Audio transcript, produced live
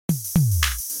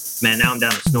Man, now I'm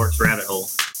down a Snorks rabbit hole.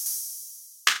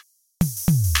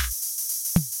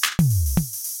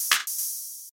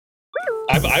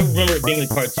 I remember it being the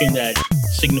cartoon that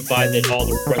signified that all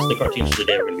the rest of the cartoons for the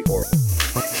day were going to be horrible.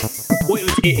 Wait,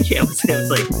 it was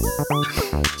like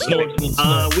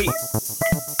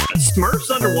Smurfs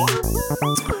underwater?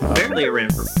 Apparently it ran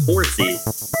for 4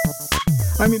 seasons.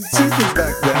 I mean, seasons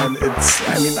back then,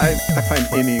 I find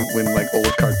when like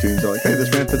old cartoons are like, hey,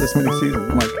 this ran for this many seasons.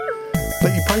 I'm like,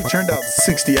 but you probably churned out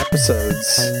 60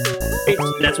 episodes.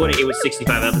 That's what it was,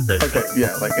 65 episodes. Okay,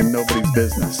 yeah, like in nobody's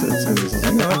business. It's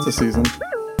like, no, that's a season.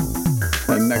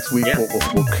 And next week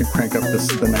we'll crank up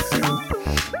the next season.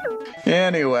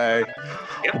 Anyway,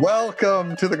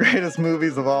 welcome to the greatest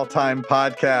movies of all time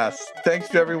podcast. Thanks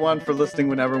to everyone for listening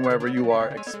whenever and wherever you are,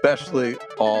 especially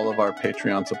all of our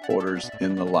Patreon supporters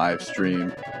in the live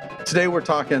stream. Today we're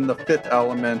talking The Fifth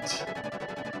Element.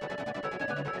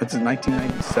 It's in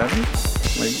 1997.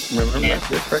 Remember that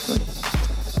correctly?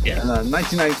 Yeah.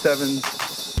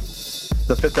 1997's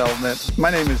The Fifth Element. My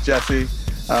name is Jesse.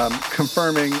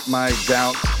 Confirming my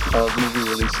doubt of movie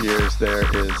release years, there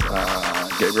is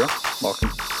Gabriel. Welcome.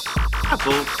 Hi,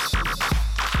 folks.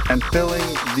 And filling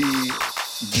the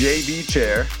JV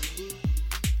chair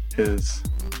is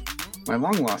my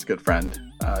long-lost good friend,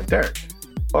 Derek.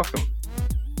 Welcome.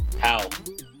 Hal,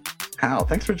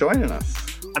 thanks for joining us.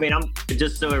 I mean, I'm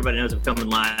just so everybody knows, I'm coming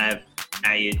live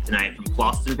at you tonight from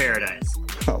Floston Paradise.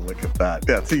 Oh, look at that.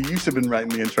 Yeah, see, you should have been writing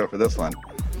the intro for this one.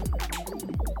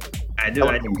 That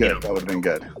would have been good. That would have been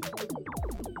good.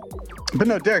 But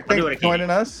no, Derek, thanks for joining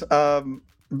us.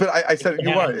 But I said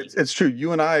you are. It's true.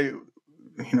 You and I,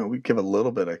 we give a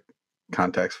little bit of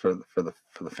context for the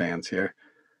fans here.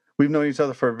 We've known each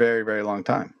other for a very, very long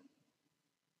time.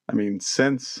 I mean,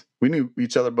 since we knew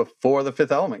each other before The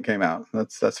Fifth Element came out.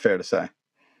 That's fair to say.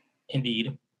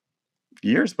 Indeed.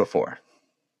 Years before.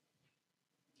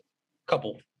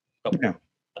 Couple. Yeah.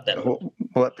 We'll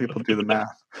let people do the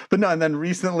math. But no, and then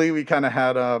recently we kind of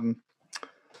had our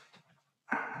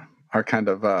kind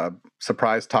of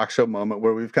surprise talk show moment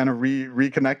where we've kind of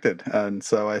reconnected. And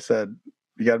so I said,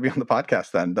 you got to be on the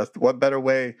podcast then. What better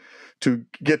way to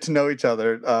get to know each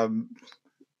other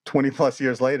 20 plus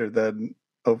years later than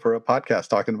over a podcast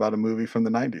talking about a movie from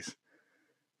the 90s.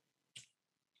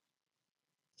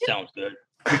 Sounds good.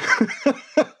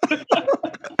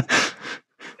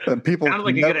 And people sounds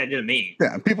like a good idea to me.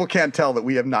 Yeah, and people can't tell that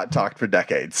we have not talked for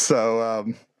decades. So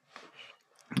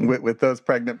with those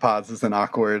pregnant pauses and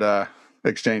awkward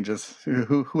exchanges,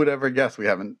 who would ever guess we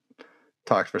haven't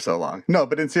talked for so long? No,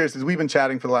 but in seriousness, we've been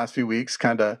chatting for the last few weeks,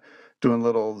 kind of doing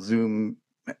little Zoom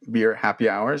beer happy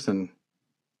hours and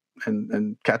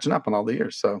catching up on all the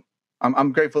years. So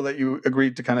I'm grateful that you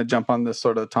agreed to kind of jump on this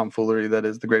sort of tomfoolery that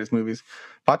is the Greatest Movies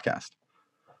podcast.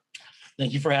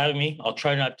 Thank you for having me. I'll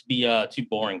try not to be too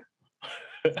boring.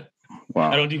 Wow.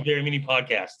 I don't do very many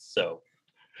podcasts, so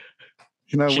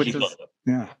which is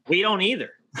yeah. We don't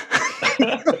either.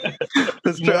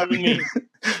 That's true. You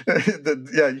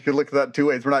can look at that two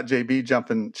ways. We're not JB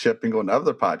jumping ship and going to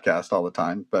other podcasts all the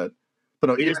time, but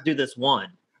no, we just do this one.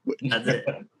 That's it.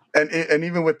 And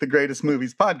even with the Greatest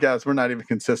Movies podcast, we're not even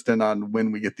consistent on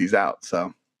when we get these out.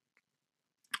 So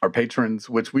our patrons,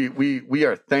 which we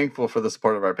are thankful for the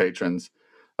support of our patrons,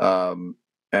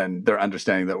 and their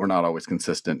understanding that we're not always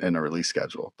consistent in a release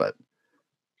schedule. But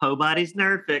nobody's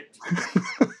perfect.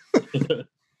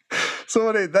 So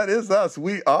anyway, that is us.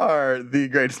 We are the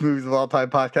Greatest Movies of All Time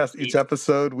podcast. Each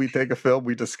episode, we take a film,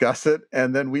 we discuss it,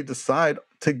 and then we decide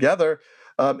together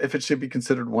if it should be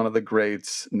considered one of the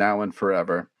greats now and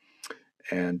forever.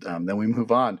 And then we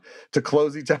move on. To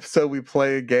close each episode, we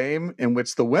play a game in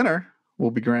which the winner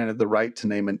will be granted the right to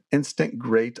name an instant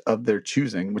great of their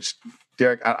choosing, which,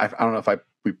 Derek, I don't know if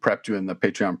we prepped you in the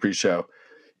Patreon pre-show.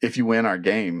 If you win our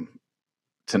game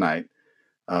tonight,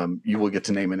 you will get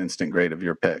to name an instant great of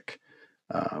your pick.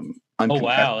 Oh,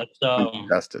 wow. That's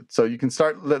uncontested. So you can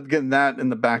start getting that in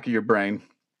the back of your brain.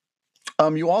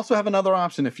 You also have another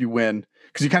option if you win,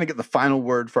 because you kind of get the final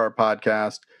word for our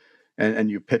podcast, and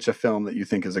you pitch a film that you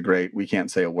think is a great. We can't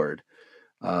say a word.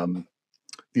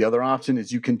 The other option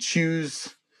is you can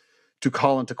choose to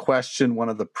call into question one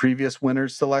of the previous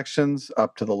winners' selections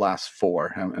up to the last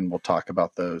four, and we'll talk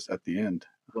about those at the end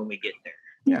when we get there.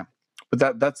 Yeah,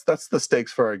 but that's the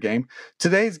stakes for our game.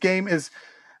 Today's game is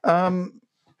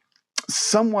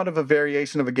somewhat of a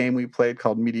variation of a game we played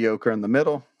called Mediocre in the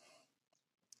Middle.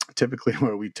 Typically,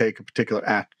 where we take a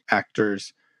particular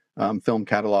actor's film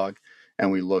catalog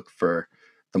and we look for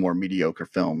the more mediocre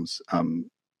films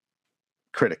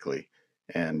critically.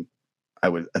 And I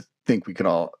think we could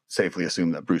all safely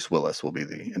assume that Bruce Willis will be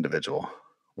the individual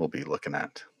we'll be looking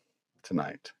at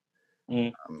tonight.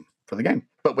 for the game.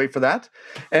 But wait for that.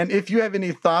 And if you have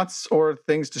any thoughts or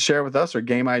things to share with us, or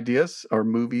game ideas or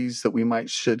movies that we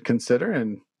should consider,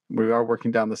 and we are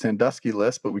working down the Sandusky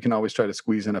list, but we can always try to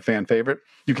squeeze in a fan favorite.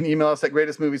 You can email us at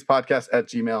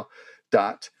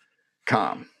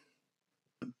greatestmoviespodcast@gmail.com.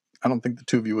 I don't think the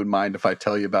two of you would mind if I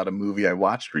tell you about a movie I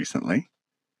watched recently.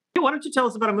 Yeah, why don't you tell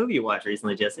us about a movie you watched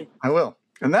recently, Jesse? I will.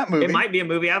 And that movie... It might be a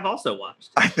movie I've also watched.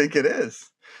 I think it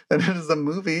is. And it is a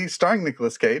movie starring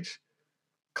Nicolas Cage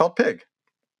called Pig.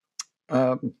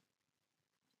 And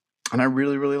I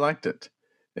really, really liked it.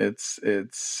 It's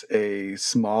a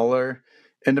smaller,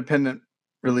 independent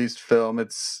released film.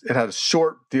 It had a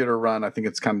short theater run. I think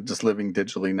it's kind of just living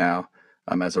digitally now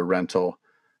as a rental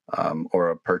or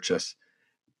a purchase.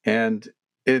 And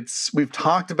we've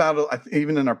talked about it,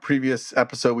 even in our previous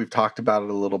episode, we've talked about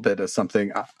it a little bit as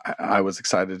something I was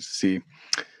excited to see.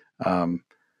 But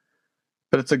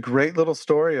it's a great little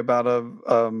story about a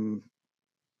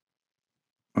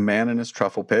man and his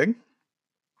truffle pig.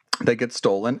 They get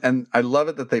stolen, and I love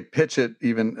it that they pitch it.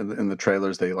 Even in the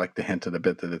trailers, they like to hint at a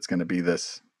bit that it's going to be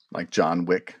this like John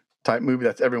Wick type movie.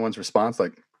 That's everyone's response,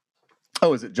 like,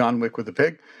 "Oh, is it John Wick with a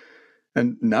pig?"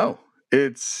 And no,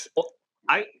 it's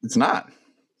not.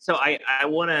 So I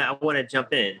wanna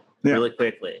jump in really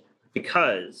quickly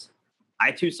because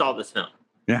I too saw this film.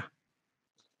 Yeah,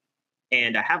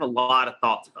 and I have a lot of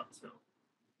thoughts about this film.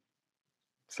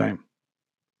 Same.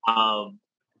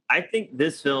 I think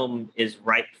this film is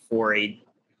ripe for a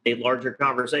larger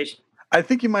conversation. I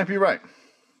think you might be right.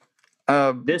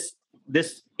 This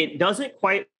it doesn't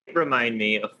quite remind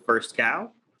me of First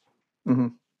Cow,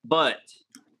 but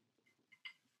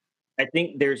I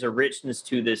think there's a richness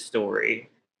to this story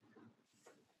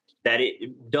that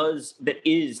is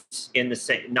in the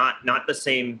same not the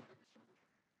same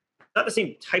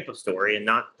type of story and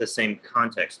not the same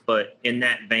context, but in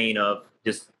that vein of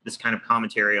just this kind of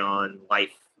commentary on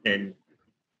life and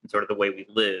sort of the way we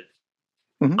live.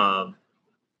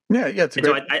 It's a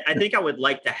great. So I think I would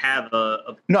like to have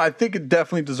a. No, I think it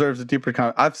definitely deserves a deeper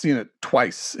comment. I've seen it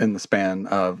twice in the span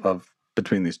of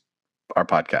between our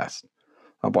podcasts.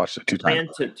 I've watched it 2 times.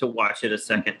 Plan to watch it a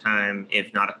second time,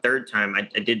 if not a third time. I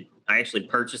actually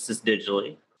purchased this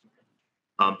digitally,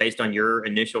 based on your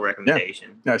initial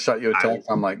recommendation. Yeah, I shot you a text.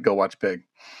 I'm like, go watch Pig.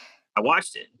 I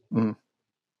watched it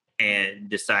and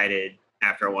decided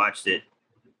after I watched it,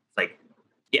 it's like,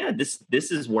 yeah, this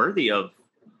is worthy of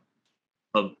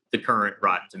the current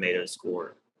Rotten Tomatoes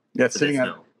score. Yeah, it's sitting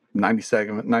at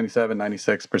 97,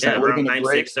 96%. Yeah, around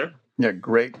 96, sir. Yeah,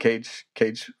 great cage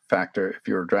factor if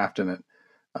you were drafting it.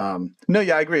 I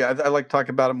agree. I like to talk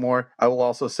about it more. I will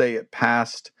also say it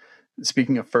passed,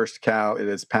 speaking of First Cow, it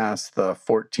has passed the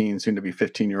 14, soon to be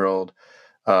 15-year-old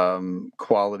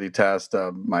quality test.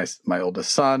 My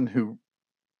oldest son, who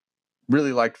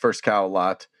really liked First Cow a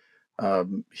lot,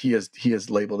 he has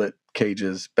labeled it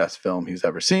Cage's best film he's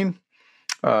ever seen.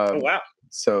 Oh, wow.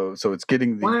 So it's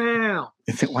getting the wow.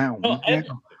 Is it wow? Oh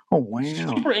wow.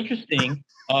 Super interesting.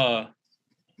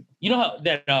 You know how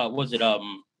that was it a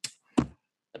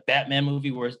Batman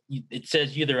movie where it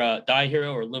says either die a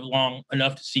hero or live long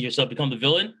enough to see yourself become the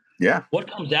villain? Yeah. What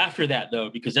comes after that though?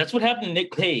 Because that's what happened to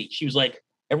Nick Cage. He was like,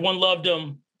 everyone loved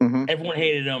him, everyone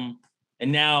hated him, and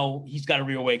now he's got a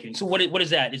reawakening. So what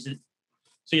is that? Is it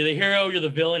so you're the hero, you're the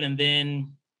villain, and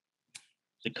then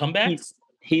the comeback?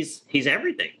 He's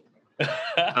everything.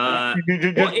 You're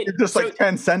just like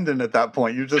transcendent at that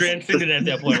point. You're just transcendent at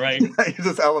that point, right? You're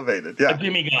just elevated. Yeah. A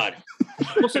demigod.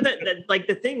 Well, so that like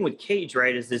the thing with Cage,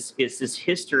 right, is this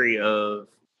history of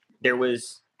there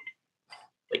was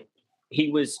like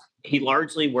he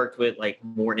largely worked with like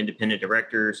more independent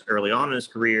directors early on in his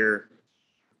career.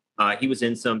 He was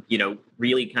in some,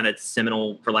 really kind of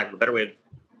seminal, for lack of a better way of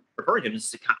referring to him,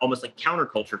 almost like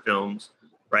counterculture films.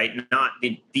 Right, not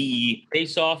the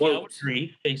Face Off. Yeah, I would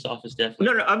agree. Face Off is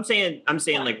definitely. No. I'm saying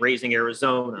like Raising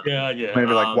Arizona. Yeah.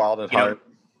 Maybe like Wild at Heart.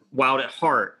 Wild at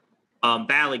Heart.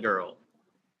 Valley Girl.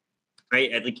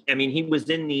 Right. He was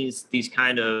in these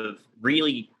kind of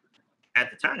really,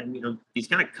 at the time, these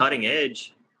kind of cutting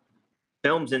edge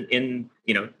films in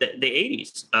the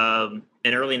 80s and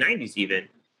early 90s even,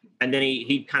 and then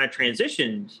he kind of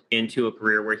transitioned into a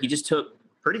career where he just took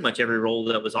pretty much every role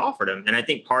that was offered him. And I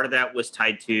think part of that was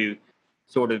tied to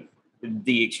sort of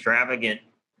the extravagant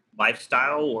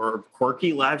lifestyle or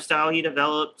quirky lifestyle he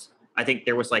developed. I think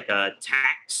there was like a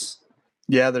tax.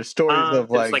 Yeah, there's stories of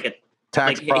like a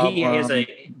tax problem.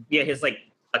 His like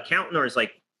accountant or his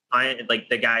like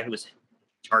the guy who was in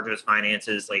charge of his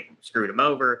finances like screwed him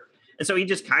over. And so he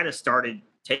just kind of started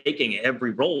taking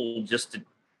every role just to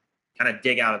kind of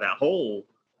dig out of that hole.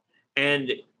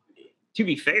 And to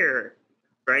be fair,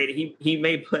 right? He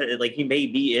may he may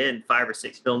be in 5 or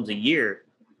 6 films a year,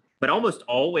 but almost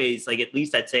always, like at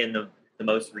least I'd say in the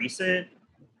most recent,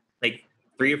 like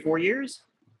 3 or 4 years,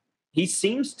 he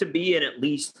seems to be in at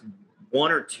least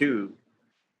 1 or 2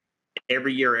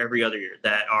 every year, every other year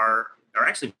that are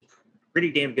actually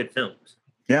pretty damn good films.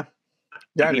 Yeah.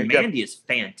 Yeah, I mean, Mandy is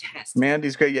fantastic.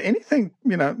 Mandy's great. Yeah, anything,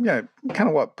 kind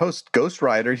of what post Ghost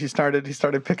Rider, he started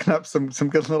picking up some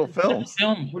good little films.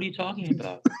 Films? What are you talking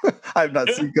about? I've not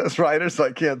seen Ghost Rider, so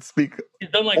I can't speak. He's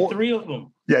done like 3 of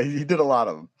them. Yeah, he did a lot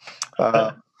of them.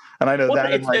 And I know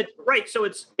that. It's right. So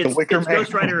it's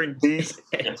Ghost Rider and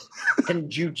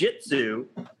Jiu-Jitsu.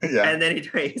 Yeah. And then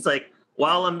he's like,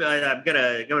 well, I'm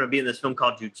gonna be in this film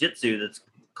called Jiu-Jitsu that's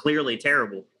clearly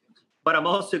terrible, but I'm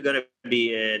also gonna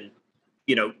be in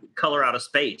Color Out of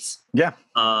Space. Yeah.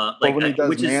 When he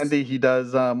does Mandy, he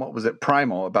does what was it,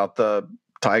 Primal, about the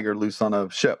tiger loose on a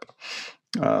ship,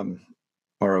 or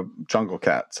a jungle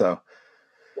cat. So.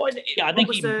 I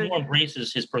think he more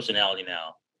embraces his personality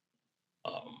now.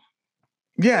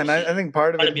 Yeah, and I think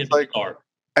part of it is like,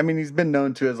 I mean, he's been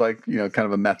known to as like, kind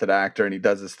of a method actor, and he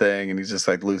does his thing, and he's just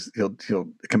like loose. He'll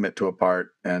commit to a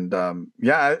part, and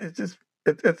I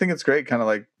think it's great, kind of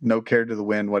like no care to the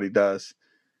wind what he does.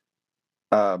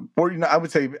 I would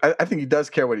say I think he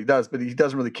does care what he does, but he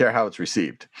doesn't really care how it's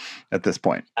received at this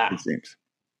point. It seems.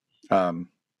 So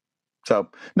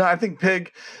no, I think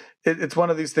Pig. It's one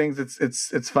of these things.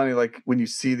 It's funny. Like when you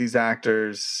see these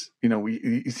actors,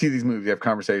 you see these movies, you have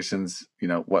conversations. We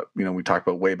talked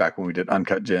about way back when we did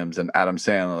Uncut Gems and Adam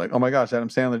Sandler. Like, oh my gosh, Adam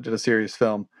Sandler did a serious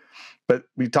film. But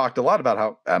we talked a lot about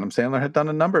how Adam Sandler had done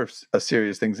a number of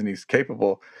serious things, and he's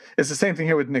capable. It's the same thing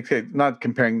here with Nick Cage. Not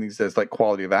comparing these as like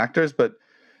quality of actors, but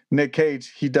Nick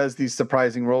Cage, he does these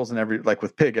surprising roles, and like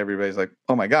with Pig, everybody's like,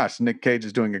 "Oh my gosh, Nick Cage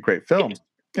is doing a great film."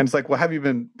 And it's like, well, have you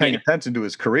been paying attention to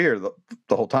his career the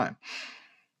whole time?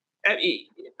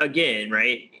 Again,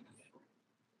 right?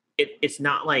 It's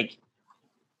not like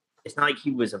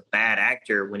he was a bad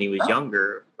actor when he was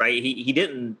younger, right? He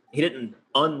didn't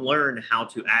unlearn how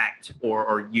to act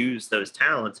or use those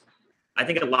talents. I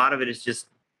think a lot of it is just,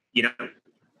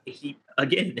 I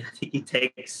think he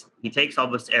takes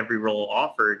almost every role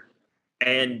offered,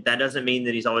 and that doesn't mean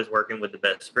that he's always working with the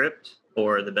best script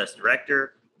or the best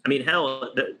director. I mean,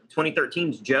 hell,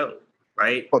 2013's Joe,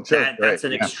 right? Well, that's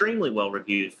an extremely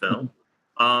well-reviewed film.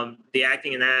 The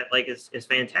acting in that is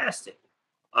fantastic.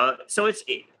 So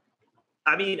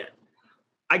I mean,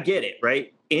 I get it,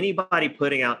 right? Anybody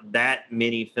putting out that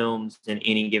many films in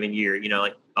any given year,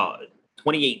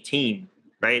 2018,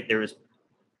 right? There was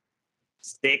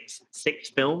six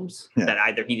films that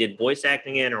either he did voice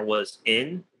acting in or was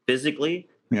in physically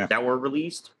that were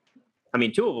released. I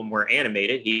mean, 2 of them were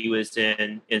animated. He was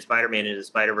in Spider-Man Into the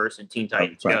Spider-Verse and Teen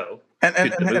Titans Go. And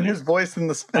his voice in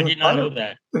the I did not know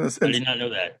that. I did not know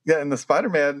that. Yeah, in the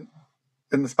Spider-Man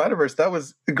in the Spider-Verse, that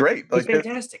was great. It was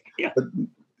fantastic. Yeah.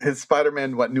 His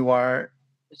Spider-Man noir.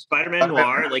 Spider-Man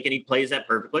noir, and he plays that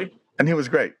perfectly. And he was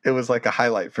great. It was like a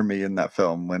highlight for me in that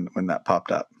film when that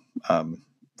popped up,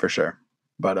 for sure.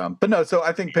 But no, so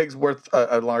I think Pig's worth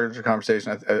a larger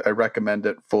conversation. I recommend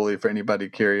it fully for anybody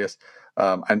curious.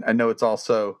 I know it's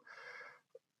also,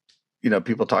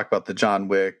 people talk about the John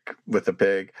Wick with a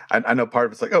pig. I know part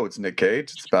of it's like, oh, it's Nick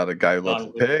Cage. It's about a guy who loves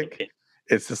a pig.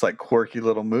 It's this like quirky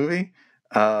little movie.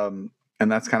 And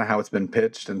that's kind of how it's been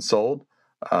pitched and sold.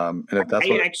 And if that's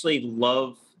I actually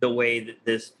love the way that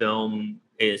this film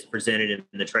is presented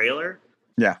in the trailer.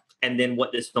 Yeah. And then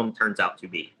what this film turns out to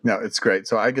be. No, it's great.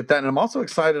 So I get that. And I'm also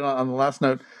excited on the last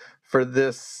note for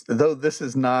this, though this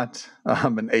is not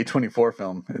an A24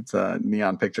 film. It's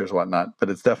Neon Pictures, whatnot, but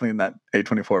it's definitely in that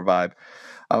A24 vibe.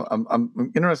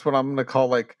 I'm interested what I'm going to call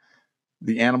like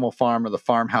the Animal Farm or the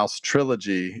Farmhouse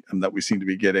trilogy that we seem to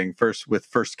be getting, first with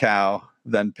First Cow,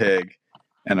 then Pig,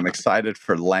 and I'm excited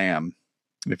for Lamb.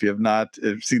 If you have not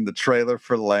seen the trailer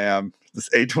for Lamb, this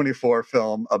A24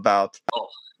 film about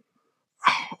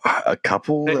a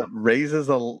couple that raises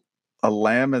a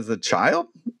lamb as a child.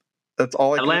 That's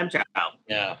all I lamb child.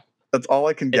 Yeah. That's all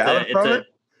I can gather from it.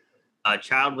 A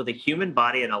child with a human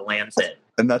body and a lamb's head.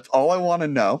 And that's all I want to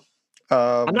know.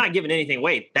 I'm not giving anything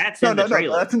away. That's in the trailer.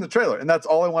 No, that's in the trailer. And that's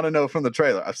all I want to know from the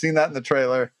trailer. I've seen that in the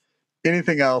trailer.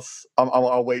 Anything else,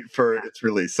 I'll wait for its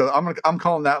release. So I'm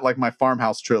calling that like my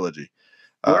Farmhouse trilogy.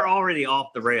 We're already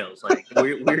off the rails. Like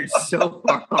we're so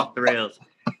far off the rails.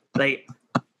 Like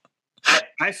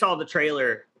I saw the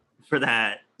trailer for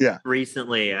that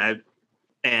recently.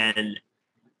 It's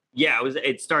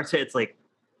like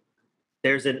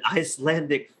there's an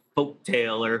Icelandic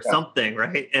folktale or something,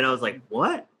 right? And I was like,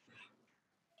 what?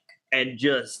 And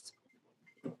just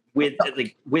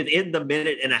within the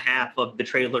minute and a half of the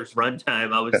trailer's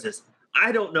runtime, I was just,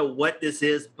 I don't know what this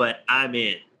is, but I'm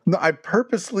in. No, I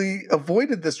purposely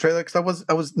avoided this trailer because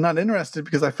I was not interested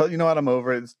because I felt, you know what, I'm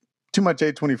over it. It's too much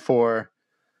A24.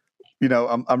 You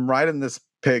know, I'm riding this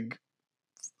pig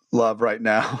love right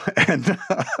now, and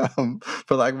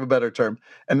for lack of a better term.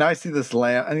 And now I see this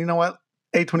lamb, and you know what,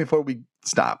 A24, we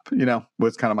stop. You know,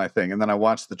 was kind of my thing. And then I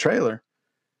watched the trailer,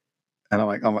 and I'm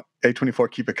like, oh,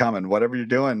 A24, keep it coming. Whatever you're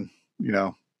doing, you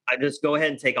know. I just go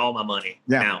ahead and take all my money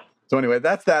now. So anyway,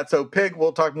 that's that. So Pig,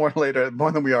 we'll talk more later,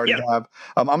 more than we already have.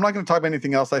 I'm not going to talk about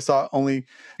anything else. I saw only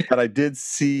that I did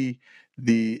see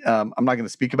the. I'm not going to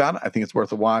speak about it. I think it's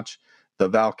worth a watch. The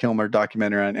Val Kilmer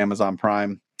documentary on Amazon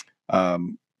Prime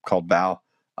called Val.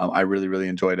 I really, really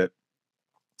enjoyed it.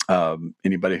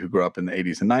 Anybody who grew up in the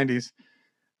 80s and 90s,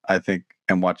 I think,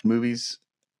 and watched movies,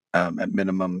 at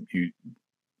minimum, you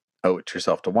owe it to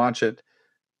yourself to watch it.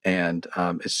 And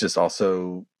it's just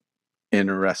also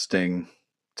interesting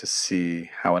to see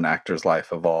how an actor's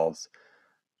life evolves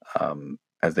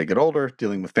as they get older,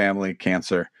 dealing with family,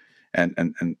 cancer, and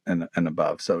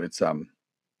above. So it's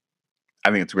I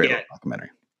think it's a great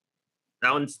documentary.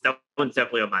 That one's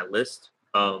definitely on my list.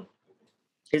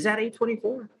 Is that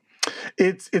A24?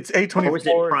 It's A24. Or is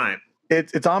it Prime?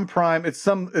 It's on Prime.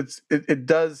 It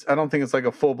does. I don't think it's like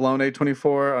a full blown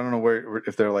A24. I don't know where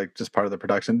if they're like just part of the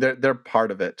production. They're part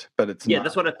of it, but it's not.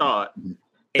 That's what I thought.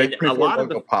 And a lot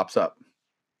of it pops up.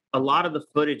 A lot of the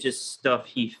footage is stuff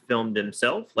he filmed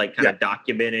himself, like kind of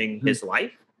documenting his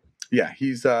life. Yeah,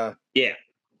 he's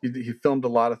he filmed a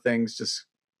lot of things just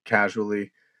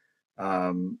casually,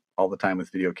 all the time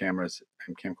with video cameras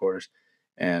and camcorders,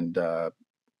 and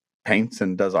paints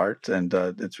and does art, and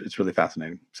it's really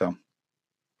fascinating. So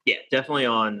yeah, definitely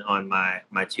on my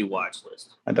to watch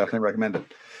list. I definitely recommend it.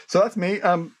 So that's me.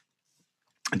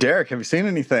 Derek, have you seen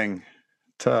anything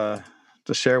to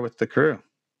share with the crew?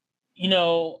 You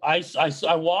know, I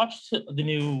watched the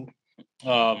new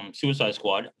Suicide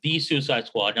Squad, the Suicide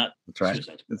Squad, not That's right.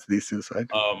 Suicide Squad. It's the Suicide.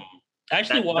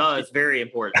 Actually, it's very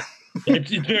important.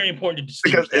 It's very important to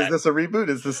distinguish because is this a reboot?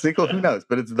 Is this a sequel? Who knows?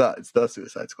 But it's the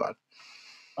Suicide Squad.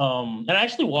 And I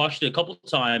actually watched it a couple of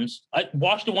times. I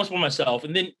watched it once by myself,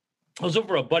 and then I was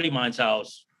over at a buddy of mine's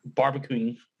house,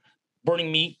 barbecuing,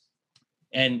 burning meat,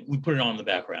 and we put it on in the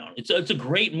background. It's a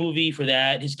great movie for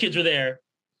that. His kids are there.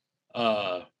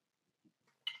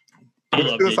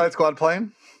 Suicide Squad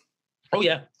playing? Oh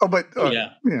yeah. Oh, but yeah,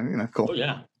 cool. Oh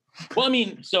yeah. Well, I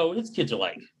mean, so his kids are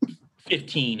like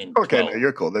 15 and 12. Okay, no,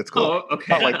 you're cool. That's cool. Oh,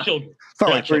 okay. It's not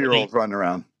like 3-year-olds running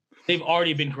around. They've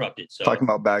already been corrupted. So talking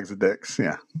about bags of dicks,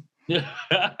 yeah.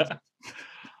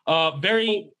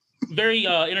 Very, very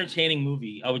entertaining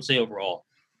movie, I would say overall.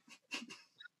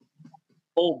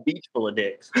 Whole beach full of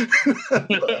dicks.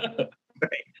 Right.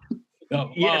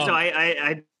 So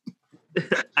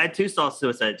I too saw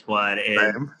Suicide Squad,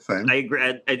 and same. I agree.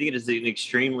 I think it is an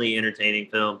extremely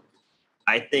entertaining film.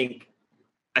 I think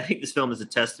this film is a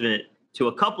testament to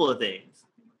a couple of things.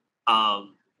 I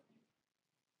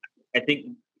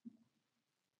think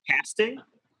casting,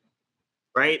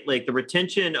 right? Like the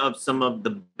retention of some of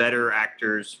the better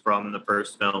actors from the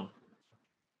first film,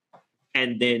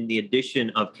 and then the addition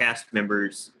of cast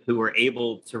members who are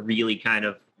able to really kind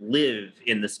of live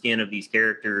in the skin of these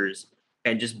characters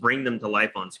and just bring them to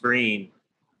life on screen.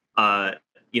 Not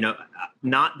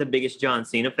the biggest John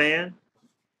Cena fan,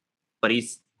 but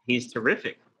he's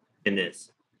terrific in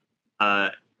this.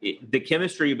 The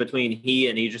chemistry between he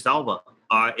and Idris Elba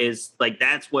is like,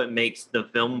 that's what makes the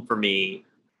film for me.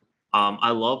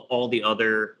 I love all the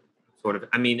other sort of,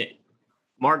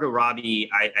 Margot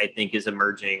Robbie, I think, is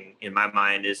emerging in my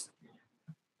mind as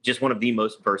just one of the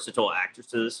most versatile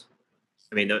actresses.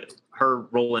 I mean, her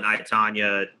role in I,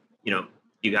 Tonya,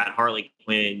 you got Harley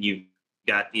Quinn, you've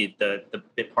got the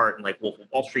bit part in like Wolf of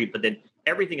Wall Street, but then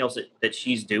everything else that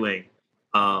she's doing,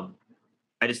 I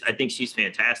think she's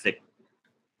fantastic.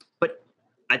 But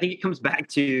I think it comes back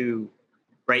to,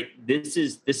 right, this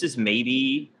is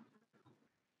maybe,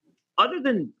 I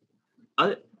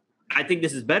think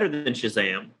this is better than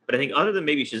Shazam, but I think other than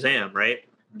maybe Shazam, right,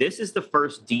 this is the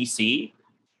first DC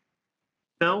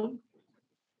film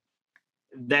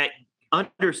that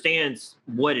understands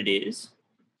what it is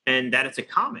and that it's a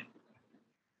comic,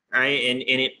 right? And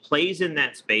it plays in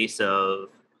that space of,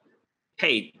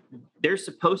 hey, there's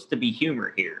supposed to be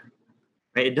humor here,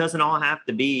 right? It doesn't all have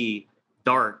to be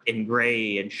dark and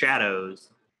gray and shadows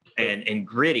and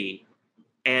gritty,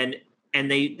 and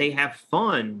they have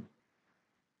fun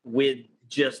with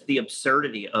just the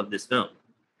absurdity of this film,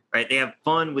 right? They have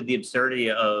fun with the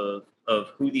absurdity of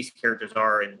who these characters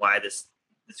are and why this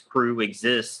crew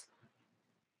exists.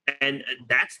 and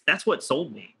that's what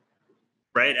sold me,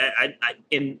 right?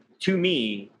 And to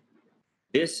me,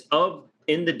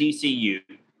 in the DCU,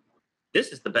 this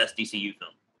is the best DCU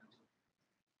film.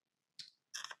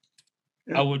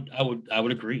 I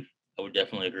would agree. I would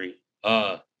definitely agree.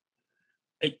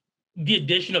 The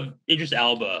addition of Idris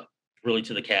Elba really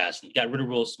to the cast, and got rid of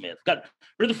Will Smith, got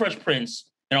rid of the Fresh Prince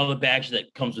and all the baggage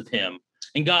that comes with him,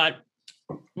 and I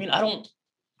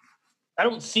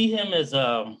don't see him as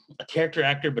a character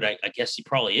actor, but I guess he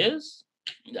probably is.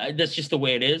 That's just the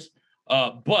way it is.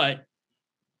 But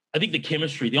I think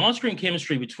the on-screen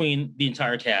chemistry between the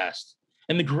entire cast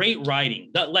and the great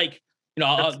writing, that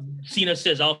Cena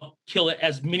says, "I'll kill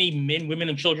as many men, women,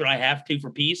 and children I have to for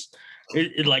peace."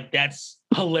 That's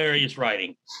hilarious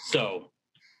writing. So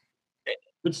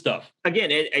good stuff.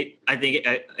 Again, I think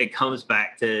it comes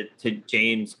back to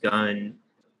James Gunn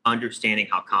understanding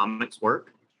how comics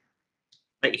work.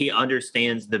 Like, he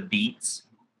understands the beats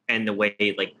and the way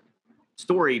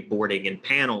storyboarding and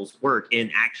panels work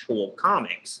in actual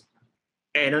comics,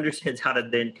 and understands how to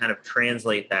then kind of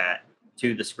translate that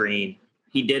to the screen.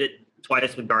 He did it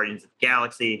twice with Guardians of the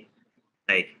Galaxy.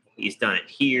 He's done it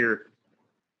here.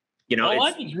 What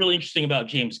I think is really interesting about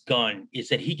James Gunn is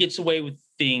that he gets away with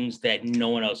things that no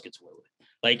one else gets away with.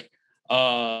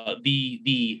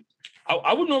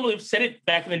 I would normally have said it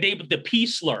back in the day, but the P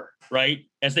slur, right,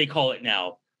 as they call it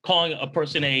now, calling a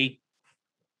person a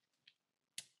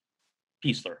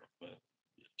P slur.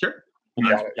 Sure.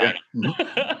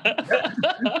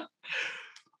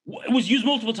 It was used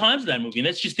multiple times in that movie, and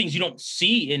that's just things you don't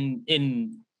see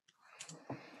in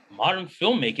modern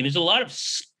filmmaking. There's a lot of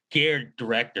scared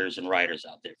directors and writers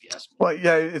out there, if you ask me. Well,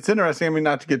 yeah, it's interesting. I mean,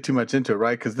 not to get too much into it,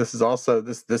 right? Because this is also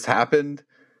this happened.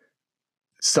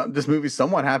 This movie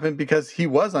somewhat happened because he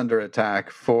was under attack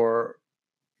for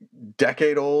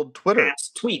decade-old Twitter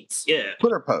tweets, yeah,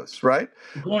 Twitter posts, right?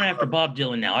 I'm going after Bob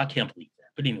Dylan now. I can't believe that.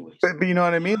 But anyways, but you know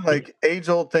what I mean? Like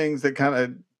age-old things that kind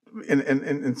of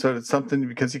and sort of something,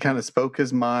 because he kind of spoke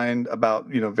his mind about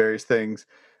various things.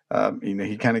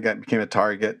 He kind of became a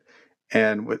target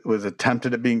and was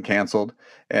attempted at being canceled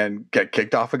and got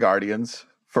kicked off of Guardians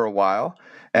for a while.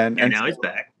 And now he's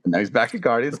back. Now he's back at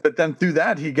Guardians. But then through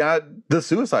that, he got the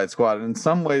Suicide Squad. And in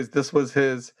some ways, this was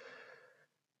his,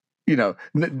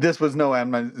 this was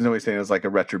I'm not saying it was like a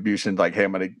retribution, like, hey,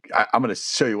 I'm going to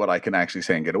show you what I can actually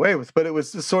say and get away with. But it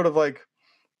was just sort of like,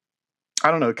 I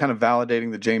don't know, kind of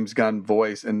validating the James Gunn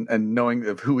voice and knowing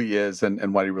of who he is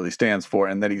and what he really stands for,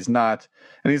 and that he's not,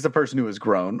 and he's the person who has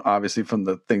grown, obviously, from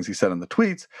the things he said in the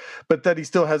tweets, but that he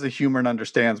still has a humor and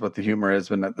understands what the humor is,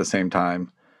 but at the same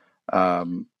time,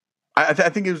 I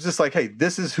think it was just like, hey,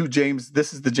 this is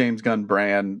the James Gunn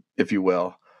brand, if you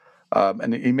will,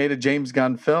 and he made a James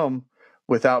Gunn film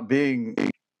without being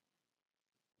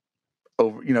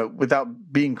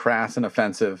without being crass and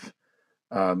offensive.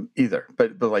 Either,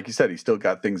 but like you said, he still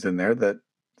got things in there that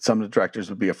some of the directors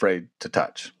would be afraid to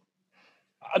touch.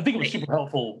 I think it was super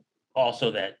helpful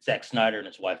also that Zack Snyder and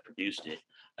his wife produced it.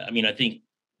 I mean, I think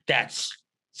that's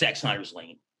Zack Snyder's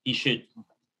lane. He should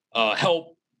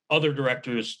help other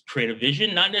directors create a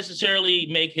vision, not necessarily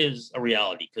make his a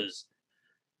reality. Because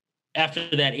after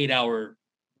that 8-hour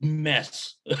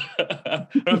mess, I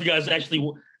don't know if you guys actually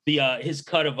his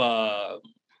cut of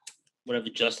the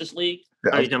Justice League.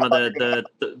 Are you talking about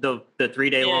the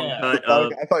 3-day long cut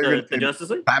of the Justice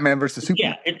League? Batman versus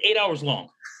Superman. Yeah, it's 8 hours long.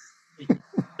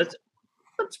 That's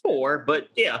 4, but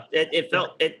yeah, it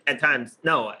felt at times.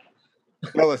 No,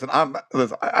 listen,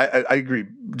 I agree.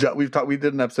 We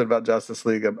did an episode about Justice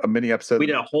League, a mini episode. We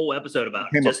did a whole episode about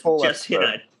it. Just hit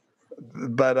it.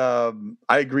 But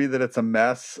I agree that it's a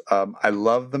mess. I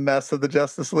love the mess of the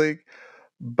Justice League,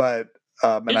 but.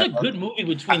 There's a good movie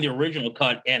between the original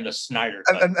cut and the Snyder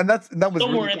cut, and that was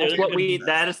somewhere really, in there.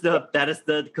 That is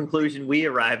the conclusion we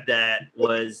arrived at.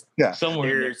 Was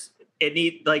somewhere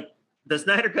the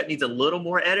Snyder cut needs a little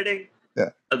more editing. Yeah,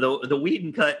 the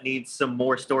Whedon cut needs some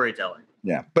more storytelling.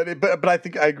 Yeah, but I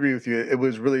think I agree with you.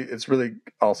 It's really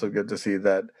also good to see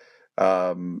that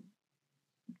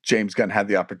James Gunn had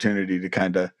the opportunity to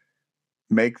kind of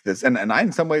make this, and I,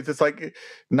 in some ways, it's like,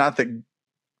 not that.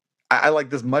 I like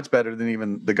this much better than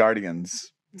even the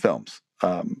Guardians films.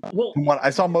 I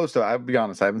saw most of it. I'll be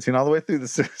honest, I haven't seen all the way through the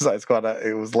Suicide Squad.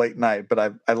 It was late night, but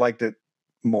I liked it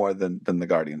more than the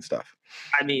Guardian stuff.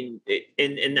 I mean,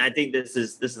 and I think this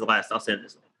is the last I'll say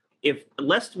this.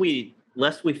 Lest we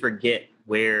forget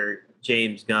where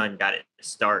James Gunn got it to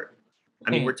start.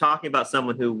 I mean, we're talking about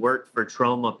someone who worked for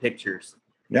Troma Pictures.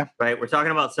 Yeah. Right. We're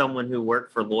talking about someone who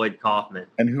worked for Lloyd Kaufman.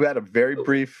 And who had a very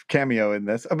brief cameo in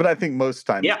this. But I think most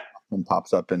times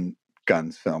pops up in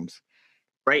Gunn's films.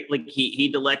 right? Like he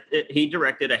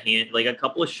directed a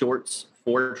couple of shorts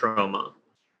for Troma.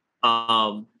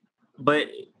 But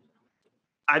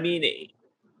I mean,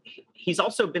 he's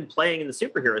also been playing in the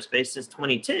superhero space since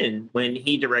 2010 when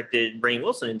he directed Rainn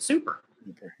Wilson in Super,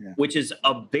 which is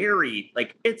a very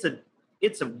it's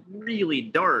a really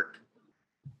dark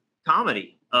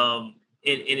comedy. And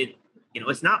it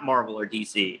it's not Marvel or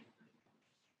DC,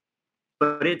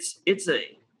 but it's an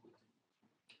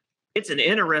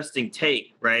interesting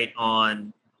take, right,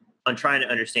 on trying to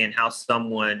understand how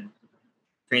someone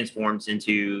transforms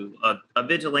into a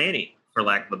vigilante, for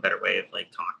lack of a better way of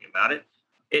talking about it.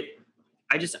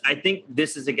 I think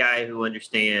this is a guy who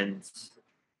understands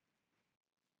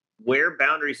where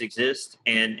boundaries exist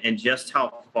and just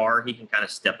how far he can kind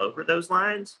of step over those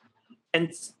lines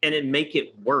and make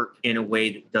it work in a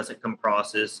way that doesn't come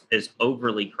across as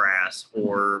overly crass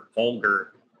or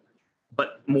vulgar,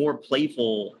 but more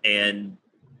playful. And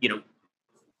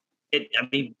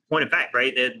point of fact,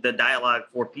 right, the dialogue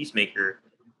for Peacemaker,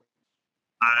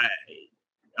 I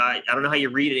don't know how you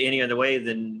read it any other way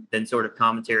than sort of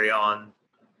commentary on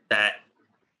that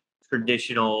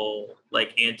traditional,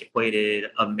 antiquated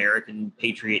American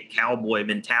patriot cowboy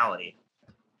mentality.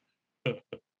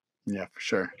 Yeah, for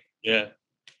sure. Yeah.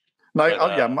 No,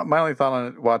 my only thought on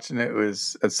it, watching it,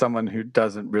 was as someone who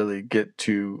doesn't really get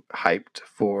too hyped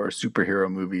for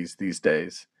superhero movies these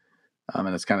days, and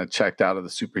it's kind of checked out of the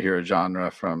superhero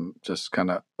genre from just kind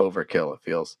of overkill, it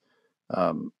feels.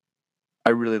 I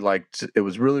really liked it.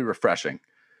 Was really refreshing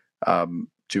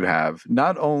to have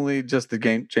not only just the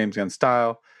James Gunn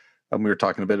style. We were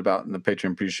talking a bit about in the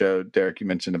Patreon pre-show, Derek, you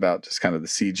mentioned about just kind of the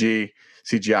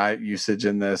CGI usage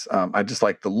in this. I just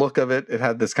like the look of it. It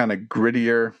had this kind of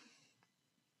grittier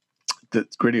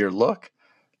look.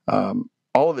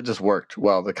 All of it just worked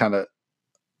well.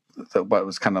 What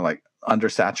was kind of like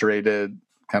undersaturated,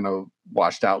 kind of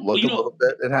washed out look a little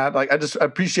bit. It had I just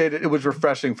appreciated it. It was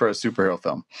refreshing for a superhero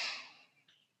film.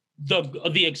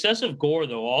 The excessive gore,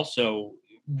 though, also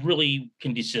really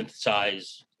can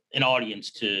desensitize an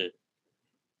audience to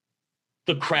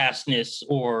the crassness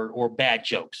or bad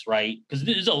jokes, right? Because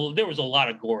there was a lot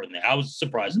of gore in there. I was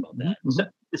surprised about that.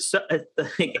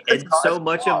 So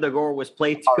much of the gore was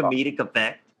played to comedic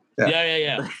effect.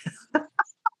 Yeah.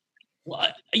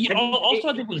 Well, also,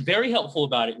 I think was very helpful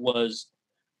about it was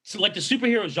the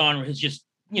superhero genre has just,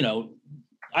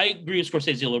 I agree with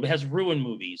Scorsese a little bit, has ruined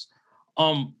movies.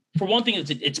 For one thing,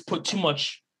 it's put too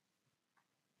much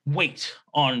weight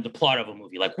on the plot of a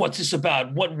movie. Like, what's this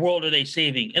about? What world are they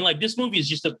saving? And this movie is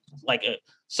just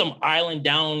some island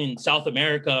down in South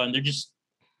America, and they're just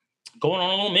going on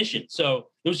a little mission. So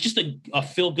it was just a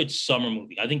feel-good summer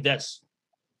movie. I think that's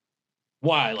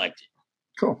why I liked it.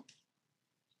 Cool.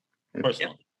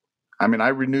 Personally. I mean, I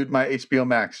renewed my HBO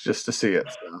Max just to see it.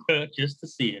 So. Just to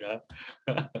see it,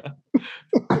 huh?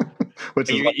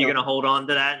 You're going to hold on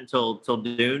to that until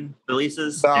Dune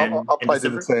releases? No, I'll probably do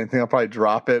the same thing. I'll probably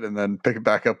drop it and then pick it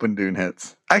back up when Dune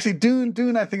hits. Actually,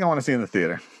 Dune, I think I want to see in the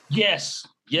theater. Yes.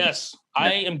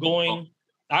 I am going.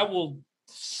 I will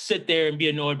sit there and be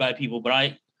annoyed by people,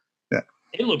 but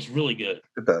it looks really good.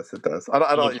 It does.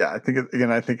 I don't. Yeah, I think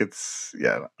it's.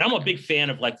 I'm a big fan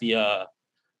of the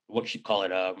what you call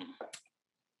it,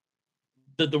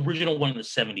 the original one in the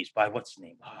 70s by what's his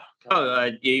name?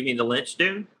 You mean the Lynch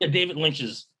Dune? Yeah, David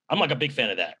Lynch's. I'm a big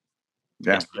fan of that.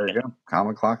 Yeah, there you go. Kyle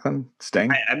MacLachlan,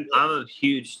 Sting. I'm a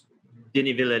huge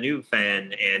Denis Villeneuve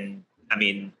fan, and I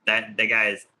mean that guy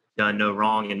has done no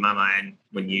wrong in my mind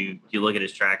when you look at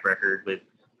his track record with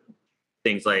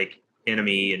things like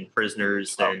Enemy and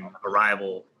Prisoners and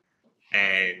Arrival,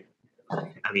 and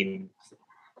I mean,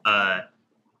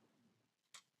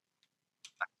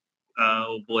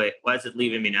 oh boy, why is it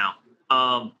leaving me now?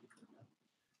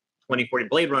 2040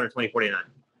 Blade Runner 2049.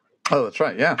 Oh, that's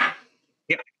right. Yeah.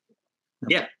 I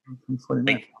was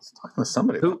talking to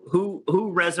somebody.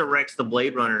 Who resurrects the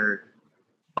Blade Runner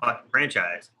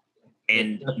franchise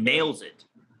and nails it?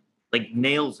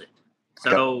 Nails it.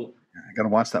 So I gotta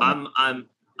watch that.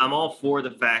 I'm all for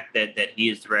the fact that he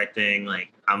is directing.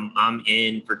 I'm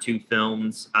in for 2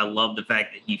 films. I love the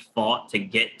fact that he fought to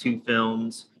get 2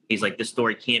 films. He's like, this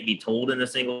story can't be told in a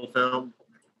single film.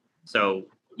 So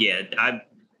yeah,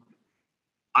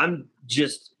 I'm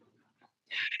just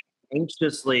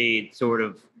anxiously sort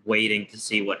of waiting to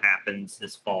see what happens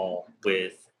this fall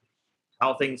with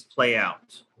how things play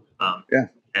out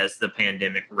as the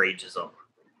pandemic rages on.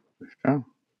 Oh.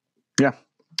 Yeah.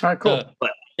 All right, cool.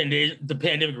 And the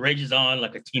pandemic rages on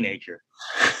like a teenager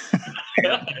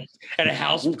at a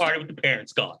house party with the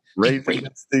parents gone. Rage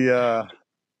against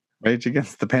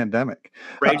the pandemic.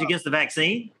 Rage against the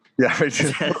vaccine? Yeah.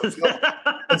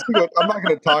 I'm not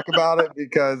going to talk about it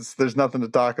because there's nothing to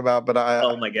talk about. But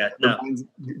oh my god, no.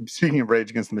 Speaking of Rage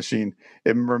Against the Machine,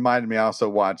 it reminded me. I also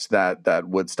watched that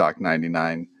Woodstock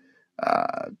 '99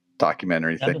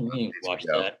 documentary I've thing. been meaning to watch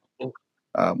that.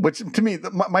 Which to me,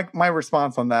 my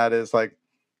response on that is like,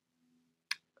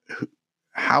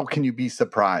 how can you be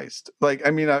surprised? Like,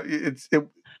 I mean, it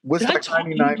Woodstock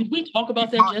 '99. Did we talk about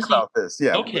that, Jesse? About this,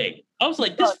 yeah. Okay, I was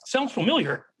like, this sounds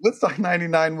familiar. Woodstock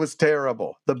 '99 was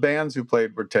terrible. The bands who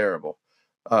played were terrible.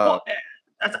 Well,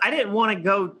 I didn't want to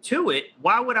go to it.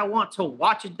 Why would I want to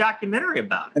watch a documentary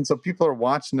about it? And so people are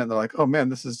watching it and they're like, oh man,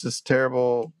 this is just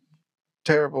terrible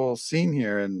scene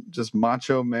here and just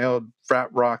macho male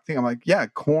frat rock thing. I'm like, yeah,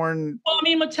 Korn. Well, I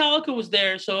mean, Metallica was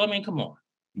there, so I mean, come on.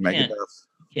 Megadeth.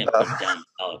 Can't put down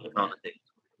Metallica.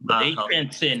 They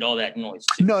transcend all that noise.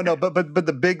 Too. No, but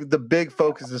the big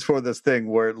focus is for this thing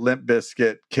where Limp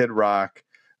Bizkit, Kid Rock,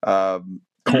 Korn,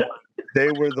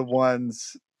 they were the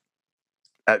ones.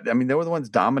 I mean, they were the ones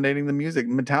dominating the music.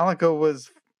 Metallica was,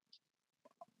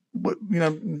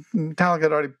 Metallica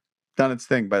had already done its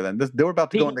thing by then. They were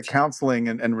about to go into counseling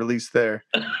and release their.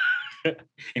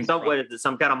 So what is it?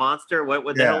 Some kind of monster? What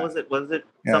the hell was it? Was it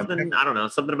something? I don't know.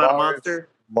 Something about a monster?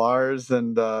 Lars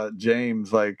and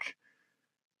James like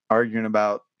arguing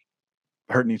about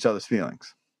hurting each other's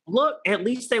feelings. Look, at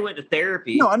least they went to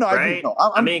therapy. No, right?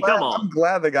 I mean, come on. I'm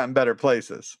glad they got in better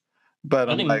places. But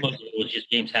I think most of it was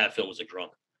just James Hetfield was a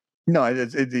drunk. No,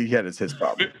 he had his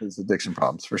problem, his addiction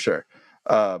problems for sure.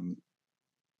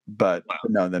 But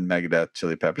no, then Megadeth,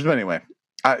 Chili Peppers. But anyway,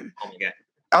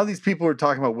 all these people were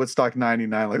talking about Woodstock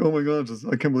 '99, like, oh my god,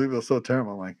 I can't believe it was so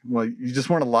terrible. I'm like, well, you just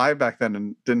weren't alive back then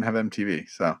and didn't have MTV,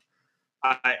 so.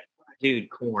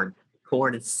 Dude, Korn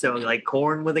is so like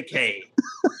Korn with a K.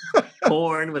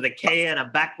 Korn with a K and a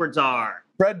backwards R.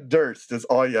 Fred Durst is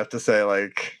all you have to say.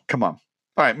 Like, come on.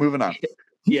 All right, moving on.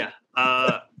 Yeah.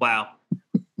 Wow.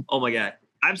 Oh my god.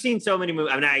 I've seen so many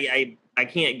movies. I mean, I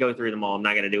can't go through them all. I'm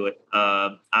not going to do it.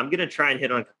 I'm going to try and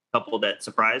hit on a couple that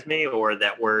surprised me or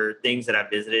that were things that I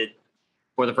visited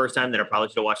for the first time that I probably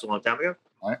should have watched a long time ago.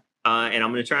 All right. And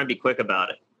I'm going to try and be quick about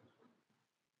it.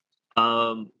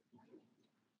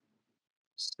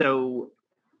 So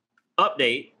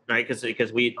update, right?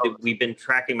 Because we've been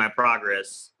tracking my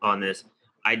progress on this.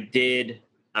 I did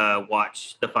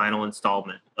watch the final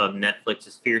installment of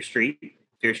Netflix's Fear Street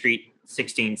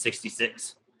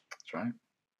 1666. That's right.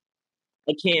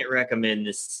 I can't recommend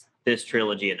this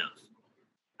trilogy enough.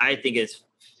 I think it's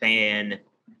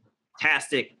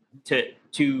fantastic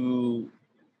to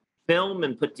film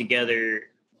and put together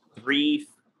a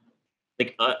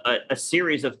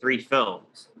series of 3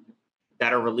 films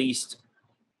that are released.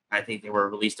 I think they were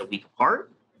released a week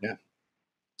apart. Yeah.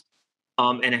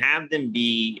 And have them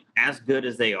be as good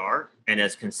as they are and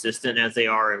as consistent as they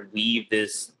are, and weave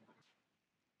this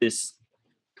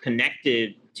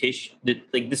connected tissue,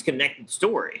 this connected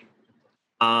story.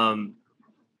 I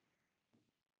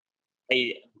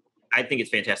think it's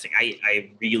fantastic.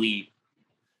 I really.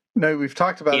 No, we've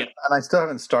talked about it, and I still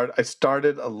haven't started. I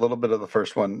started a little bit of the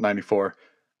first one, 94.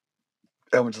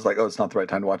 And was just like, oh, it's not the right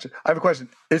time to watch it. I have a question.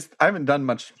 I haven't done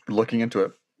much looking into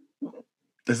it.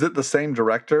 Is it the same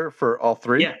director for all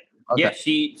 3? Yeah. Okay. Yeah,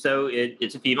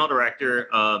 it's a female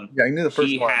director. I knew the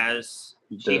first one.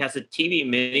 She has a TV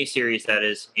miniseries that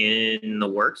is in the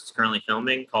works. It's currently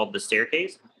filming called The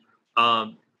Staircase.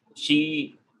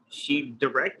 She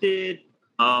directed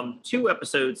 2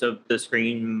 episodes of the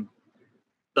Scream,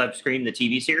 the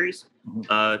TV series.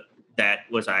 Mm-hmm. That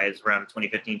was around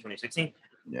 2015, 2016.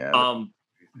 Yeah.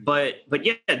 But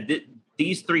yeah,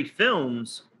 these 3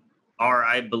 films are,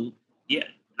 I believe.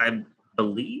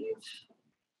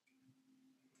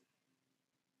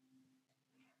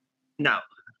 No,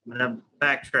 I'm gonna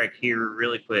backtrack here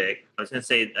really quick. I was gonna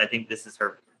say I think this is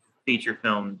her feature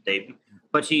film debut,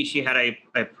 but she had a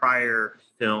prior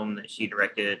film that she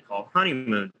directed called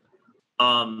Honeymoon.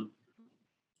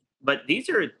 But these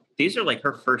are like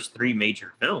her first 3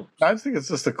 major films. I think it's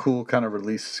just a cool kind of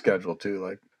release schedule too.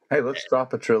 Like, hey, let's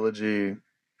drop a trilogy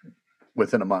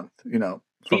within a month.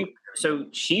 So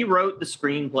she wrote the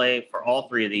screenplay for all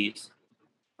 3 of these,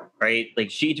 right?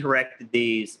 Like she directed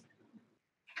these.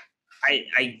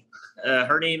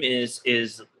 Her name is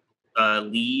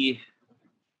Lee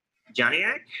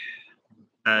Janiak.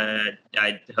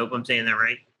 I hope I'm saying that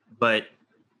right. But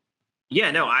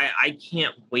yeah, no, I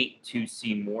can't wait to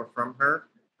see more from her.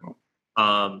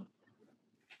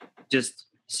 Just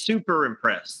super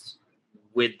impressed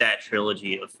with that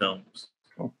trilogy of films.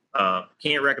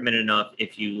 Can't recommend it enough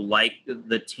if you like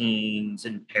the teens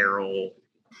in peril,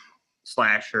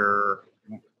 slasher,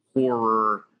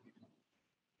 horror.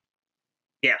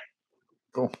 Yeah.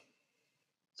 Cool.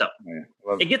 So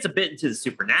it gets a bit into the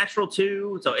supernatural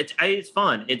too. So it's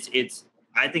fun.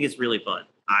 I think it's really fun.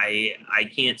 I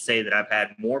can't say that I've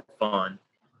had more fun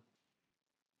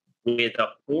with a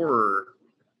horror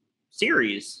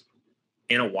series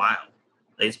in a while.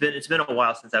 It's been a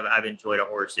while since I've enjoyed a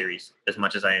horror series as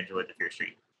much as I enjoyed the Fear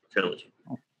Street trilogy.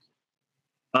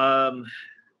 It's on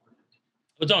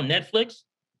Netflix.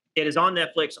 It is on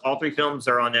Netflix. All 3 films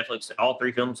are on Netflix. All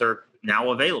 3 films are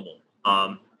now available.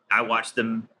 I watched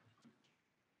them,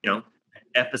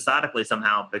 episodically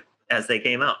somehow, but as they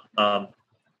came out.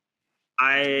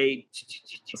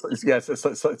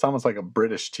 It's almost like a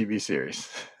British TV series.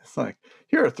 It's like,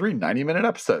 here are 3 90-minute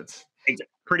episodes.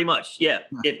 Pretty much, yeah.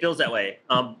 It feels that way.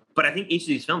 But I think each of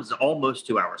these films is almost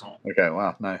 2 hours long. Okay,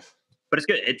 wow, nice. But it's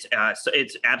good. It's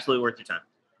absolutely worth your time.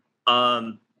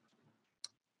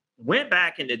 Went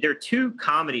back and there are 2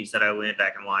 comedies that I went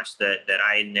back and watched that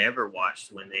I never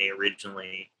watched when they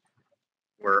originally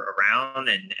were around,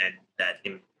 and that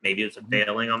maybe it was a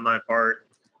failing on my part,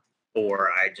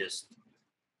 or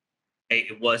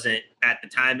it wasn't at the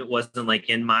time. It wasn't like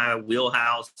in my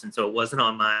wheelhouse, and so it wasn't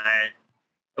on my.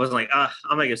 I wasn't like, I'm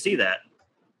gonna go see that.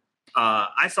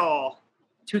 I saw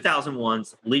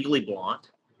 2001's Legally Blonde.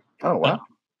 Oh wow!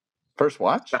 First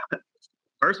watch.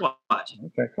 First watch.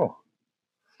 Okay, cool.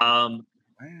 I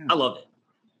loved it.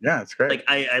 Yeah, it's great. Like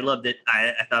I loved it.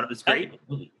 I thought it was great.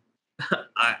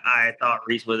 I thought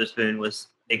Reese Witherspoon was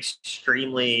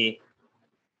extremely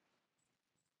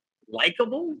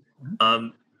likable.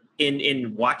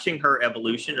 In watching her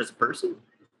evolution as a person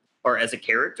or as a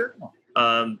character.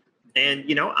 And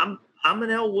I'm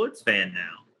an Elle Woods fan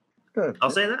now. Good. I'll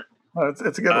say that. Oh, it's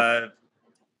a good one.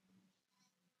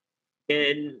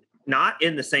 And not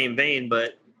in the same vein,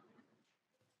 but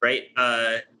right,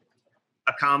 a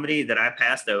comedy that I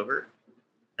passed over.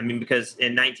 I mean, because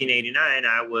in 1989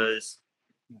 I was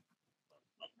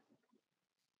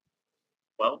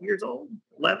 12 years old,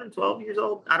 12 years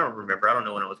old. I don't remember. I don't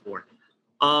know when I was born.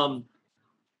 I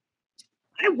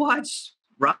watched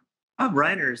Rob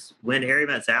Reiner's When Harry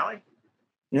Met Sally.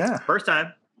 Yeah. First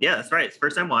time. Yeah, that's right. It's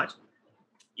first time watch.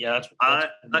 Yeah,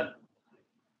 that's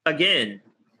again,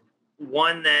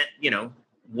 one that,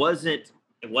 wasn't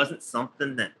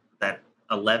something that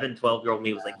 11, 12-year-old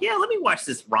me was like, yeah, let me watch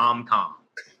this rom-com.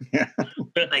 Yeah.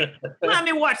 Like, let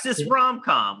me watch this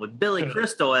rom-com with Billy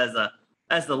Crystal as the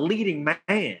leading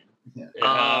man.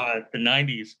 The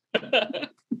 90s.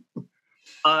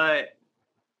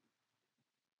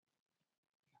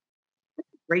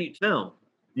 Great film.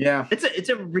 Yeah. It's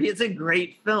a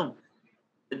great film.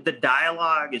 The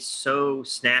dialogue is so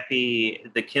snappy.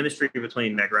 The chemistry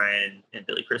between Meg Ryan and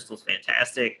Billy Crystal is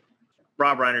fantastic.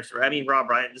 Rob Reiner,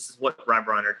 this is what Rob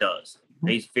Reiner does.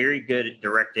 He's very good at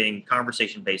directing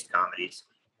conversation-based comedies.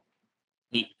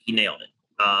 He nailed it.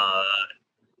 I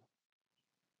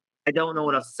don't know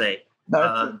what else to say.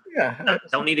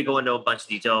 Don't need to go into a bunch of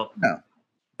detail. No.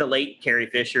 The late Carrie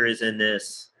Fisher is in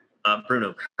this.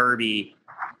 Bruno Kirby.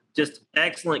 Just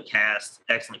excellent cast,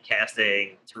 excellent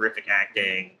casting, terrific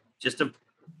acting, just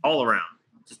all around,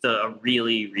 just a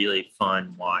really, really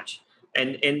fun watch.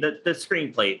 And the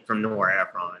screenplay from Nora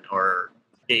Ephron,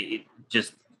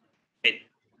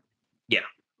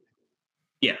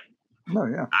 yeah. Oh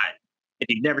yeah. If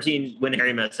you've never seen When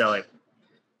Harry Met Sally,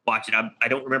 watch it. I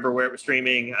don't remember where it was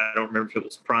streaming. I don't remember if it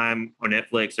was Prime or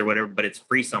Netflix or whatever, but it's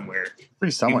free somewhere.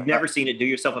 Free somewhere. If you've never seen it, do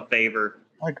yourself a favor.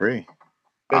 I agree.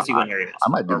 Go see When Harry Met Sally. I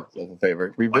might do myself a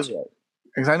favor. Revisit it.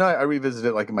 Because I know I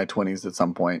revisited it like in my 20s at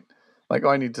some point. Like,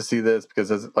 I need to see this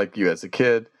because as a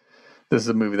kid, this is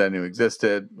a movie that I knew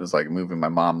existed. It was like a movie my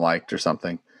mom liked or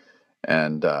something.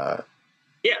 And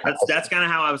yeah, that's kind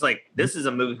of how I was like, this is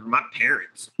a movie for my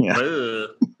parents. Yeah.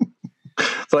 So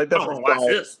I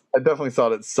definitely saw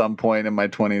it at some point in my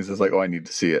 20s. It's like, I need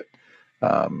to see it.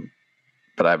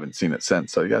 But I haven't seen it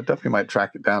since. So yeah, definitely might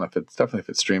track it down if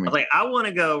it's streaming. I was like, I want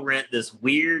to go rent this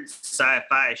weird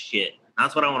sci-fi shit.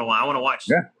 That's what I want to watch. I want to watch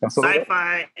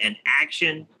sci-fi and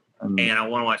action, and I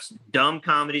want to watch dumb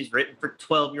comedies written for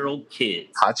 12-year-old kids.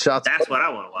 Hot Shots. That's what I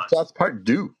want to watch. Hot Shots Part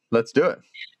 2. Let's do it.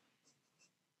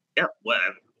 Yeah,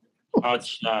 whatever. Hot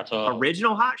Shots.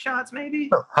 Original Hot Shots, maybe?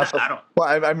 No, I don't. Well,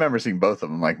 I remember seeing both of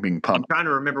them, like being pumped. I'm trying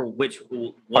to remember which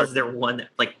was there one that,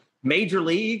 like Major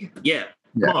League. Yeah.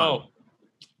 Come on.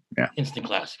 Yeah. Instant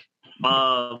classic.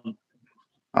 I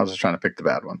was just trying to pick the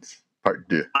bad ones. Part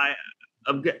 2.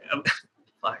 I'm good.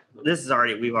 This is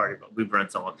we've run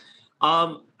so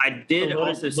long. I did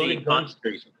also see. I'm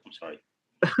sorry.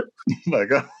 My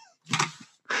God.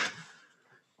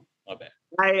 My bad.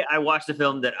 I watched a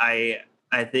film that I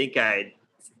think I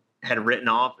had written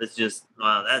off as just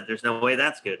there's no way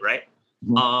that's good, right?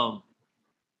 Mm-hmm.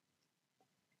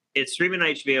 It's streaming on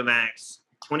HBO Max.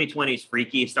 2020's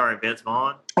Freaky, starring Vince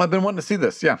Vaughn. I've been wanting to see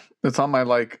this. Yeah, it's on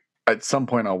my At some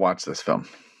point, I'll watch this film.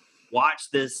 Watch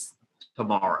this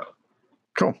tomorrow.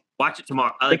 Cool. Watch it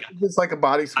tomorrow. It's like a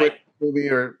body switch movie,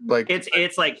 or like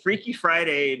it's like Freaky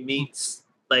Friday meets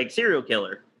like serial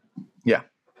killer. Yeah.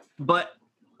 But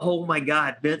oh my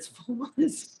God, Vince Vaughn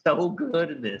is so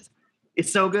good in this.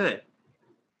 It's so good.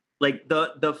 Like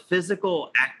the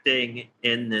physical acting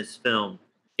in this film.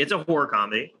 It's a horror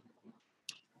comedy.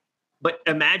 But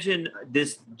imagine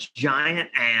this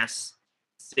giant ass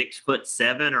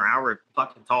 6'7" or however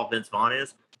fucking tall Vince Vaughn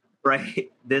is, right?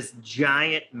 This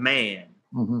giant man.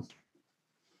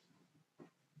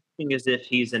 As if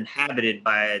he's inhabited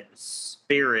by the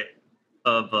spirit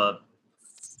of a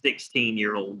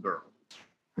 16-year-old girl.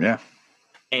 Yeah.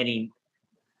 And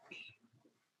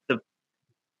the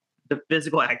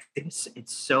physical acting, it's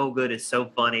so good, it's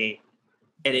so funny,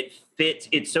 and it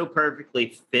so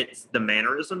perfectly fits the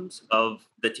mannerisms of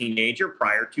the teenager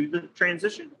prior to the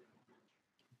transition.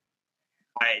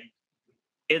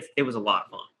 It was a lot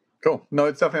of fun. Cool. No,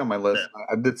 it's definitely on my list. Yeah.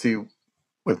 I did see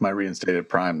with my reinstated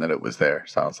Prime that it was there,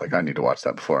 so I was like, I need to watch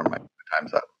that before my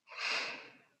time's up.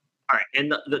 All right,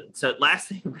 and so last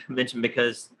thing I'm going to mention,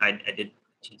 because I did,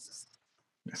 Jesus.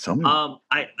 So many.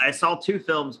 I saw two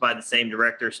films by the same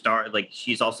director.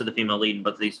 She's also the female lead in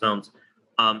both of these films.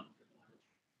 I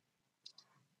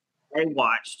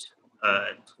watched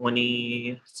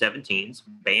 2017's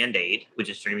Band-Aid, which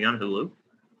is streaming on Hulu,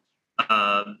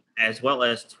 as well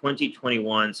as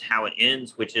 2021's How It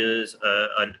Ends, which is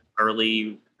an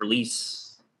early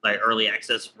release, like early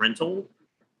access rental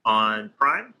on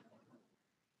Prime.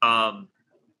 Called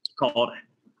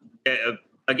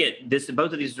again,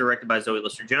 both of these are directed by Zoe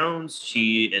Lister-Jones.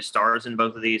 She stars in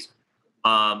both of these.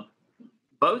 Both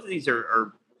of these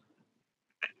are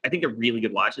I think they're really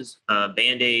good watches.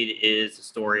 Band-Aid is a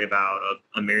story about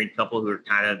a married couple who are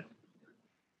kind of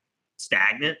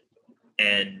stagnant,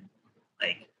 and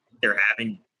like they're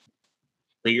having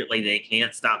clearly they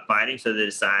can't stop fighting, so they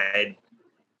decide,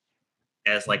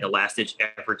 as like a last-ditch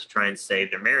effort to try and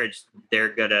save their marriage, they're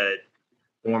gonna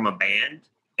form a band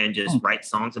and just write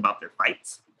songs about their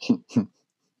fights. All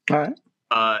right.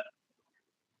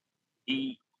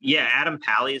 Yeah, Adam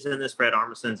Pally is in this. Fred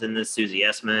Armisen's in this. Susie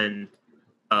Essman,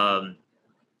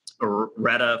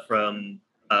 Retta from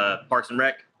Parks and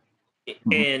Rec,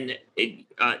 and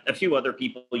a few other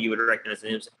people you would recognize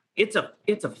names. It's a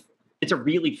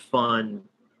really fun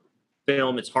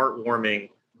film. It's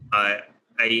heartwarming. I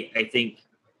think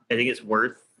it's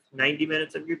worth 90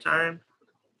 minutes of your time.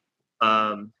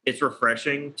 It's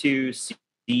refreshing to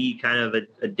see kind of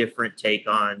a different take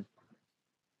on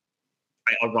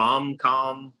a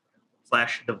rom-com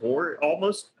 / divorce,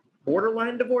 almost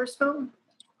borderline divorce film,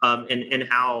 and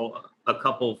how a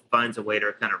couple finds a way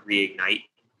to kind of reignite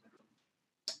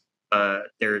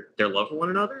their love for one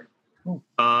another.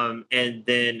 And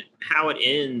then How It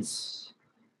Ends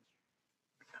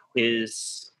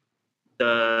is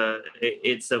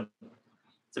it's a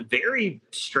very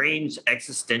strange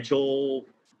existential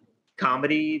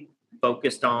comedy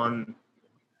focused on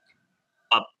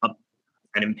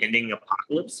an impending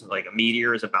apocalypse. Like a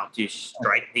meteor is about to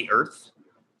strike the earth.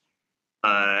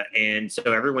 And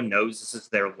so everyone knows this is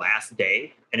their last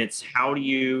day. And it's how do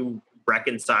you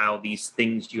reconcile these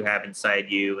things you have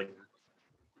inside you and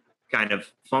kind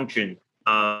of function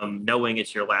knowing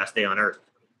it's your last day on earth.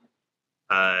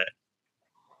 Not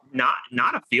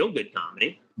a feel-good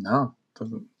comedy. No, it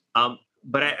doesn't.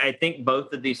 But I think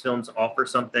both of these films offer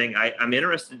something. I'm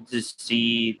interested to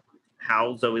see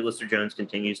how Zoe Lister-Jones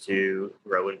continues to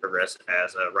grow and progress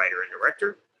as a writer and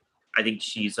director. I think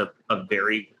she's a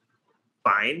very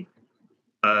fine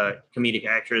comedic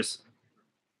actress.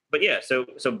 But yeah, so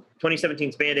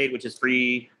 2017's Band-Aid, which is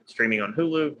free streaming on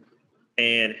Hulu,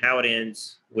 and How It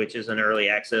Ends, which is an early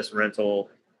access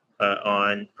rental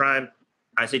on Prime.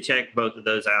 I say check both of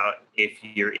those out if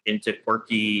you're into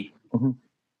quirky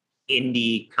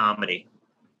indie comedy.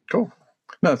 Cool.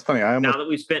 No, it's funny. Now that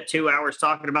we've spent 2 hours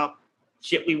talking about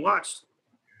shit we watched.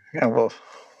 Yeah, well,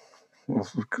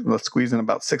 let's squeeze in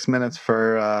about 6 minutes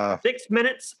for 6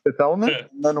 minutes. Fifth Element,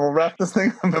 and then we'll wrap this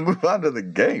thing up and move on to the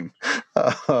game.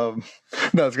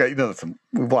 No, it's great.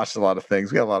 We've watched a lot of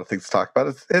things. We got a lot of things to talk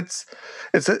about.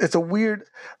 It's a weird,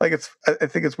 I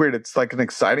think it's weird. It's like an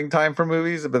exciting time for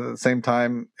movies, but at the same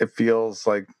time, it feels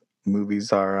like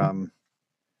movies are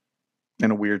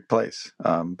in a weird place.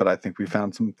 But I think we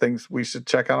found some things we should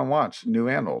check out and watch, new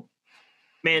and old.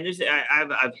 Man,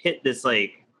 I've hit this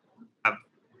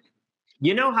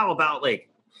you know how about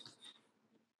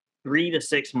 3 to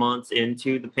 6 months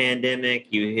into the pandemic,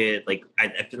 you hit like I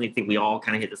definitely think we all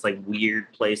kind of hit this like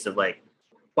weird place of like,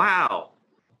 wow,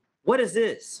 what is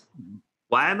this?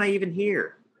 Why am I even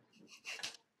here?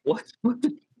 What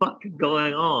the fuck is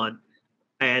going on?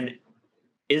 And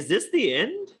is this the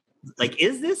end? Like,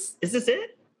 is this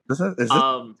it? Is this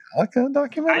like a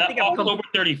documentary? I think October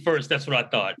 31st. That's what I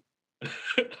thought.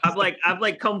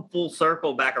 I've come full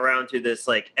circle back around to this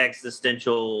like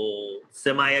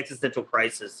semi-existential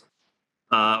crisis,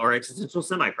 or existential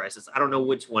semi-crisis. I don't know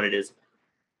which one it is.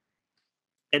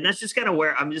 And that's just kind of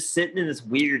where I'm just sitting in this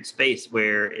weird space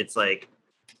where it's like,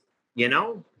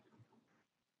 I'm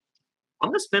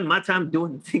gonna spend my time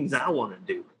doing the things I want to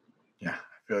do. Yeah, I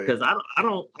feel you. Because I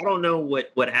don't know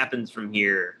what happens from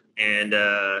here, and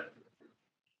I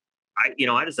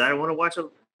decided I want to watch a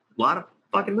lot of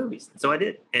fucking movies, so I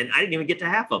did, and I didn't even get to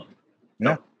half of them.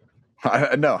 Yeah,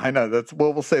 I know. That's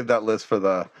we'll save that list for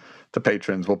the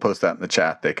patrons. We'll post that in the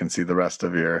chat. They can see the rest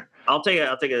of your. I'll take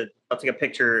a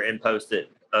picture and post it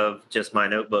of just my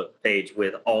notebook page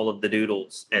with all of the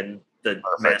doodles and the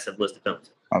massive list of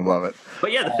films. I love it.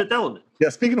 But yeah, The Fifth Element. Yeah,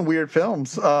 speaking of weird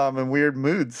films and weird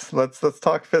moods, let's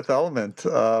talk Fifth Element.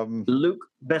 Luc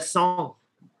Besson's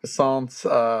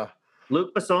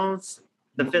Luc Besson's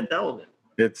The Fifth Element.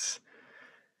 It's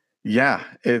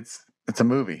a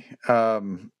movie.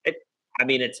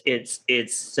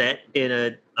 It's set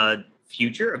in a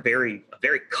future, a very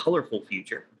colorful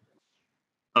future,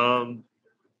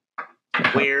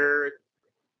 where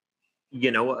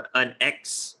an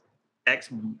ex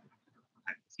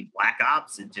Black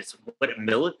Ops and just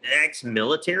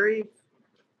ex-military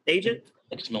agent,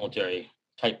 ex-military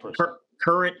type person,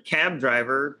 current cab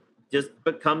driver, just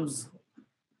becomes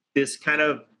this kind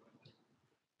of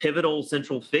pivotal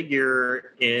central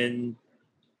figure in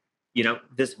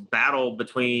this battle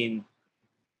between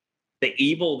the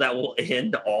evil that will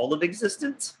end all of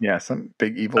existence. Yeah, some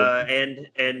big evil.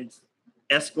 And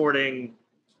escorting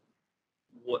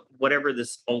whatever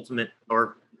this ultimate,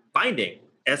 or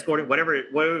escorting whatever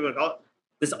we want to call it,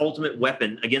 this ultimate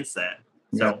weapon against that.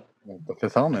 So the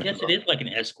Fifth Element. Yes, it is like an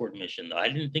escort mission, though. I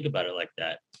didn't think about it like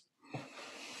that.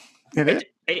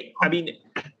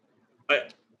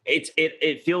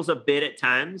 It feels a bit at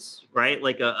times, right?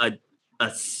 Like a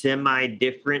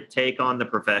semi-different take on The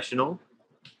Professional.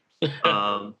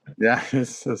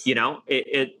 It's just...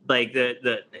 it like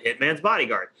the Hitman's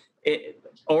Bodyguard,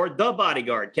 or The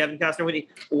Bodyguard, Kevin Costner,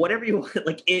 whatever you want.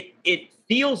 Like it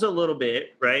feels a little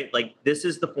bit, right? Like this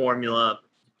is the formula.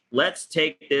 Let's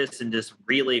take this and just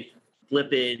really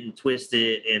flip it and twist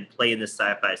it and play in this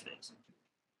sci-fi space.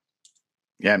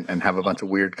 Yeah, and have a bunch of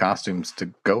weird costumes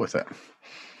to go with it.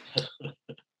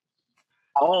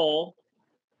 All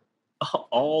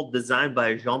designed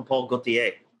by Jean-Paul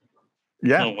Gaultier.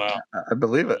 Yeah, oh, wow. I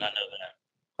believe it. I know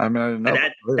that. I mean, I didn't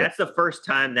know. That's the first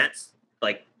time. That's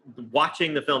like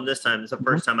watching the film this time. It's the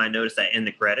first time I noticed that in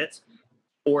the credits,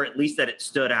 or at least that it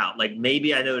stood out. Like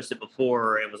maybe I noticed it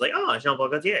before. It was like, oh, Jean-Paul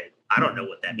Gaultier. I don't know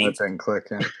what that means. That didn't click.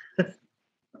 Yeah.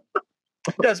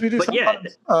 Yes, we do. But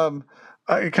sometimes,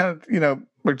 I kind of,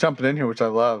 we're jumping in here, which I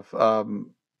love.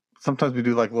 Sometimes we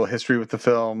do like a little history with the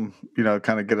film,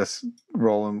 kind of get us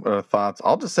rolling thoughts.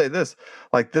 I'll just say this,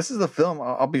 like this is a film,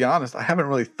 I'll be honest, I haven't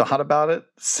really thought about it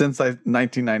since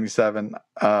 1997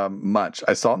 much.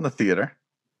 I saw it in the theater.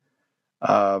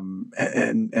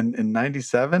 And in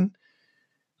 97,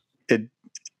 I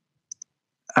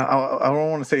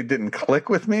don't want to say it didn't click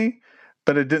with me,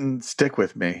 but it didn't stick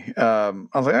with me. I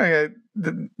was like, okay,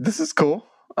 this is cool.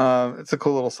 It's a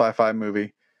cool little sci-fi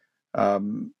movie.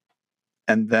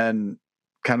 And then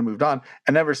kind of moved on.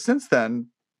 And ever since then,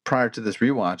 prior to this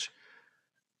rewatch,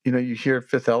 you hear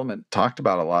Fifth Element talked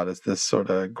about a lot as this sort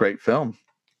of great film.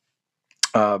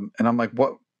 And I'm like,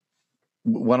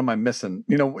 what am I missing?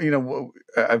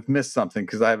 I've missed something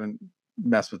because I haven't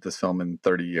messed with this film in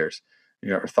 30 years,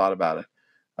 or thought about it.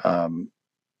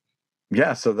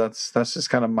 So that's just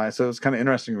kind of so it was kind of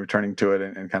interesting returning to it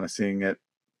and kind of seeing it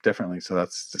differently. So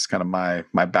that's just kind of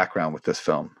my background with this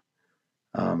film.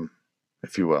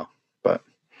 If you will, but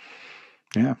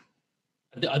yeah,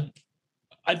 I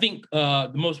think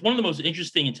one of the most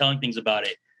interesting and telling things about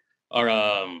it are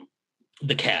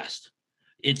the cast.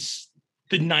 It's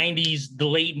the '90s,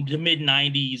 the mid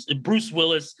 '90s. Bruce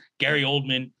Willis, Gary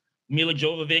Oldman, Mila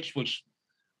Jovovich, which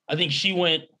I think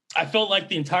I felt like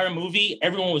the entire movie,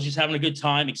 everyone was just having a good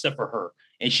time except for her,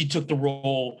 and she took the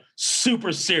role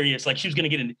super serious, like she was going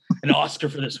to get an Oscar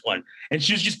for this one, and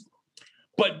she was just.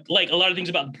 But like a lot of things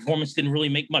about the performance didn't really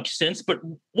make much sense. But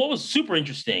what was super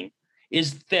interesting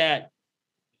is that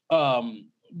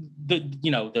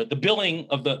the billing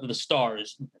of the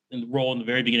stars in the role in the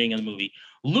very beginning of the movie.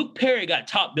 Luke Perry got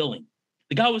top billing.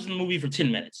 The guy was in the movie for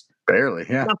 10 minutes. Barely,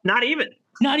 yeah. Not even.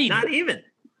 Not even. Not even.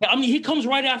 I mean, he comes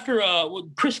right after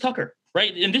Chris Tucker,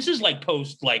 right? And this is like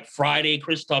post like Friday,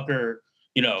 Chris Tucker.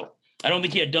 You know, I don't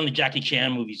think he had done the Jackie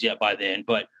Chan movies yet by then,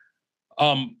 but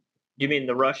you mean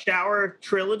the Rush Hour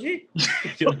trilogy?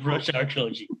 Rush Hour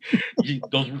trilogy.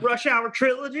 Rush Hour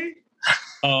trilogy.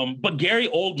 But Gary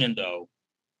Oldman, though,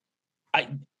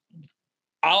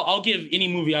 I'll give any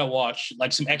movie I watch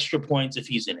like some extra points if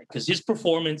he's in it, because his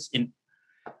performance in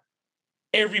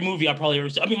every movie I probably ever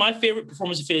seen. I mean, my favorite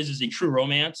performance of his is in True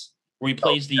Romance, where he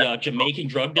plays the Jamaican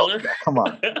drug dealer. Come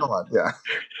on, yeah.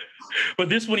 But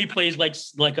this one he plays like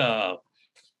a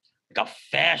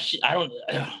fashion.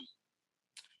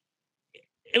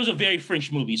 It was a very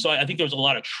French movie, so I think there was a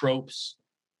lot of tropes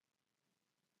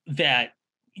that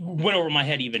went over my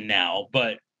head even now.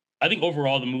 But I think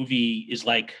overall the movie is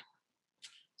like,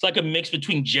 it's like a mix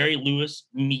between Jerry Lewis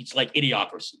meets like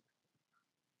Idiocracy.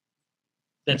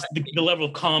 That's the level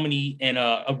of comedy and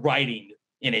of writing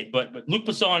in it. But Luc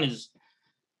Besson is,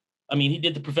 I mean, he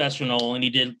did The Professional and he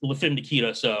did Le Film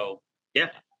Nikita, so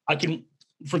yeah, I can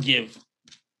forgive.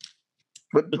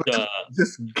 But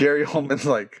just Gary Oldman's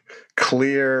like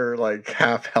clear, like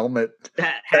half helmet,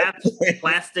 half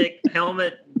plastic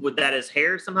helmet with that his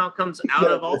hair somehow comes out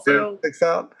of also. Sticks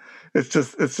out. It's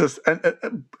just,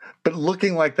 but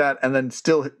looking like that, and then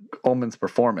still Ullman's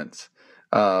performance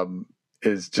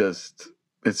is just,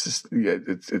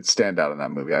 it stand out in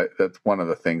that movie. That's one of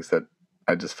the things that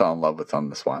I just fell in love with on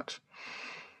this watch.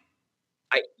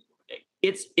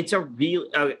 It's a real.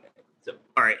 All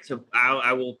right, so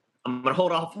I will. I'm gonna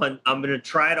hold off on. I'm gonna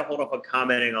try to hold off on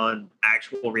commenting on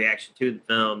actual reaction to the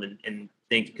film and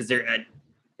things, because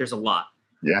there's a lot.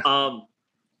 Yeah.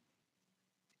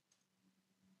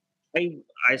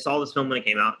 I saw this film when it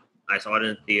came out. I saw it in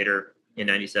the theater in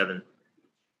 '97.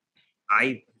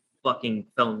 I fucking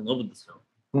fell in love with this film.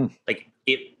 Like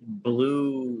it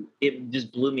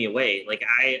just blew me away. Like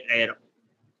I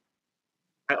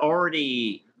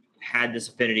already had this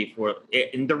affinity for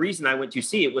it, and the reason I went to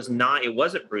see it wasn't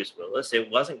Bruce Willis, it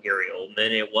wasn't Gary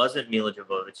Oldman, it wasn't Mila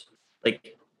Jovovich.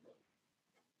 Like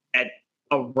at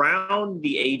around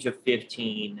the age of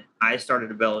 15, I started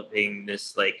developing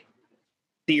this like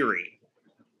theory,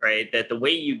 right? That the way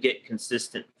you get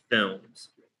consistent films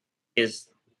is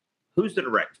who's the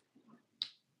director,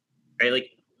 right? Like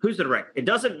who's the director? It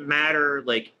doesn't matter.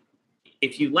 Like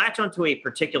if you latch onto a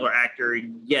particular actor,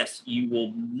 yes, you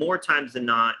will more times than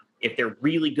not, if they're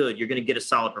really good, you're going to get a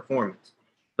solid performance.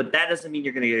 But that doesn't mean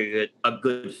you're going to get a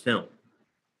good film.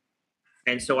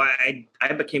 And so I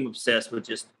became obsessed with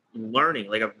just learning,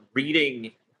 like of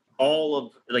reading all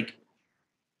of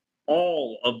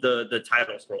the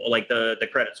title scroll, like the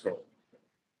credit scroll.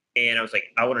 And I was like,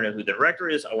 I want to know who the director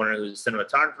is. I want to know who the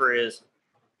cinematographer is.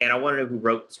 And I want to know who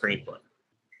wrote the screenplay.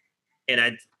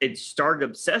 And it started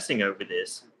obsessing over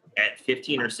this at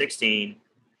 15 or 16.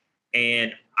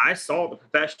 And I saw The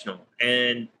Professional,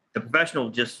 and The Professional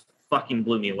just fucking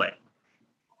blew me away.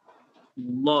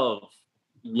 Love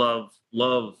The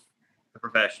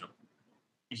Professional.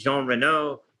 Jean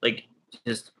Reno, like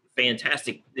just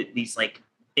fantastic. These like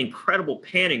incredible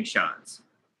panning shots.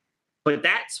 But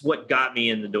that's what got me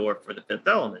in the door for The Fifth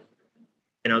Element.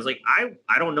 And I was like, I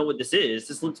don't know what this is.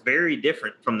 This looks very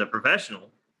different from The Professional.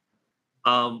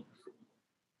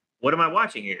 What am I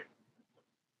watching here?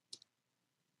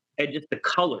 And just the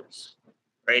colors,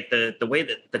 right? The way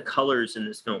that the colors in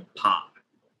this film pop.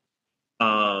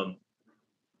 The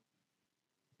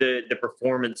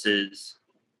performances,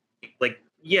 like,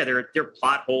 yeah, there are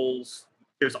plot holes.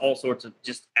 There's all sorts of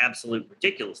just absolute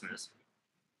ridiculousness.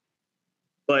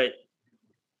 But,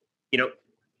 you know,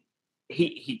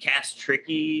 he cast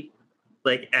Tricky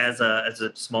like as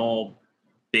a small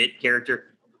bit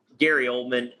character. Gary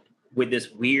Oldman with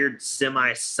this weird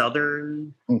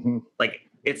semi-Southern, like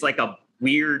it's like a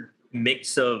weird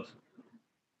mix of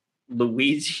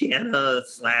Louisiana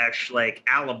 / like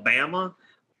Alabama.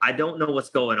 I don't know what's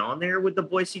going on there with the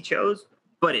voice he chose,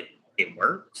 but it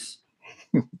works.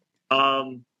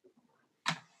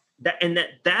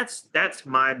 That's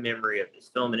my memory of this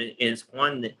film, and it's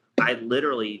one that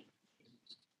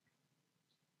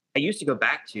I used to go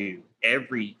back to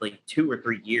every like 2 or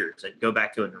 3 years. I'd go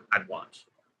back to it and I'd watch.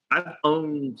 I've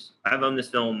owned this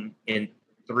film in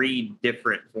 3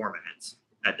 different formats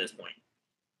at this point.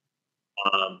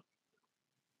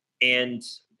 And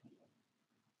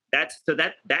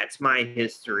that's my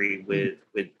history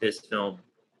with this film.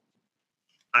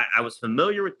 I was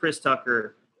familiar with Chris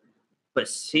Tucker, but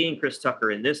seeing Chris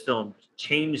Tucker in this film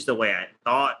changed the way I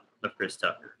thought of Chris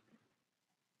Tucker,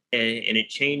 and it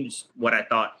changed what I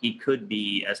thought he could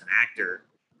be as an actor.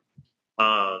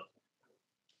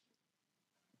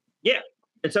 Yeah,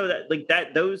 and so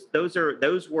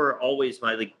those were always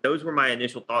those were my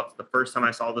initial thoughts the first time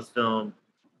I saw this film.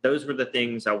 Those were the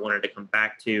things I wanted to come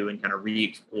back to and kind of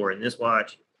re-explore in this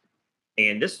watch.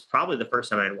 And this is probably the first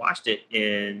time I had watched it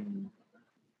in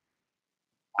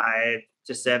 5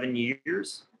 to 7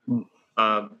 years.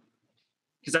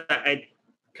 Because I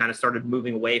kind of started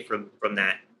moving away from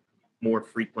that more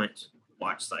frequent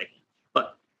watch cycle.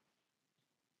 But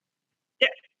yeah,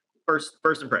 first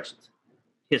impressions,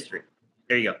 history.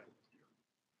 There you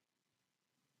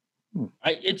go.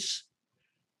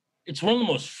 It's one of the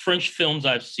most French films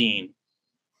I've seen.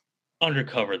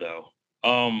 Undercover, though,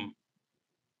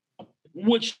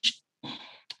 which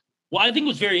I think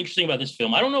was very interesting about this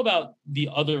film. I don't know about the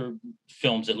other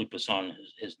films that Luc Besson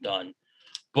has done,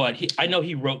 but I know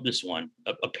he wrote this one.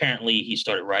 Apparently, he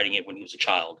started writing it when he was a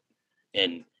child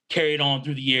and carried on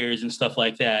through the years and stuff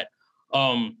like that.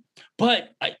 But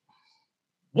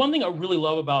one thing I really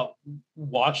love about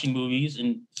watching movies,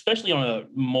 and especially on a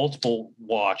multiple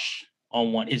watch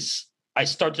on one, is I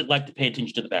start to like to pay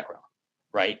attention to the background,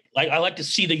 right? Like I like to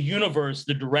see the universe,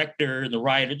 the director, the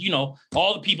writer,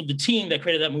 all the people, the team that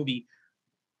created that movie,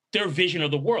 their vision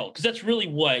of the world. Because that's really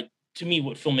what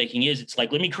filmmaking is. It's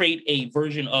like, let me create a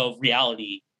version of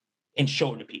reality and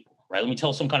show it to people, right? Let me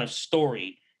tell some kind of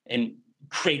story and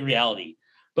create reality.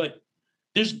 But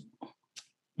there's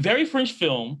very French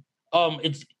film.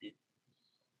 It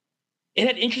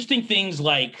had interesting things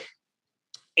like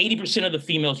 80% of the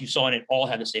females you saw in it all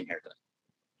had the same haircut.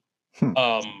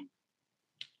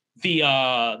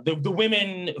 The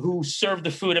women who served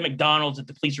the food at McDonald's that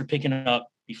the police were picking up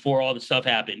before all the stuff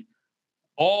happened,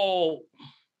 all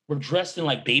were dressed in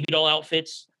like baby doll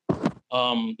outfits.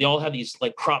 They all had these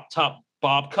like crop top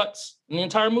bob cuts in the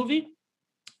entire movie.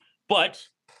 But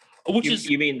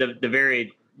you mean the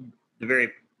very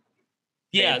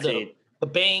yeah, the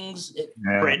bangs.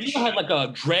 You had like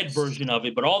a dread version of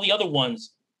it, but all the other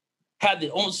ones had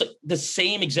almost like the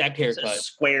same exact haircut.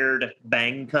 Squared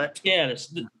bang cut. Yeah,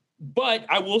 but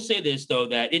I will say this though,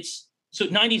 that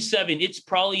 97. It's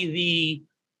probably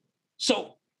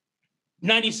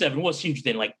 97 was huge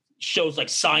then. Like shows like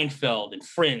Seinfeld and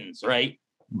Friends, right?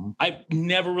 Mm-hmm. I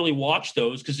never really watched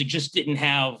those because it just didn't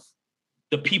have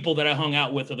the people that I hung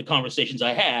out with or the conversations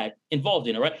I had involved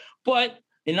in it, right? But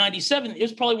in 97, it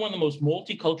was probably one of the most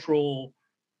multicultural,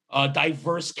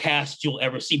 diverse casts you'll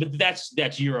ever see. But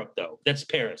that's Europe, though. That's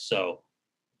Paris, so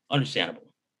understandable.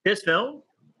 This film?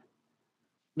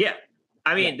 Yeah.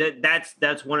 I mean,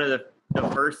 that's one of the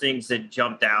first things that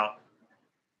jumped out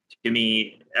to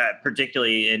me,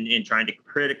 particularly in trying to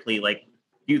critically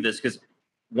view this, because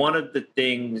one of the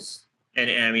things, and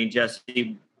I mean,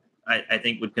 Jesse, I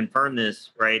think would confirm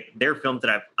this, right? They're films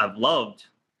that I've loved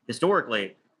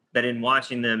historically, that in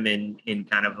watching them in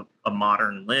kind of a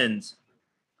modern lens,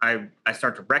 I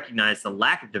start to recognize the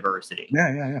lack of diversity.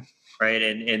 Yeah. Right.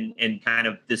 And kind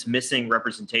of this missing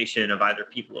representation of either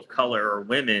people of color or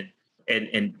women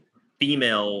and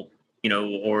female,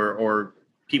 or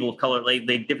people of color, like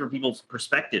different people's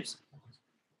perspectives.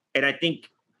 And I think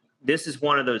this is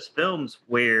one of those films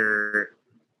where,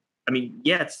 I mean,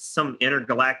 yeah, it's some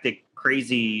intergalactic,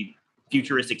 crazy,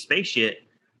 futuristic space shit,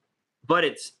 but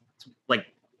it's like,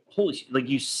 holy shit, like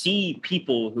you see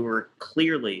people who are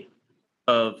clearly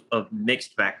of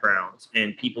mixed backgrounds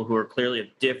and people who are clearly of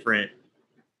different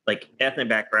like ethnic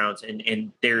backgrounds,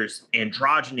 and there's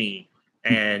androgyny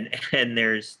and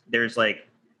there's like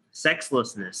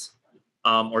sexlessness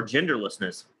or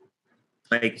genderlessness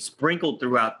like sprinkled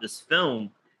throughout this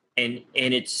film, and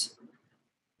it's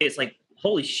like,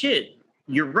 holy shit,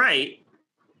 you're right.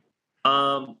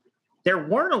 There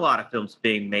weren't a lot of films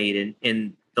being made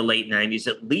in the late 90s,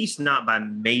 at least not by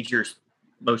major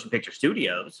motion picture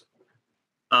studios.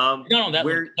 No, that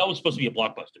was supposed to be a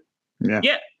blockbuster.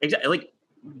 Yeah, exactly. Like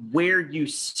where you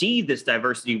see this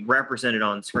diversity represented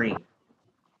on screen,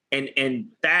 and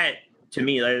that to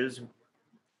me, that is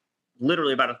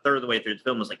literally about a third of the way through the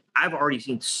film. Was like, I've already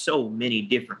seen so many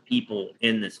different people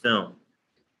in this film,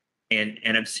 and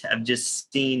I've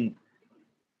just seen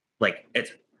like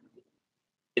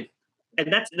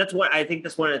and that's what I think.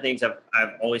 That's one of the things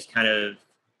I've always kind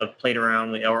of played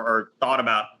around with or thought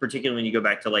about, particularly when you go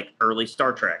back to like early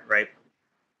Star Trek, right?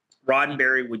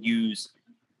 Roddenberry would use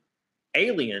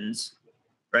aliens,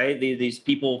 right? These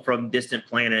people from distant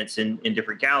planets in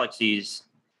different galaxies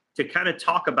to kind of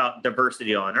talk about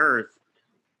diversity on Earth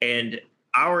and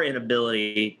our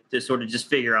inability to sort of just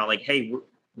figure out like, hey,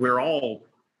 we're all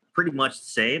pretty much the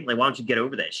same. Like, why don't you get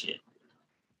over that shit?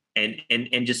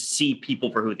 and just see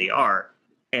people for who they are.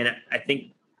 And I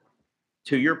think,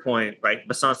 to your point, right,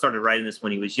 Besson started writing this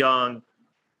when he was young.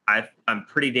 I'm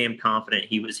pretty damn confident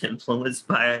he was influenced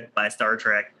by Star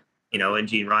Trek, and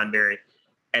Gene Roddenberry,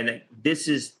 and this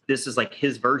is like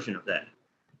his version of that.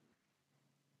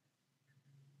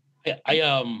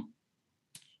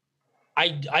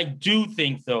 I do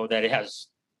think, though, that it has.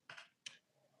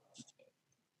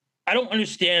 I don't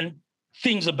understand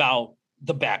things about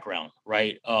the background,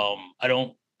 right? I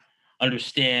don't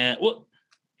understand. Well,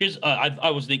 here's I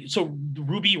was thinking. So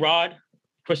Ruby Rod,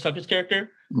 Chris Tucker's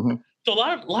character. Mm-hmm. So a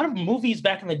lot of movies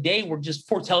back in the day were just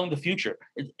foretelling the future.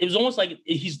 It was almost like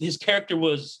his character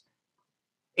was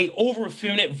a over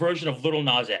effeminate version of Little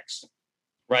Nas X,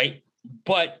 right?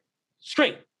 But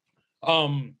straight.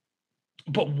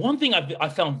 But one thing I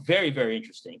found very, very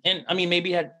interesting, and I mean,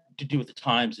 maybe it had to do with the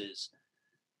times, is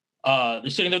they're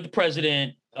sitting there with the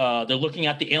president, they're looking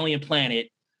at the alien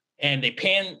planet, and they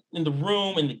pan in the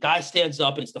room, and the guy stands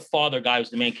up, and it's the father guy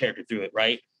who's the main character through it,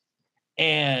 right?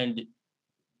 And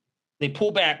they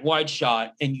pull back wide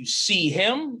shot, and you see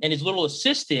him and his little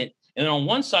assistant, and then on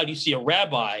one side you see a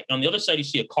rabbi, and on the other side you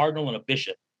see a cardinal and a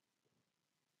bishop.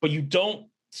 But you don't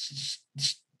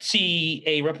see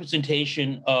a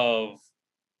representation of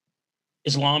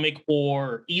Islamic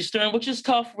or Eastern, which is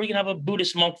tough. Where you can have a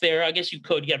Buddhist monk there. I guess you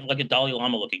could. You have like a Dalai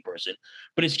Lama looking person.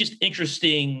 But it's just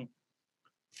interesting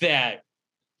that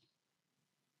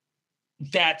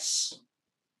that's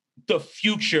the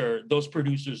future those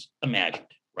producers imagined,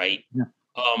 right? Yeah.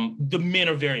 The men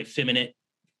are very effeminate.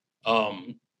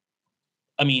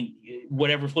 I mean,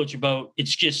 whatever floats your boat.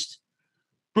 It's just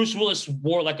Bruce Willis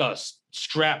wore like a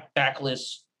strap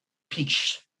backless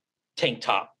peach tank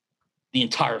top the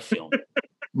entire film.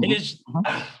 And it's,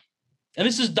 and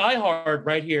this is Die Hard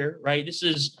right here, right? This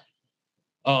is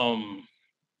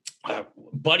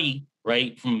Buddy,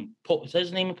 right? From is that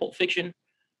his name in Pulp Fiction?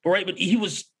 Right, but he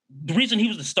was the reason he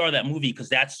was the star of that movie because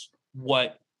that's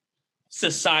what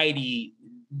society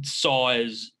saw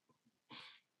as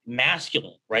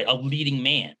masculine, right? A leading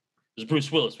man was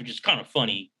Bruce Willis, which is kind of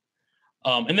funny.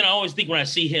 And then I always think when I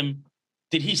see him,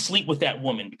 did he sleep with that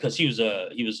woman? Because he was a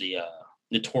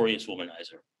notorious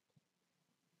womanizer.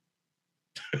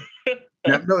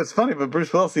 Yeah, no, it's funny, but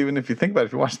Bruce Willis, even if you think about it,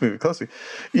 if you watch the movie closely,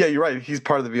 yeah, you're right. He's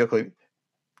part of the vehicle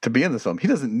to be in this film. He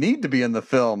doesn't need to be in the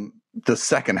film the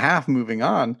second half moving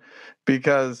on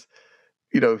because,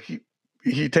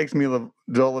 he takes Milla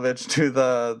Jovovich to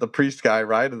the priest guy,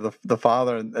 right? The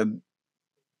father, and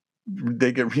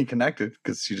they get reconnected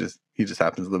because he just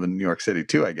happens to live in New York City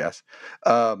too, I guess.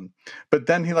 But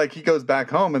then he goes back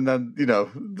home, and then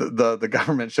the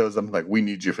government shows them like, we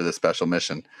need you for this special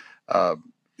mission.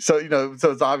 So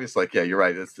it's obvious, like, yeah, you're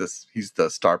right. He's the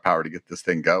star power to get this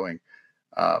thing going.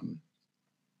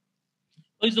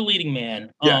 He's the leading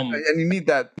man. Yeah, and you need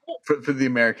that for the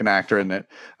American actor in it.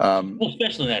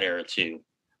 Especially in that era too.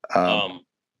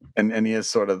 And he is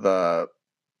sort of the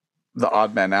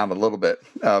odd man out a little bit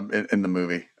in the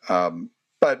movie.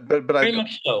 But very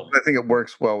much so. I think it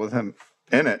works well with him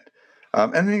in it.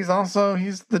 And then he's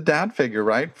the dad figure,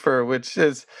 right? For which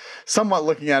is somewhat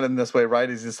looking at it in this way, right?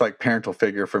 He's this like parental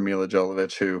figure for Milla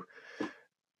Jovovich who,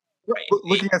 right.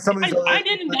 Looking at some of these, I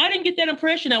didn't get that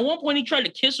impression. At one point, he tried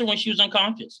to kiss her when she was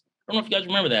unconscious. I don't know if you guys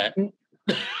remember that.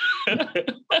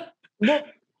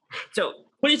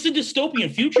 But it's a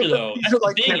dystopian future, though.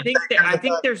 I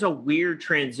think there's a weird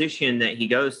transition that he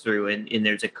goes through, and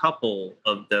there's a couple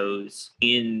of those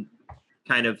in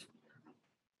kind of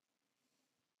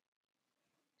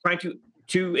trying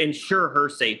to ensure her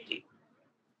safety.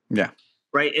 Yeah.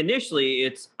 Right. Initially,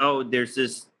 it's there's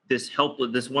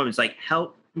this woman's like,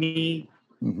 help me,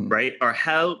 right, or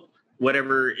help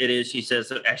whatever it is she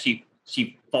says. Actually,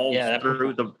 she falls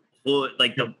through the foot,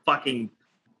 like the fucking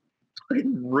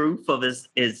roof of his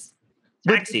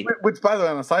taxi. Which, by the way,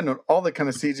 on a side note, all the kind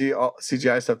of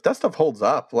CGI stuff, that stuff holds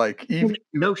up. Like, even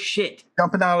no shit,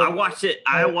 jumping out. I watched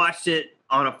it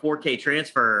on a 4K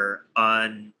transfer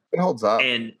on. It holds up,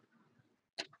 and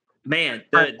man,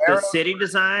 the city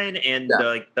design and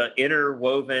the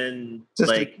interwoven, just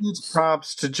like huge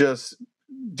props to just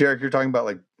Derek. You're talking about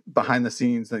like behind the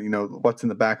scenes, that what's in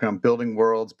the background, building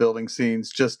worlds, building scenes,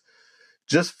 just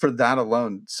for that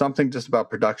alone, something just about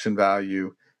production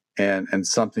value and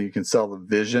something you can sell the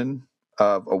vision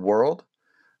of a world.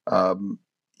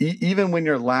 Even when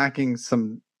you're lacking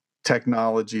some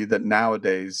technology that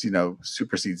nowadays,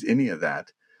 supersedes any of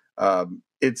that.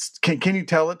 It's can you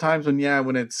tell at times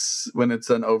when it's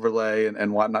an overlay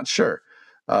and whatnot? Sure.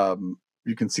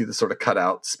 You can see the sort of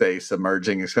cutout space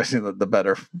emerging, especially the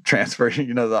better transfer,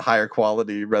 the higher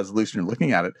quality resolution you're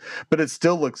looking at it, but it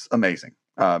still looks amazing.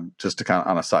 Just to kind of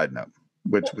on a side note,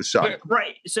 which was shocking.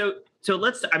 Right. So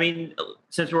let's. I mean,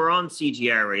 since we're on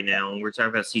CGI right now, and we're talking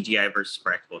about CGI versus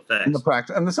practical effects,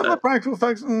 and some of the practical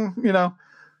effects,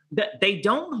 that they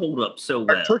don't hold up so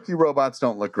well. Turkey robots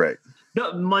don't look great.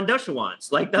 No,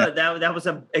 Mundushawans. Like that was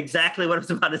exactly what I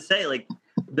was about to say. Like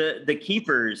the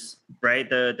keepers, right?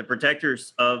 The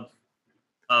protectors of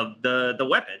the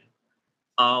weapon.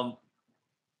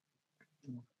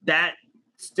 That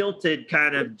stilted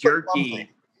kind of jerky.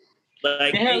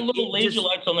 Like, they had little laser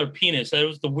lights on their penis. That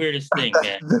was the weirdest thing,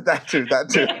 man. that too.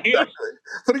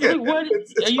 But again, like,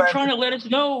 it's are you French. Trying to let us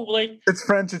know? Like, it's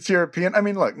French, it's European. I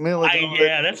mean, look,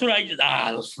 that's what I just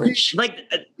those French.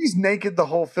 She's naked the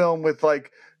whole film with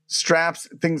like straps,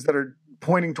 things that are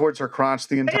pointing towards her crotch.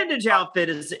 The entire bandage outfit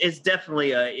is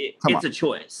definitely a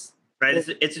choice, right?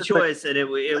 It's a choice, and it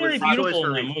was a choice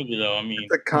for the movie, though. I mean,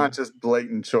 it's a conscious,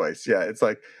 blatant choice. Yeah, it's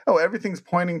like, everything's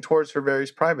pointing towards her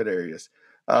various private areas.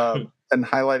 And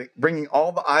bringing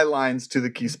all the eye lines to the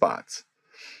key spots.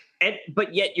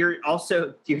 But yet you're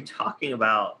talking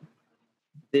about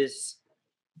this,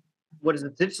 what is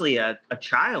essentially a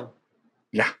child.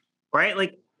 Yeah. Right?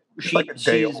 Like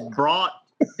she's brought.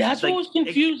 That's what was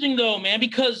confusing though, man,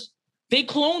 because they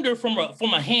cloned her from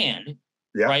a hand,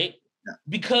 right? Yeah.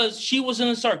 Because she was in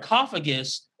a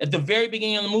sarcophagus at the very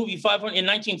beginning of the movie, in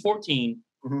 1914.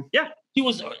 Mm-hmm. Yeah. She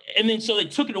was, and then so they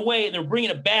took it away and they're bringing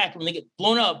it back when they get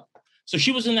blown up. So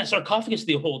she was in that sarcophagus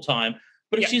the whole time.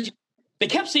 But they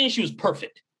kept saying she was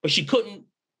perfect, but she couldn't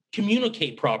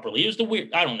communicate properly. It was the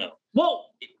weird. I don't know. Well,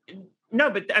 no,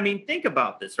 but I mean, think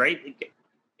about this, right?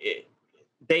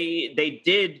 They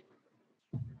did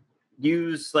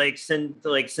use like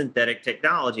synthetic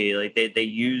technology, like they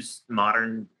use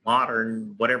modern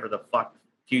whatever the fuck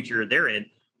future they're in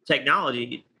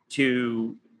technology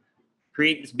to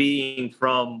create this being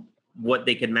from what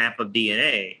they could map of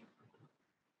DNA.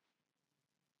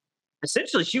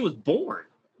 Essentially, she was born.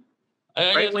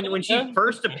 Right? When she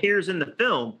first appears in the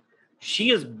film,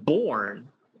 she is born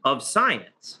of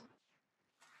science.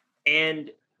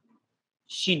 And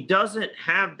she doesn't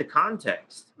have the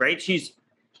context, right? She's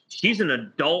an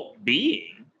adult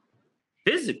being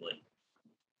physically,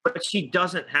 but she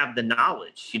doesn't have the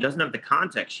knowledge. She doesn't have the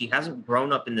context. She hasn't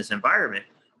grown up in this environment.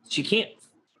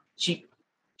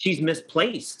 She's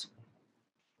misplaced,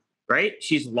 right?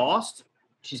 She's lost.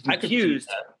 She's confused,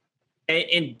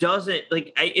 and doesn't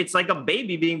it's like a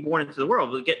baby being born into the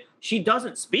world. She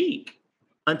doesn't speak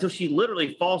until she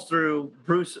literally falls through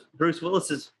Bruce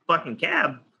Willis's fucking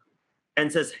cab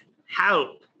and says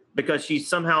help, because she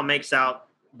somehow makes out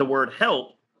the word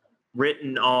help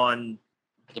written on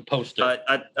the poster,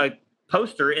 a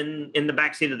poster in the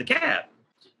backseat of the cab.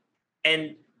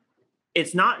 And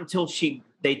it's not until he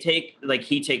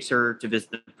takes her to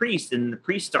visit the priest, and the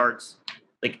priest starts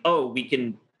like, oh, we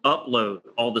can upload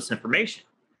all this information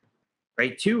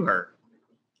right to her.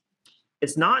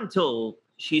 It's not until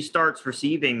she starts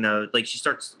receiving she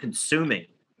starts consuming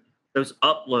those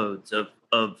uploads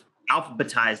of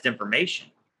alphabetized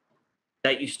information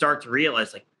that you start to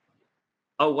realize, like,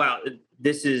 oh wow,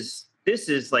 this is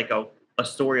like a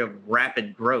story of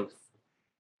rapid growth,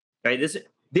 right? This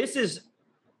is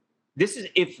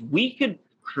if we could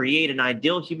create an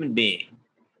ideal human being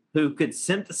who could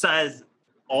synthesize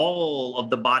all of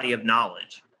the body of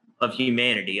knowledge of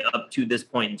humanity up to this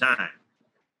point in time,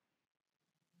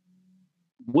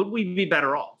 would we be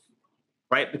better off?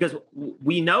 Right? Because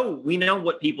we know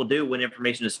what people do when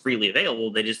information is freely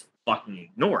available. They just fucking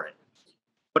ignore it.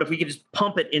 But if we could just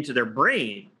pump it into their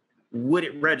brain, would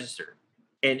it register?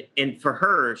 And for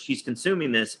her, she's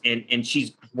consuming this and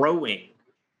she's growing.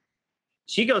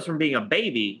 She goes from being a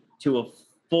baby to a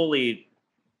full-fledged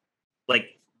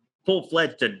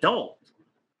adult.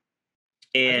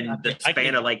 And the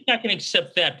span of I can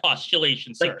accept that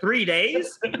postulation, sir. 3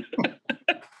 days?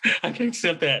 I can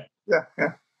accept that. Yeah.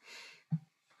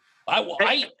 I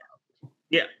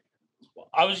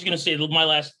was just going to say my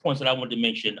last points that I wanted to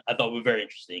mention, I thought were very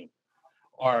interesting,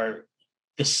 are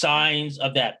the signs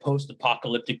of that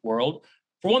post-apocalyptic world.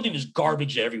 For one thing, there's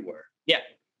garbage everywhere. Yeah.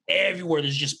 Everywhere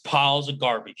there's just piles of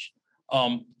garbage.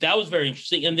 That was very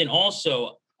interesting. And then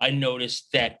also I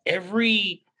noticed that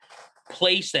every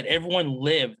place that everyone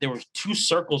lived, there was 2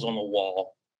 circles on the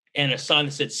wall and a sign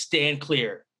that said "Stand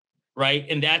clear." Right.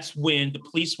 And that's when the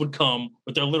police would come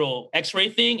with their little X-ray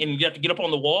thing and you have to get up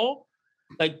on the wall.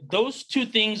 Like those 2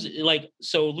 things,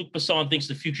 so Luc Besson thinks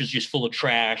the future is just full of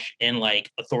trash and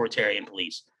authoritarian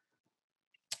police.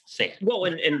 Say it. Well,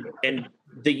 and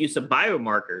the use of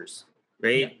biomarkers,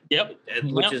 right? Yep.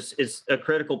 Which is a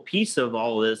critical piece of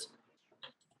all of this.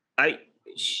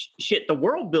 The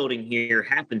world building here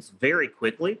happens very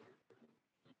quickly.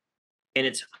 and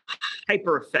it's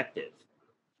hyper effective.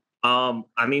 I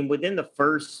mean, within the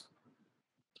first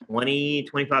 20,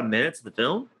 25 minutes of the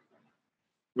film,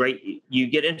 right, you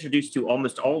get introduced to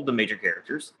almost all of the major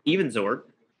characters, even Zorg.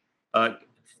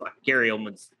 Gary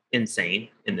Oldman's insane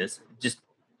in this, just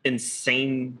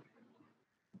insane,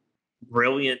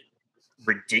 brilliant,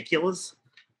 ridiculous.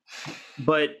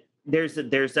 But there's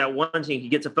that one thing, he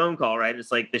gets a phone call, right?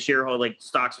 It's like the shareholder like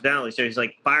stalks her down. So he's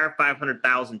like, fire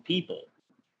 500,000 people.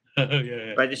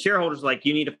 Yeah. Right? The shareholders are like,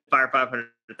 you need to fire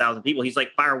 500,000 people. He's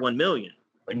like, fire 1 million.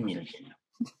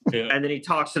 Yeah. And then he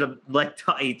talks to the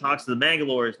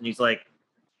Mangalores, and he's like,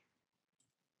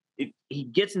 he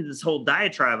gets into this whole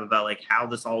diatribe about like how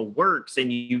this all works,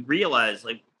 and you realize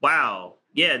like, wow,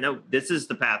 yeah, no, this is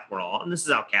the path we're on. This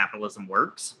is how capitalism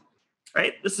works,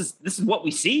 right? This is what we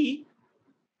see.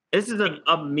 This is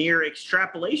a mere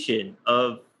extrapolation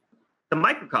of the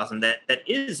microcosm that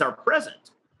is our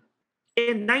present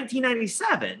in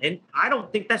 1997, and I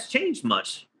don't think that's changed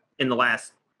much in the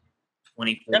last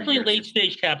 24 Definitely years. late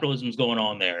stage capitalism is going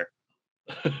on there.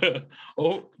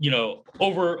 Over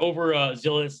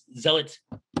zealot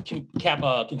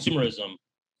consumerism.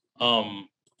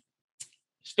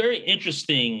 It's very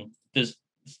interesting. This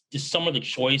some of the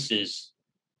choices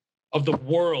of the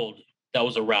world that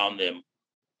was around them.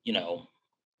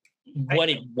 What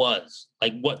it was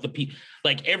like, what the people,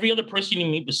 like every other person you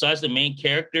meet besides the main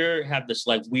character, have this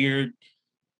like weird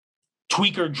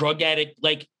tweaker drug addict,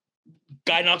 like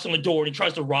guy knocks on the door and he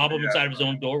tries to rob him inside of his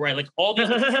own door, right? Like all these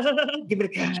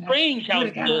strange how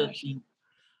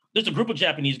there's a group of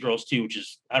Japanese girls too, which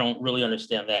is, I don't really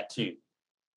understand that too.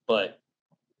 But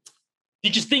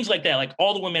it's just things like that, like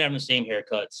all the women having the same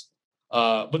haircuts.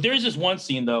 But there is this one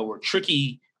scene though where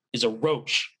Tricky is a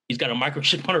roach. He's got a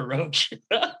microchip on a roach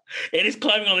and he's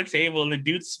climbing on the table and the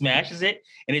dude smashes it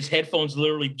and his headphones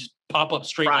literally just pop up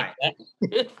straight like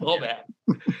that. All bad.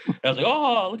 I was like,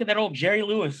 oh, look at that old Jerry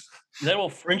Lewis, that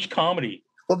old French comedy.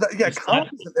 Well,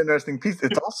 comedy is an interesting piece.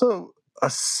 It's also a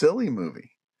silly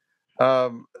movie.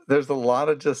 There's a lot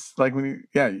of just like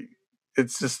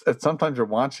it's just sometimes you're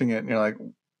watching it and you're like,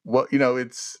 well,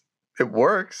 it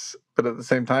works, but at the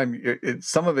same time,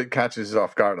 some of it catches you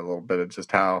off guard a little bit. It's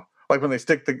just how, like when they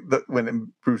stick when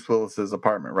in Bruce Willis's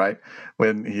apartment, right,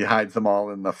 when he hides them all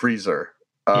in the freezer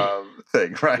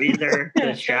thing, right? Freezer,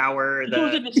 the shower,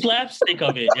 the slapstick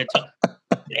of it.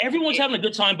 Everyone's having a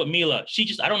good time, but Mila,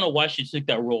 I don't know why she took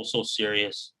that role so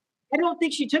serious. I don't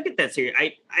think she took it that serious.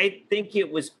 I think it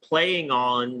was playing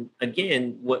on,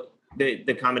 again, what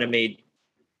the comment I made,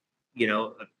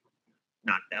 not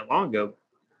that long ago.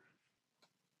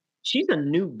 She's a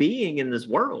new being in this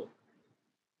world,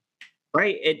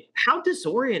 right? How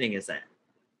disorienting is that,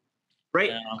 right?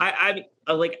 Yeah.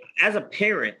 I like, as a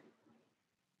parent,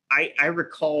 I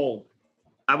recall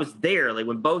I was there like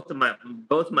when both of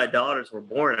my daughters were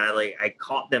born. I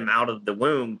caught them out of the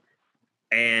womb,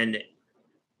 and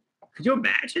could you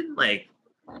imagine like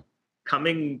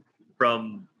coming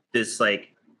from this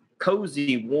like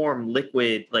cozy, warm,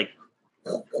 liquid like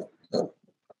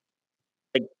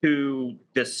to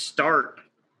the stark,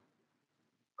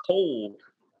 cold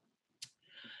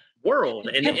world,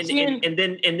 and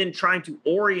then trying to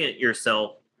orient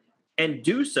yourself and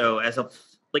do so as a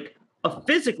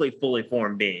physically fully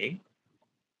formed being,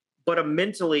 but a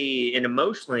mentally and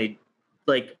emotionally,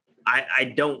 like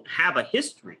I don't have a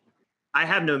history. I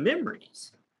have no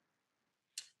memories.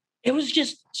 It was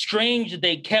just strange that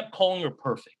they kept calling her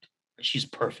perfect. She's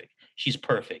perfect. She's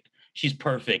perfect. She's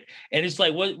perfect. And it's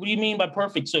like, what do you mean by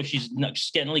perfect? So she's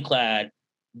scantily clad,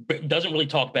 doesn't really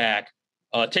talk back,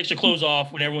 takes her clothes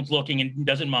off when everyone's looking and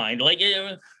doesn't mind. Like,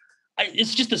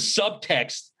 it's just a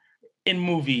subtext in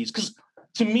movies. Because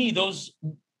to me, those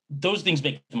things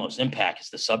make the most impact, is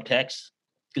the subtext.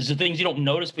 Because the things you don't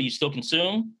notice, but you still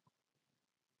consume.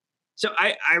 So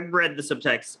I read the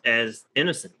subtext as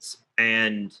innocence.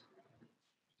 And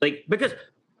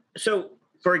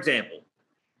for example,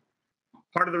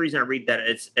 part of the reason I read that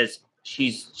is as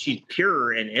she's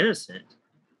pure and innocent.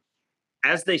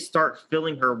 As they start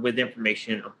filling her with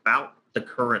information about the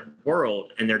current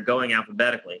world and they're going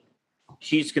alphabetically,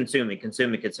 she's consuming.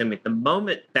 The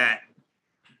moment that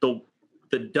the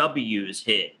W's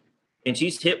hit and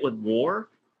she's hit with war,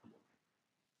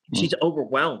 she's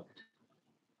overwhelmed.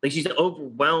 Like she's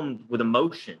overwhelmed with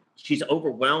emotion. She's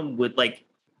overwhelmed with like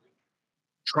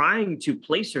trying to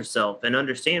place herself and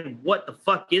understand what the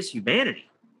fuck is humanity,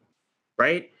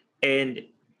 right? And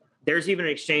there's even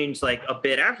an exchange like a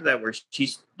bit after that where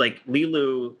she's like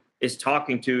Lilu is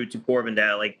talking to Corbin,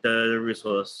 that like the Bruce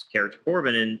Willis character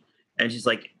Corbin, and she's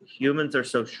like, humans are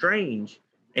so strange.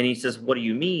 And he says, what do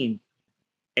you mean?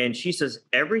 And she says,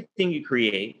 everything you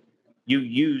create you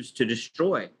use to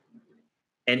destroy.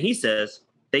 And he says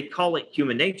they call it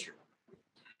human nature.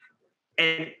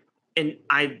 And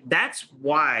that's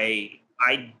why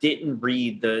I didn't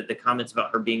read the comments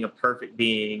about her being a perfect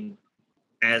being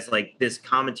as like this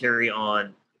commentary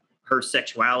on her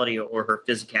sexuality or her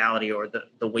physicality or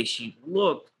the way she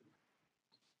looked.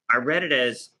 I read it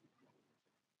as,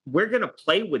 we're going to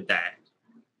play with that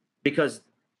because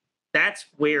that's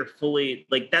where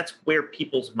that's where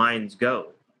people's minds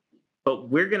go. But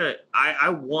we're going to,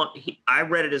 I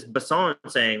read it as Besson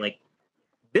saying, like,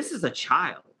 this is a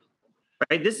child,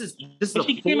 right? This is but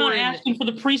she came out asking for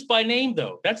the priest by name,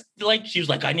 though. That's like, she was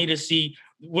like, I need to see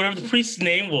whatever the priest's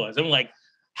name was. I'm like,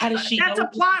 how does she That's know? a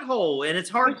plot hole, and it's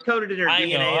hard-coded in her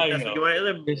DNA.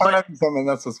 I mean,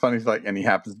 that's what's funny. Like, and he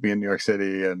happens to be in New York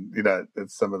City, and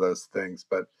it's some of those things.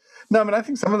 But no, I mean, I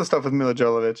think some of the stuff with Milla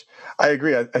Jovovich, I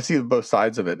agree. I see both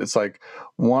sides of it. It's like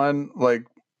one, like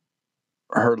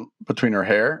her between her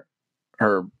hair,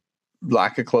 her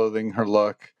lack of clothing, her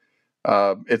look.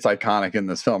 It's iconic in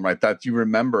this film, right? That you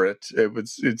remember it.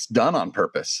 It's done on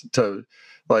purpose to,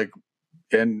 like,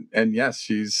 and yes,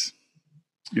 she's.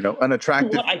 An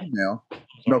attractive female.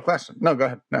 No question. No, go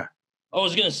ahead. No. I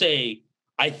was going to say,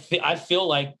 I feel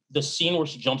like the scene where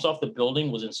she jumps off the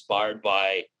building was inspired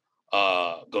by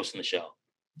Ghost in the Shell.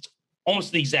 It's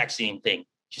almost the exact same thing.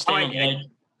 She's standing on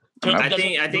the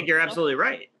edge. I think you're absolutely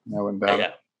right. No one doubt.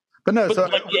 Yeah. But no, so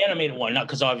like the animated one, not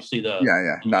because obviously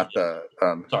not the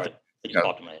sorry, it just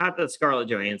popped in my head. Not the Scarlett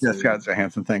Johansson. Yeah, Scarlett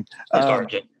Johansson thing.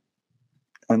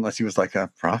 Unless he was like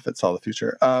a prophet, saw the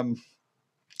future.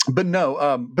 But no,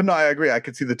 I agree. I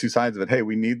could see the two sides of it. Hey,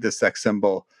 we need this sex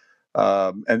symbol,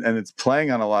 and it's playing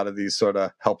on a lot of these sort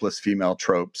of helpless female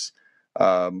tropes.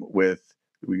 With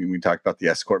we talked about the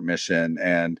escort mission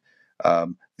and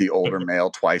the older male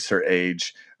twice her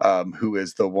age, who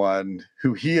is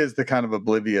the kind of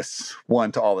oblivious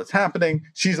one to all that's happening.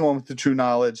 She's the one with the true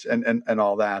knowledge and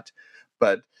all that,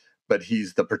 but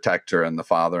he's the protector and the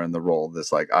father and the role of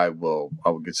this. Like I will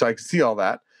get. So I can see all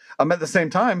that. At the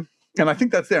same time. And I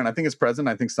think that's there, and I think it's present.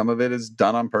 I think some of it is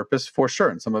done on purpose for sure,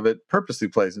 and some of it purposely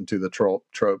plays into the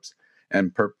tropes,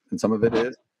 and some of it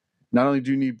is not only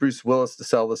do you need Bruce Willis to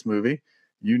sell this movie,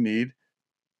 you need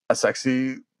a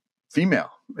sexy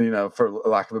female, for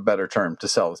lack of a better term, to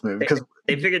sell this movie. Because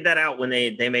they figured that out when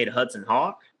they made Hudson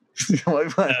Hawk. That's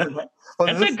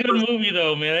a good movie,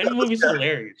 though, man. That movie's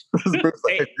hilarious.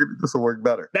 This will work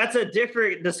better. That's a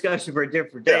different discussion for a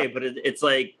different day, but it's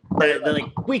like they're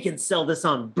like, we can sell this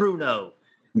on Bruno,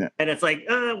 and it's like,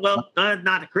 not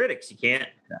the critics, you can't.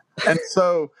 Yeah. And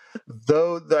so,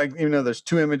 though, there's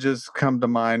two images come to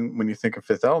mind when you think of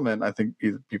Fifth Element. I think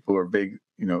either people are vague,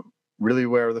 really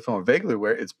aware of the film, or vaguely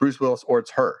aware. It's Bruce Willis or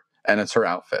it's her, and it's her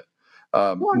outfit.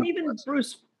 Even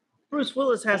Bruce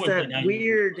Willis has that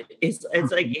weird. It's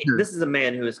like this is a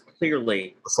man who is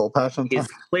clearly the soul passion.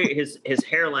 His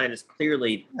hairline is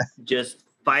clearly just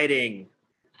fighting.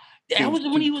 That was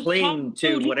when he was cling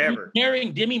to whatever.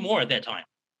 Marrying Demi Moore at that time.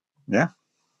 Yeah,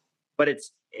 but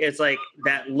it's like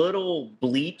that little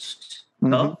bleached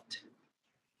tuft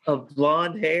of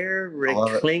blonde hair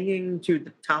clinging to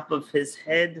the top of his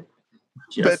head,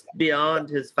 just beyond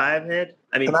his forehead.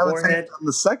 And I would say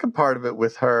the second part of it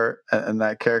with her and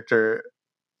that character,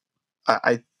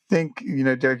 I think,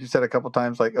 Derek, you said a couple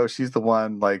times, like, oh, she's the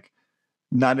one, like,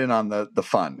 not in on the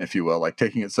fun, if you will, like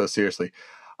taking it so seriously.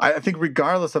 I think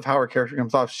regardless of how her character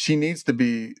comes off, she needs to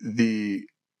be the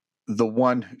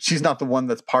one. She's not the one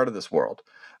that's part of this world.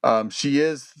 She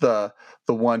is the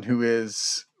one who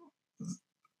is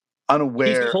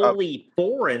unaware. She's totally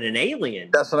foreign and alien.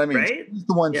 That's what I mean. Right? She's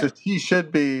the one. Yeah. So she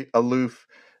should be aloof,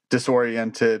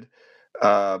 disoriented,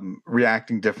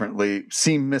 reacting differently,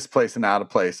 seem misplaced and out of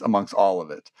place amongst all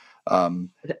of it.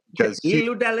 Because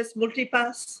Dallas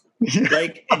multipass,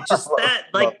 like just that,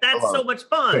 like that's so much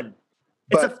fun.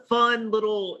 It's a fun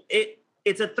little.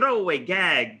 It's a throwaway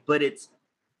gag, but it's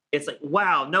like,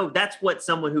 wow, no, that's what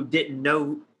someone who didn't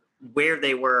know where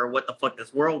they were or what the fuck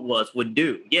this world was would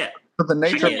do. Yeah. But the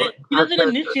nature she doesn't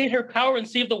initiate her power and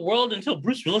save the world until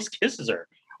Bruce Willis kisses her.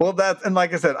 Well, and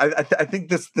like I said, I think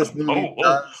this movie.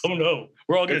 Oh no,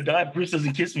 we're all gonna die if Bruce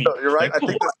doesn't kiss me. No, you're right. Like, I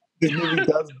think this movie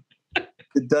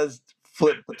does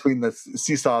flip between the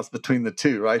seesaws between the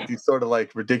two, right? These sort of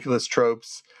like ridiculous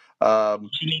tropes.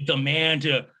 She needs a man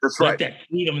to let that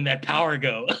freedom and that power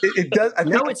go. It does.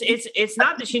 It's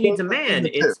not that she needs a man.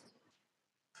 It's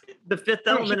the fifth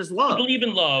element is love. I believe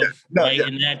in love, right? Yeah.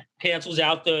 And that cancels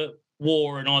out the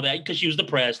war and all that because she was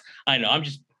depressed. I know. I'm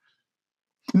just.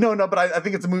 No, but I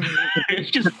think it's a movie.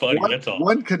 It's just funny. That's all.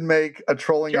 One could make a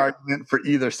trolling argument for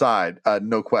either side,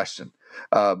 no question.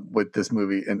 with this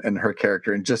movie and her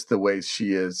character and just the way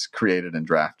she is created and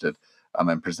drafted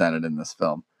and presented in this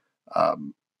film.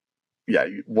 Yeah,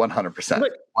 100%.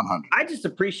 100. I just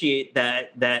appreciate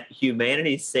that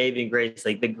humanity's saving grace,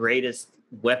 like the greatest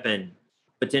weapon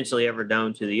potentially ever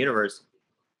known to the universe,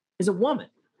 is a woman.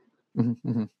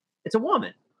 Mm-hmm. It's a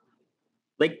woman.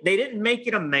 Like, they didn't make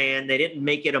it a man. They didn't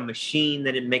make it a machine.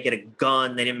 They didn't make it a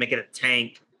gun. They didn't make it a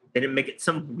tank. They didn't make it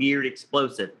some weird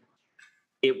explosive.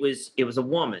 It was a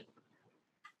woman.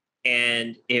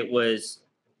 And it was,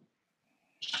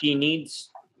 she needs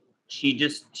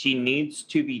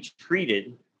to be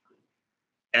treated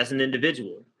as an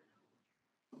individual.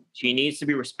 She needs to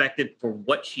be respected for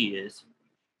what she is.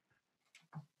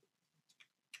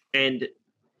 And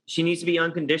she needs to be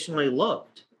unconditionally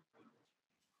loved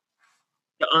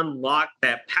to unlock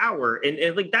that power.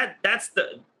 And like that's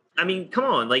the, I mean, come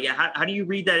on, like how do you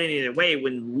read that any other way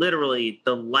when literally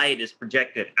the light is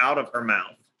projected out of her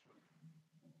mouth?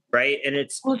 Right. And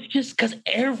it's just because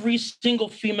every single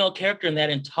female character in that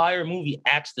entire movie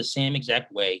acts the same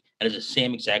exact way and has the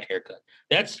same exact haircut.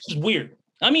 That's just weird.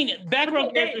 I mean,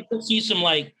 background characters can see some,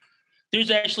 like,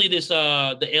 there's actually this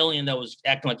the alien that was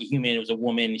acting like a human. It was a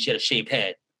woman and she had a shaved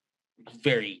head.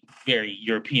 Very, very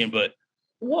European, but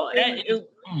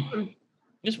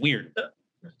it's weird.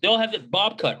 They all have the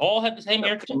bob cut, all have the same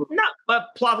haircut. Not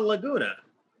but Plava Laguna,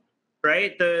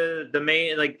 right? The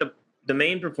main, like the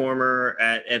main performer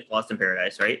at Lost in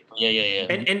Paradise, right? Yeah.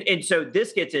 And so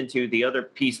this gets into the other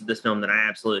piece of this film that I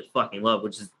absolutely fucking love,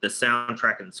 which is the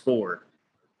soundtrack and the score.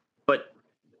 But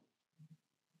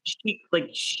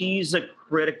she's a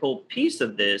critical piece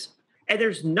of this, and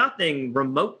there's nothing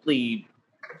remotely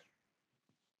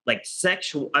like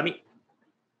sexual. I mean,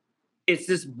 it's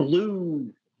this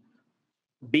blue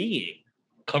being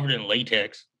covered in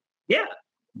latex. Yeah.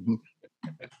 Mm-hmm.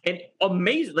 And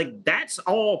amazing, like that's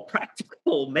all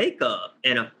practical makeup,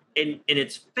 and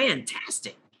it's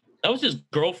fantastic. That was his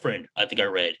girlfriend, I think I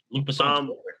read. Luc Besson's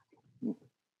girlfriend.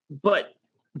 But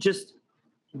just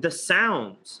the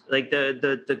sounds, like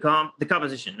the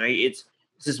composition, right? It's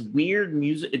this weird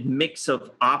music mix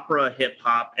of opera, hip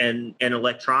hop, and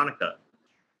electronica,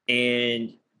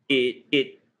 and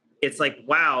it's like,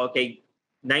 wow, okay,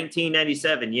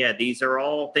 1997, yeah, these are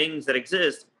all things that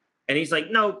exist, and he's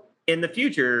like, no. In the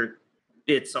future,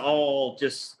 it's all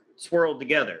just swirled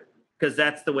together because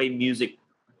that's the way music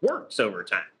works over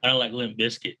time. I don't like Limp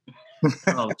Bizkit.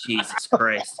 Oh, Jesus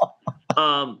Christ.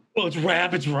 It's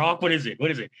rap, it's rock. What is it?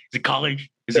 Is it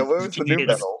college? What was the new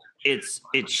metal? It's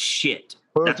shit.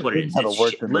 That's what it is.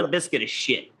 Limp Bizkit is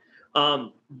shit.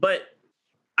 But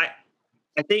I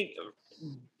think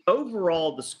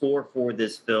overall the score for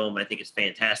this film, I think, is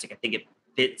fantastic. I think it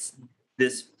fits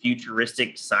this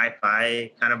futuristic sci-fi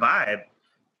kind of vibe,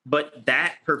 but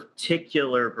that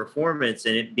particular performance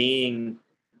and it being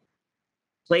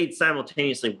played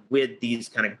simultaneously with these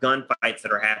kind of gunfights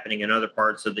that are happening in other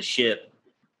parts of the ship,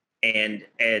 and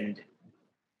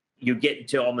you get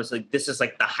into almost like this is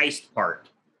like the heist part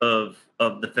of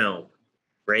the film,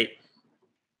 right?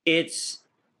 It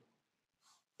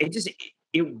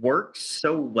works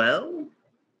so well.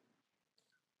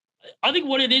 I think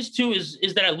what it is too is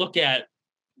that I look at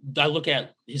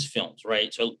his films,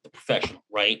 right? So The Professional,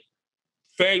 right?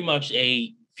 Very much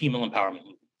a female empowerment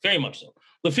movie, very much so.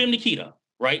 The film Nikita,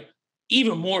 right?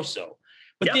 Even more so.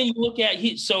 But then you look at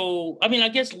I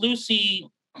guess Lucy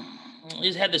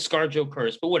has had the ScarJo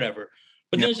curse, but whatever.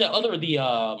 But there's that other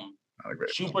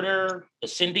Jupiter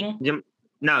Ascending.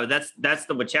 No, that's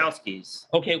the Wachowskis.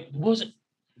 Okay, what was it?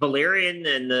 Valerian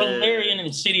and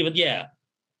the City of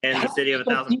and the City of a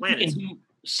Thousand Planets. He can do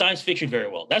science fiction very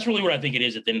well. That's really what I think it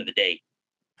is at the end of the day.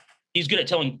 He's good at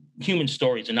telling human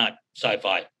stories and not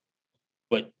sci-fi.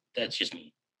 But that's just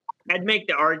me. I'd make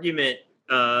the argument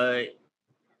that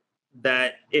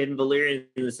in Valerian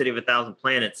and the City of a Thousand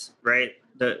Planets, right,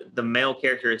 the male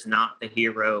character is not the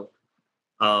hero.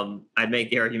 I'd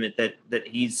make the argument that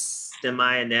he's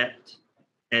semi-inept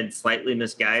and slightly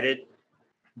misguided,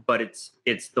 but it's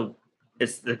the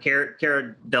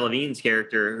Cara Delevingne's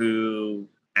character who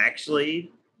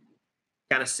actually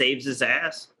kind of saves his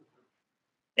ass.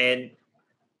 And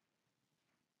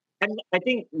I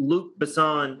think Luc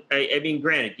Besson, I mean,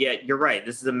 granted, yeah, you're right.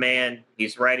 This is a man.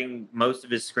 He's writing most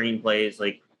of his screenplays.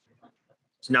 Like,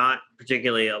 it's not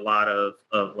particularly a lot of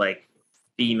like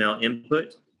female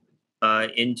input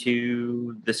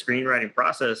into the screenwriting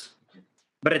process.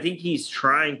 But I think he's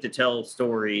trying to tell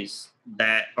stories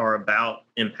that are about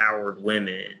empowered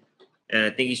women. And I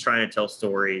think he's trying to tell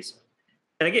stories.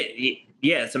 And again,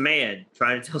 it's a man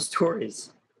trying to tell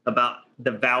stories about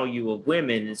the value of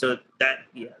women. And so that,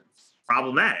 it's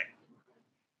problematic.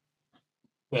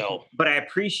 but I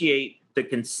appreciate the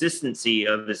consistency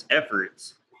of his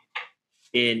efforts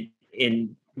in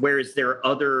whereas there are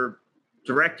other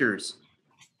directors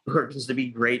who are supposed to be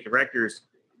great directors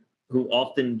who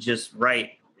often just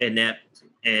write inept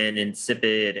and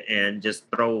insipid and just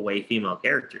throw away female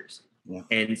characters. Yeah.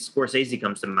 And Scorsese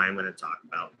comes to mind when I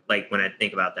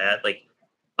think about that.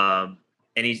 And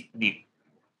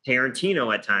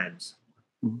Tarantino at times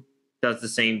does the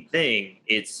same thing.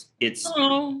 It's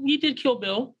he did Kill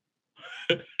Bill.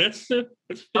 that's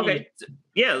okay.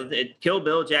 Yeah, Kill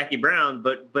Bill, Jackie Brown,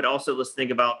 but also let's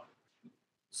think about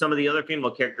some of the other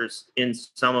female characters in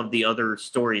some of the other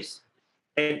stories.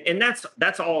 And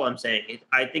that's all I'm saying.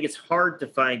 I think it's hard to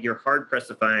find. You're hard pressed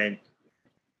to find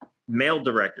male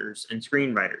directors and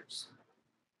screenwriters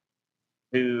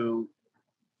who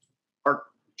are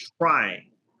trying,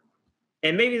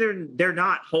 and maybe they're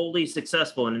not wholly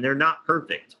successful and they're not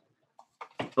perfect,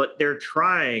 but they're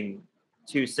trying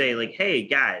to say like, hey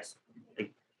guys,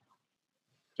 like,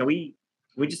 can we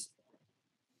just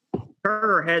turn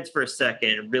our heads for a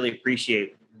second and really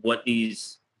appreciate what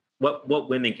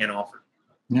women can offer,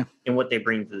 and what they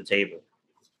bring to the table.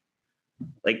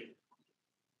 Like,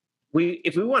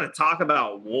 if we want to talk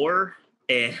about war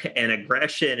and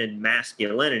aggression and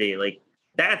masculinity, like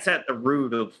that's at the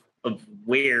root of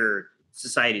where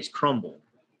societies crumble.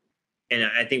 And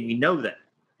I think we know that.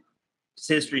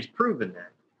 History's proven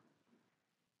that.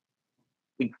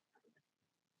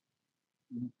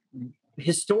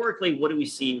 Historically, what do we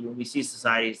see when we see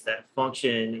societies that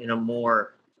function in a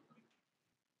more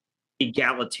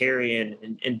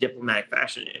egalitarian and diplomatic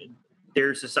fashion? There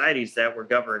are societies that were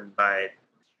governed by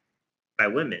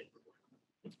women.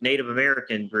 Native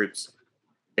American groups,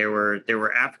 there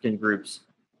were African groups,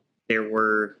 there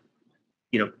were,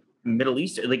 Middle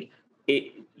Eastern. Like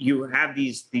you have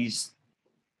these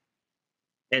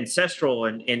ancestral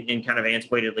and kind of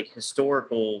antiquated, like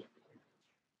historical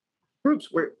groups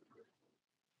where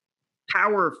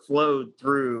power flowed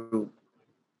through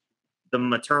the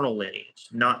maternal lineage,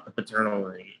 not the paternal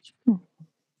lineage.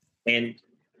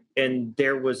 And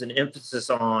there was an emphasis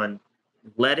on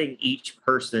letting each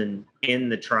person in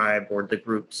the tribe or the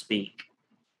group speak.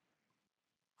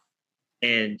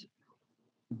 And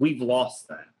we've lost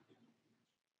that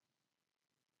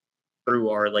through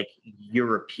our like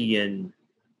European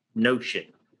notion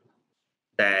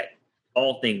that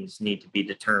all things need to be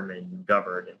determined and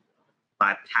governed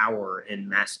by power and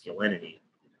masculinity.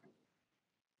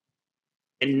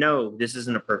 And no, this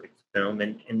isn't a perfect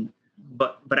film,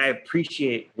 but I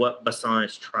appreciate what Besson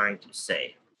is trying to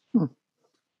say. I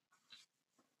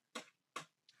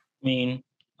mean,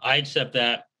 I accept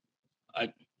that.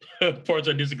 Parts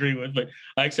I disagree with, but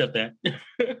I accept that.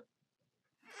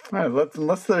 All right,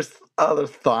 unless there's other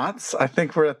thoughts, I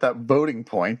think we're at that voting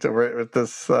point. We're at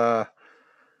this. I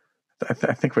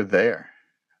think we're there.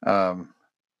 I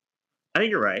think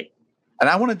you're right. And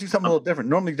I want to do something a little different.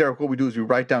 Normally, Derek, what we do is we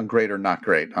write down great or not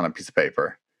great on a piece of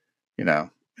paper,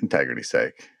 integrity's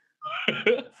sake.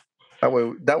 That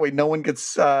way no one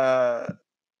gets,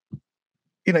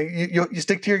 you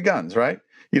stick to your guns, right?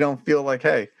 You don't feel like,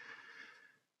 hey,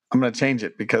 I'm going to change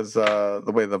it because the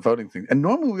way the voting thing. And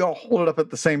normally we all hold it up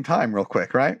at the same time real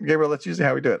quick, right? Gabriel, that's usually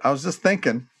how we do it. I was just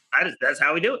thinking. That's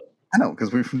how we do it. I know,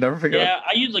 because we've never figured out. Yeah,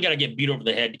 I usually got to get beat over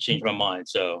the head to change my mind,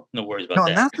 so no worries about that.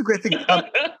 And that's the great thing.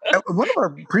 One of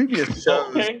our previous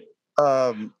shows,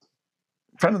 friend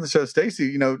of the show,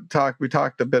 Stacy, we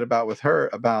talked a bit about with her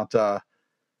about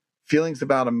feelings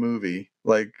about a movie,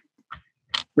 like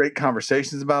great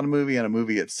conversations about a movie and a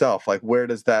movie itself. Like, where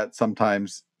does that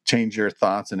sometimes change your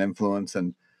thoughts and influence,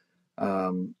 and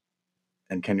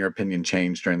can your opinion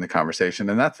change during the conversation?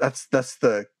 And that's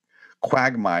the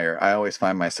quagmire I always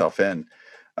find myself in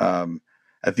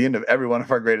at the end of every one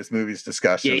of our greatest movies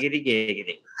discussions.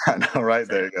 Giggity. I know, right?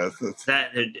 There it goes.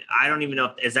 That I don't even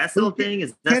know. Is that still a thing?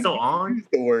 Is that still on? Use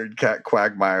the word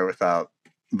quagmire without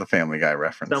the Family Guy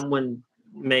reference. Someone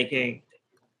making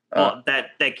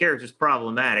that character's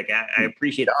problematic. I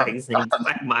appreciate the fact his name's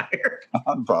Quagmire.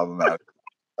 Unproblematic.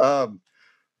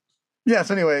 Yeah.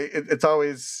 So anyway, it's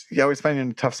always you always find you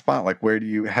in a tough spot. Like,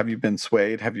 have you been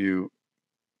swayed? Have you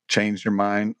changed your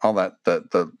mind? All that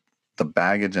the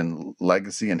baggage and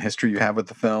legacy and history you have with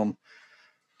the film,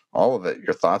 all of it.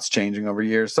 Your thoughts changing over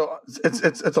years. So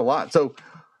it's a lot. So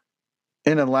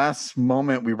in a last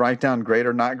moment, we write down great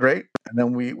or not great, and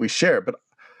then we share. But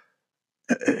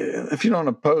if you don't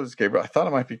oppose, Gabriel, I thought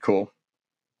it might be cool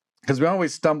because we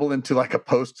always stumble into like a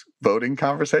post-voting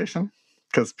conversation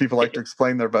because people like to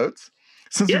explain their votes.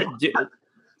 Since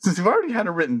we've already had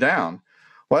it written down,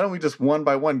 why don't we just one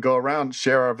by one go around,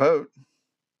 share our vote,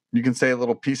 you can say a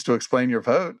little piece to explain your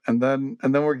vote, and then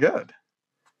we're good.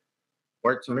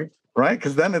 Works for me. Right?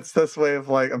 Because then it's this way of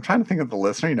like, I'm trying to think of the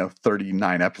listener,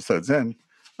 39 episodes in.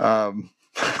 I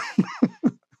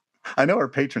know our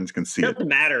patrons can see it. Doesn't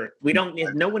matter. We don't.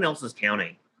 No one else is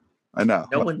counting. I know.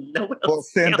 No one else. Well,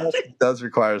 Sandusky does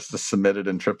require us to submit it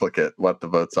in triplicate what the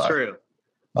votes are. True.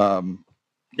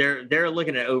 They're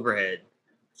looking at overhead.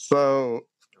 So,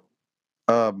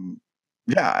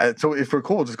 yeah. So if we're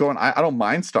cool, just going. I don't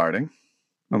mind starting,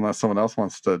 unless someone else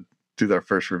wants to do their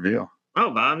first reveal.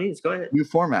 Oh, by all means, go ahead. New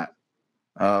format.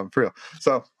 For real.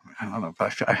 So I don't know if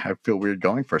I feel weird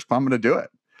going first, but I'm going to do it.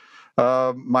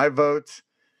 My vote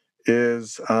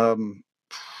is I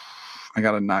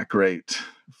got a not great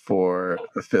for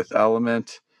The Fifth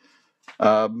Element.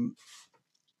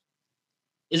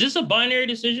 Is this a binary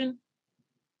decision?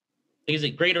 Is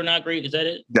it great or not great? Is that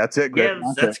it? That's it. Great. Yeah,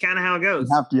 that's kind of how it goes.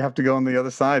 You have to go on the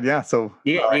other side. Yeah. So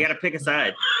you got to pick a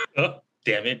side. Oh,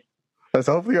 damn it.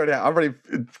 So hopefully I already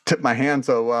tipped my hand.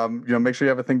 So make sure you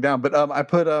have a thing down. But I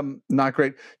put not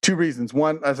great. Two reasons.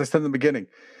 One, as I said in the beginning,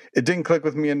 it didn't click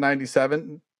with me in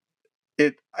 '97.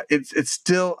 It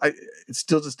still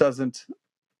just doesn't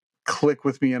click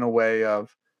with me in a way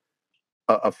of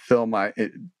a film I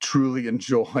truly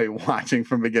enjoy watching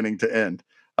from beginning to end.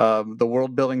 The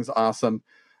world building is awesome.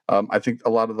 I think a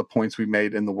lot of the points we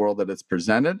made in the world that it's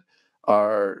presented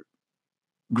are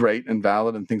great and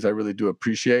valid and things I really do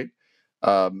appreciate.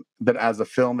 But as a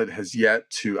film, it has yet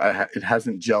to. It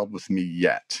hasn't gelled with me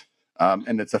yet,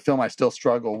 and it's a film I still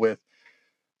struggle with.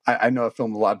 I know a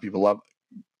film a lot of people love,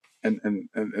 and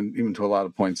even to a lot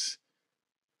of points,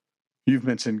 you've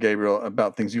mentioned, Gabriel,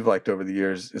 about things you've liked over the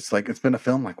years. It's like it's been a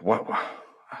film like why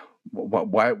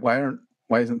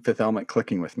isn't Fifth Element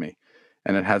clicking with me,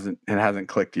 and it hasn't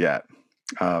clicked yet.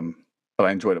 But I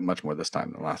enjoyed it much more this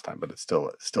time than last time. But it's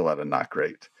still at a not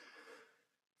great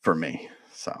for me.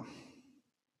 So.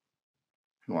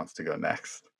 Who wants to go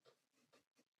next?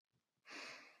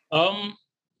 Yeah,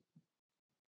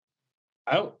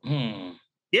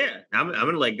 I'm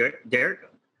gonna let Derek go.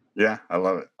 Yeah, I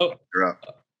love it. Oh, you're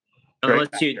up.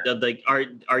 Unless you like,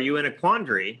 are you in a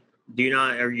quandary? Do you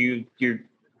not? You're?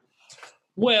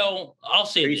 Well, I'll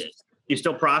say this. You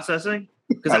still processing?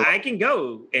 Because I can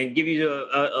go and give you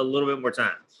a little bit more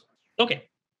time. Okay.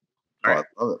 All right.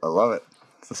 I love it.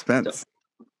 Suspense.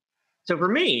 So for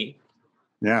me,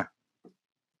 yeah.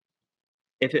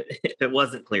 If it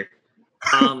wasn't clear,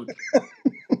 I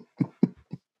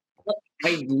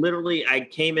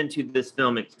came into this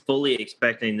film fully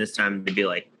expecting this time to be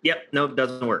like, yep, no, it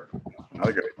doesn't work. I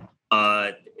agree.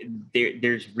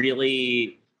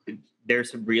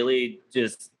 There's some really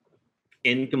just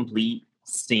incomplete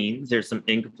scenes. There's some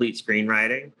incomplete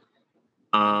screenwriting.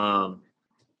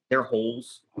 There are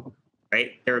holes,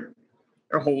 right? There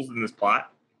are holes in this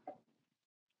plot.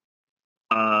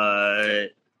 I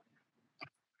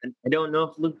don't know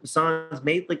if Luc Besson's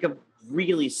made like a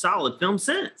really solid film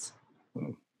since.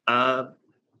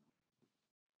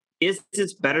 Is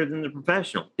this better than The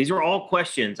Professional? These were all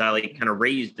questions I like kind of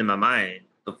raised in my mind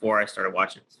before I started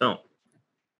watching this film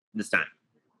this time.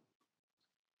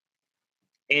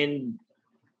 And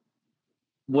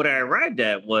what I arrived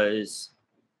at was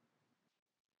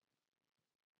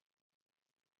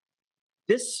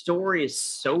this story is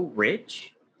so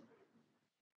rich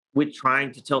with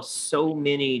trying to tell so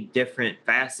many different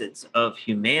facets of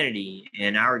humanity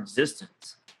and our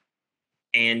existence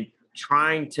and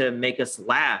trying to make us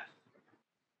laugh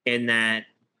in that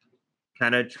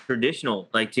kind of traditional,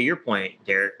 like to your point,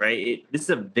 Derek, right? This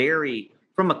is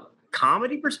from a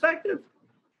comedy perspective,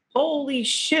 holy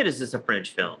shit, is this a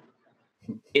French film?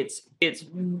 It's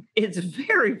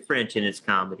very French in its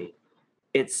comedy.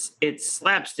 It's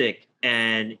slapstick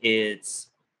and it's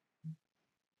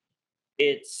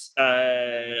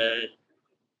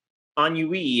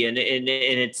ennui and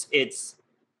it's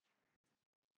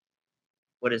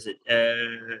what is it?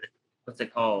 What's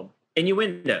it called?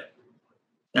 Innuendo.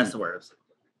 That's the word.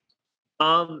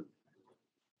 But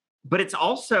it's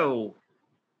also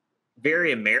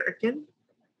very American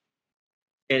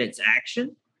in its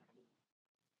action.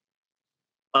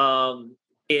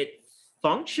 It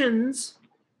functions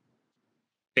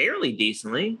fairly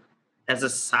decently as a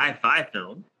sci-fi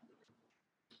film.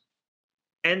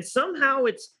 And somehow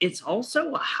it's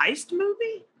also a heist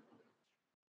movie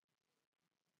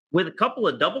with a couple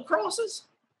of double crosses,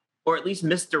 or at least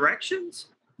misdirections.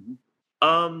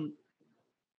 And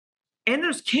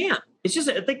there's camp. It's just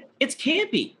it's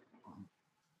campy.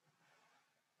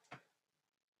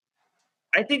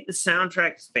 I think the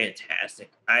soundtrack is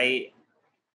fantastic. I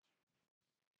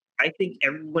I think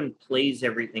everyone plays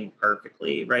everything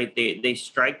perfectly, right? They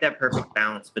strike that perfect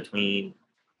balance between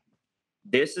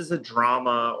this is a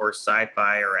drama or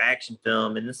sci-fi or action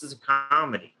film, and this is a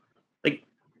comedy. Like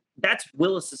that's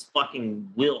Willis's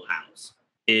fucking wheelhouse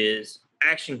is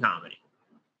action comedy.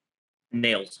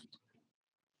 Nails it.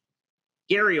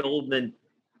 Gary Oldman,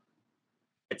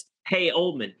 it's hey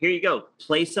Oldman, here you go.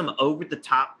 Play some over the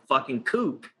top fucking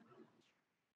kook.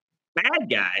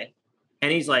 Bad guy.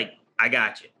 And he's like, I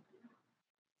got you.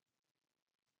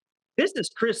 This is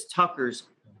Chris Tucker's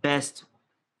best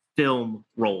film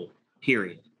role,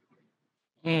 period.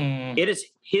 It is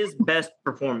his best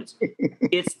performance.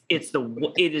 It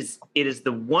is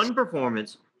the one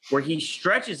performance where he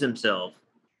stretches himself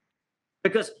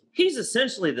because he's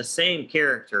essentially the same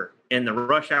character in the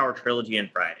Rush Hour trilogy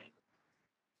and Friday.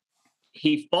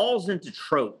 He falls into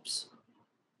tropes,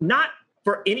 not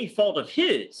for any fault of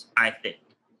his, I think.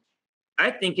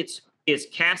 I think it's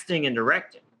casting and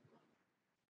directing.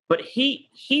 But he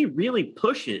really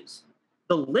pushes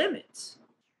the limits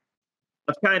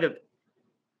of kind of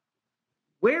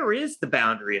where is the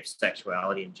boundary of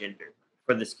sexuality and gender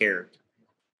for this character?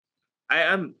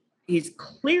 He's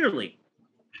clearly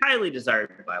highly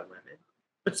desired by women,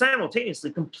 but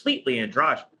simultaneously completely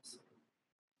androgynous.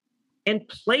 And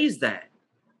plays that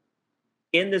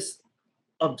in this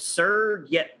absurd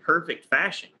yet perfect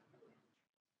fashion.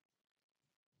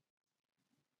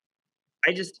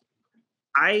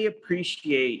 I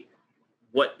appreciate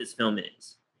what this film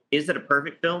is. Is it a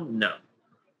perfect film? No.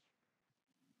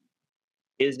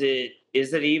 Is it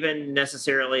even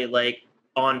necessarily like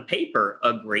on paper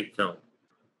a great film?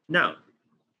 No.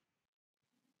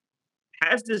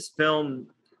 Has this film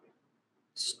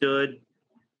stood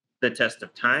the test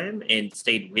of time and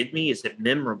stayed with me? Is it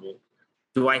memorable?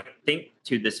 Do I think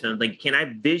to this film? Like, can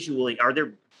I visually, are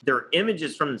there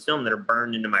images from this film that are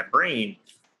burned into my brain?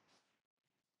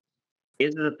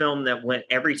 Is it a film that when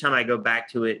every time I go back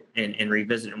to it and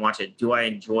revisit and watch it, do I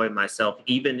enjoy myself?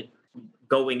 Even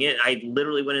going in, I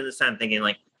literally went in this time thinking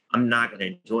like, I'm not going to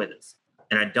enjoy this.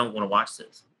 And I don't want to watch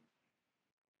this.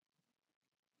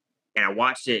 And I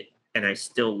watched it and I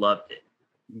still loved it.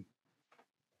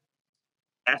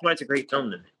 That's why it's a great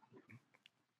film to me.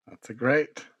 That's a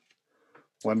great.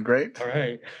 One great. All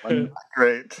right. One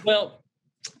great. Well,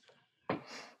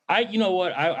 you know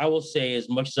what? I will say, as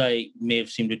much as I may have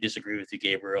seemed to disagree with you,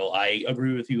 Gabriel, I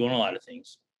agree with you on a lot of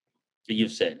things that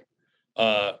you've said.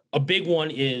 A big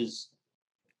one is,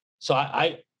 so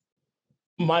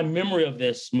my memory of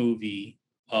this movie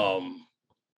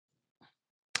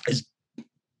is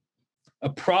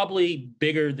probably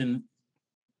bigger than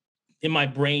in my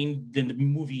brain than the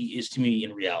movie is to me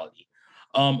in reality.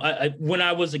 When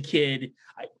I was a kid,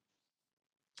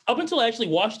 up until I actually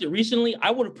watched it recently, I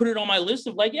would have put it on my list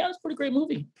of like, yeah, it's a pretty great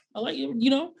movie. I like it,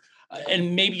 you know,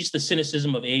 and maybe just the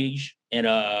cynicism of age and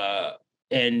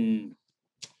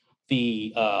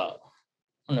the I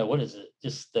don't know, what is it?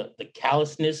 Just the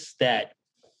callousness that,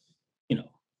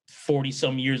 40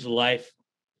 some years of life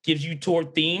gives you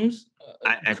toward themes.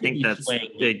 I think that's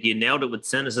you nailed it with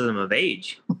cynicism of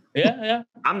age. Yeah.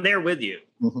 I'm there with you.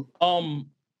 Mm-hmm.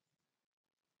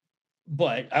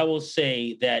 But I will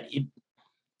say that it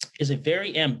is a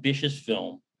very ambitious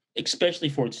film, especially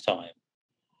for its time.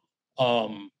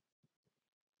 When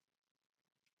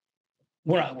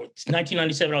it's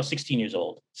 1997, I was 16 years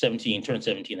old, 17, turned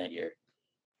 17 that year.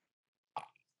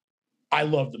 I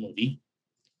love the movie,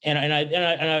 and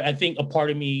I think a part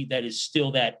of me that is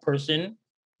still that person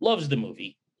loves the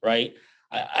movie, right?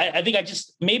 I think I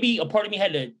just maybe a part of me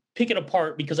had to pick it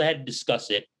apart because I had to discuss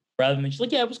it rather than just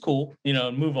like, yeah, it was cool,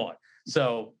 and move on.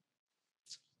 So,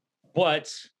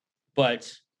 but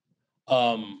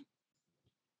I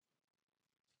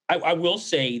will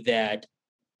say that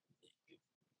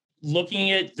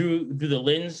looking at it through the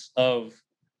lens of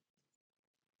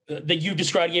that you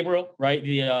described, Gabriel, right?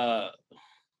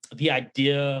 The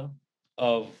idea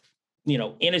of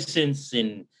innocence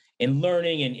and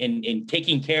learning and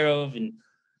taking care of, and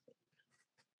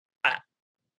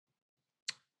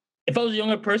if I was a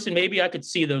younger person, maybe I could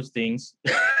see those things.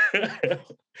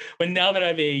 But now that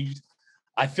I've aged,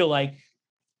 I feel like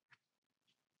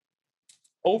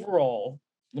overall,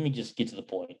 let me just get to the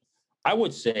point. I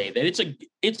would say that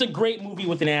it's a great movie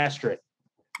with an asterisk.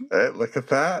 Hey, look at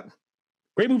that.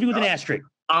 Great movie with an asterisk.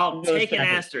 I'll take an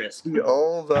asterisk. I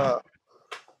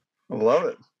love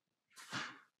it.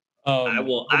 I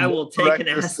will take an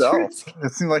asterisk.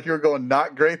 It seemed like you were going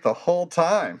not great the whole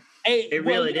time. Hey, it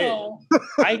really did.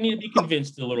 I need to be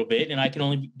convinced a little bit, and I can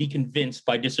only be convinced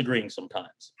by disagreeing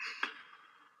sometimes.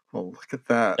 Well, look at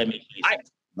that. That makes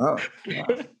sense. Oh, wow.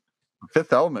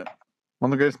 Fifth Element.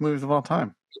 One of the greatest movies of all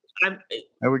time.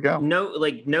 There we go.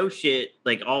 No shit.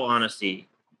 Like, all honesty,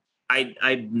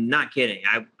 I'm not kidding.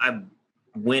 I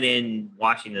went in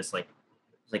watching this like,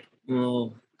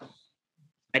 well,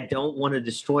 I don't want to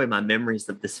destroy my memories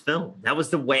of this film. That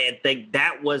was the way I think.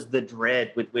 That was the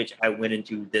dread with which I went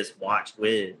into this watch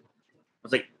with. I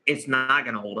was like, it's not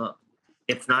going to hold up.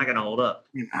 It's not going to hold up.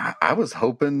 I was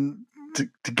hoping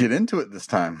to get into it this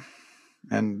time,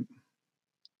 and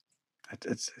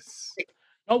it's.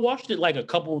 I watched it like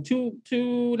two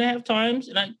and a half times,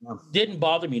 and it didn't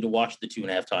bother me to watch the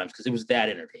 2.5 times because it was that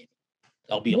entertaining.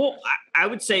 I'll be honest. I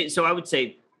would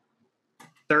say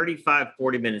 35,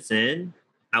 40 minutes in,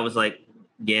 I was like,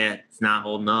 yeah, it's not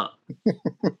holding up.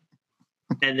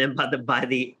 And then by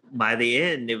the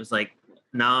end, it was like,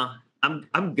 nah,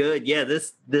 I'm good. Yeah,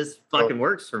 this fucking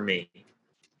works for me.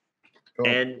 Cool.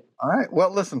 And all right,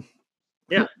 well, listen.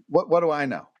 Yeah. What do I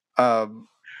know?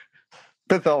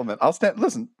 Fifth Element. I'll stand.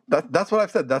 Listen, that's what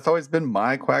I've said. That's always been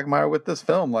my quagmire with this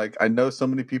film. Like, I know so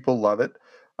many people love it.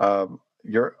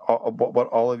 What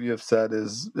all of you have said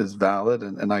is valid,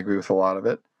 and I agree with a lot of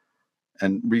it,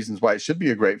 and reasons why it should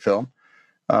be a great film.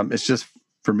 It's just,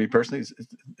 for me personally,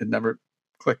 it never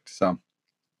clicked. So,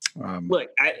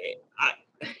 look, I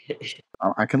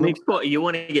can. You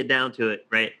want to get down to it,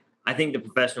 right? I think The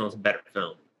Professional is a better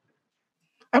film.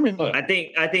 I mean, I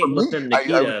think Listen,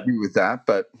 Nikita, I would agree with that,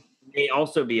 but may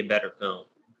also be a better film.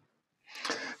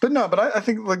 But no, I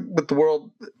think, like, with the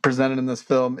world presented in this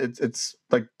film, it's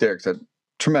like Derek said,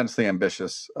 tremendously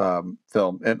ambitious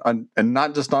film, and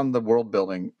not just on the world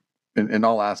building, in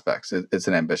all aspects. It's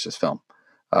an ambitious film,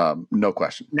 no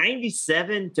question.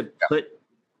 97 to put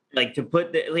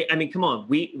the. I mean, come on,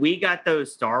 we got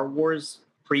those Star Wars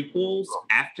prequels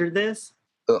after this,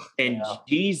 and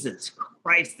Jesus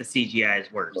Christ, the CGI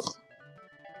is worse.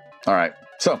 All right,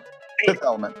 so Fifth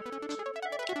Element,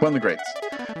 one of the greats.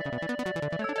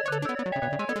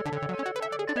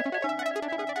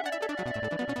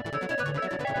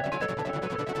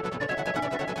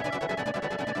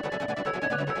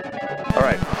 All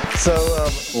right, so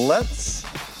let's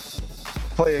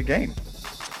play a game.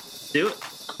 Do it.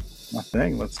 My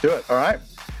thing. Let's do it. All right.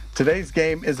 Today's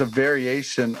game is a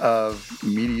variation of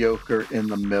mediocre in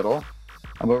the middle,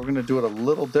 but we're going to do it a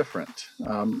little different.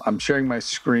 I'm sharing my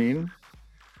screen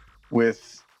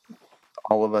with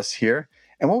all of us here,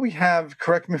 and what we have,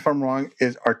 correct me if I'm wrong,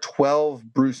 is our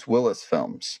 12 Bruce Willis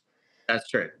films. That's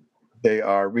true. They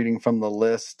are reading from the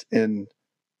list in.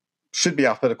 Should be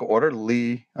alphabetical order.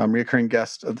 Lee, recurring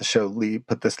guest of the show, Lee,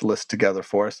 put this list together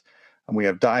for us. And we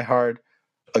have Die Hard,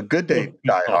 A Good Day to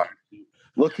Die Hard,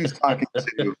 Look Who's Talking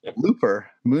to,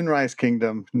 Looper, Moonrise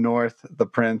Kingdom, North, The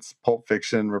Prince, Pulp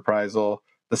Fiction, Reprisal,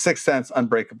 The Sixth Sense,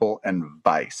 Unbreakable, and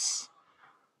Vice.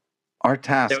 Our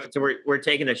task. So we're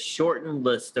taking a shortened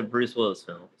list of Bruce Willis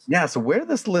films. Yeah, so where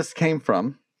this list came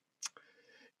from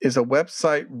is a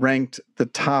website ranked the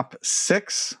top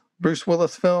 6 Bruce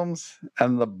Willis films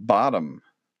and the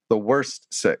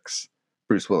worst 6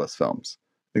 Bruce Willis films.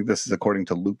 I think this is according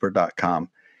to Looper.com.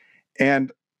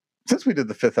 And since we did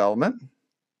The Fifth Element,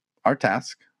 our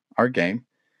task, our game,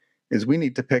 is we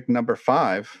need to pick number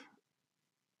 5.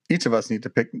 Each of us need to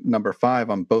pick number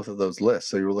 5 on both of those lists.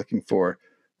 So you're looking for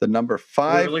the number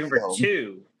 5. We're looking for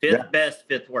 2. Fifth best,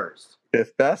 fifth worst.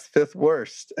 Fifth best, fifth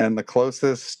worst. And the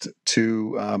closest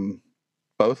to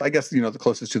both, I guess, the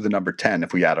closest to the number 10,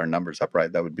 if we add our numbers up,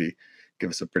 right, that would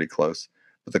give us a pretty close.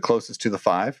 But the closest to the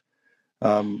 5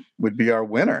 would be our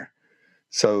winner.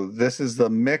 So this is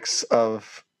the mix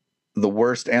of the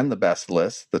worst and the best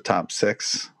list, the top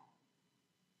 6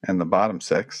 and the bottom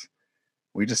 6.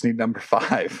 We just need number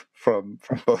 5 from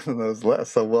both of those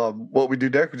lists. So what we do,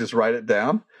 Derek, we just write it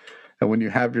down. And when you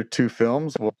have your 2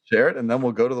 films, we'll share it, and then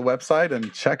we'll go to the website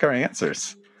and check our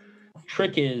answers.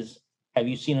 Trick is, have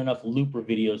you seen enough Looper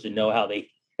videos to know how they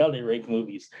rank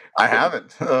movies? I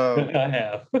haven't. I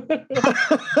have.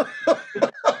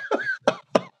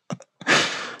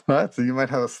 Right, so you might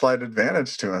have a slight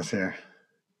advantage to us here.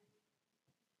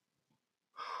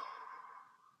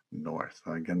 North.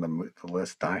 Again, the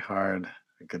list: Die Hard,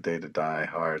 A Good Day to Die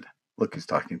Hard, Look Who's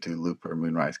Talking to, Looper,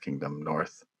 Moonrise Kingdom,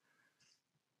 North,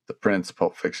 The Prince,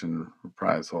 Pulp Fiction,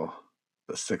 Reprisal,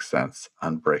 The Sixth Sense,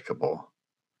 Unbreakable,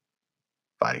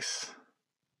 Vice.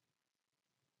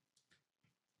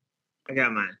 I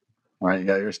got mine. All right, you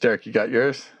got yours, Derek. You got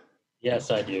yours?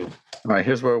 Yes, I do. All right,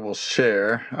 here's where we'll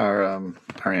share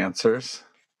our answers.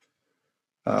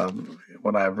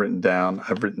 What I've written down.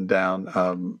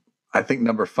 I think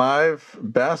number 5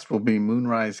 best will be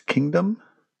Moonrise Kingdom,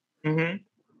 and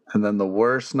then the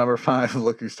worst, number 5,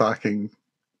 Look Who's Talking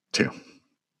to.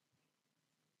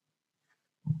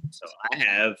 So I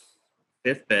have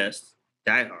Fifth best,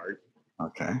 Die Hard.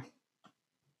 Okay.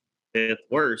 Fifth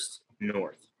worst,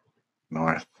 North.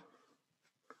 North.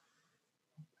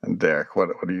 And Derek, what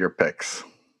are your picks?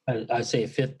 I say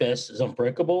fifth best is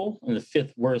Unbreakable, and the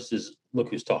fifth worst is Look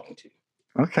Who's Talking to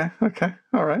You. Okay.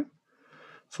 All right.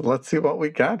 So let's see what we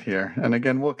got here. And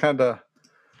again, we'll kind of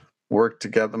work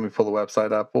together. Let me pull the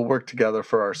website up. We'll work together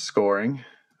for our scoring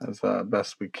as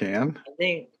best we can. I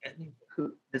think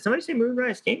did somebody say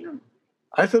Moonrise Kingdom?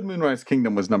 I said Moonrise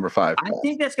Kingdom was number 5. I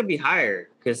think that's gonna be higher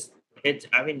because it's.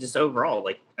 I mean, just overall,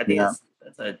 like I think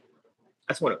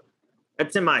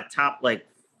that's in my top like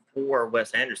 4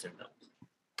 Wes Anderson films.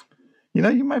 You know,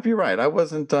 you might be right. I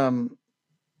wasn't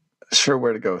sure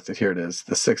where to go with it. Here it is,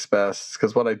 the 6th best.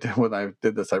 Because what I did when I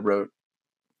did this, I wrote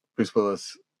Bruce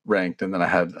Willis ranked, and then I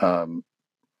had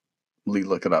Lee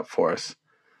look it up for us.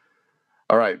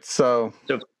 All right, so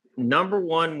number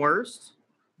 1 worst.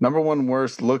 Number 1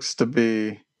 worst looks to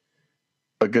be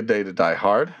A Good Day to Die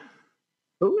Hard.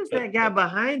 Who is that guy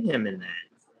behind him in that?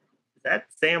 Is that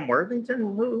Sam Worthington?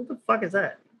 Who the fuck is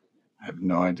that? I have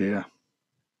no idea.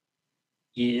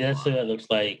 Yeah, that's what that looks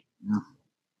like. Yeah.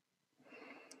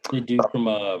 The dude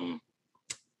from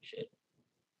shit.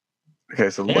 Okay,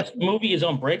 so that movie is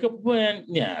Unbreakable, and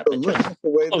yeah, but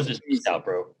close this piece out,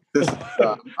 bro.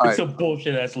 It's a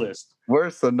bullshit ass list.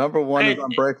 Where's the number 1 is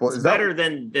Unbreakable? It's better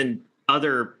than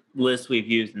other lists we've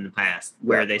used in the past,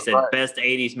 where they said best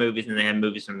 80s movies and they had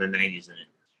movies from the 90s in it.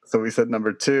 So we said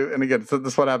number 2, and again, so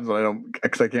this is what happens when I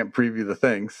can't preview the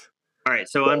things. All right,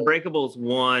 so Unbreakable's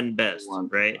 1 best,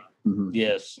 right? Mm-hmm.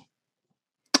 Yes.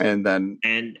 And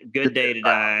Good Day to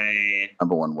Die.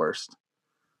 Number 1 worst.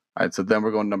 All right, so then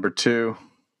we're going number 2.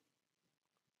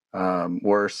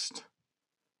 Worst.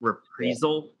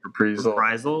 Reprisal. Reprisal.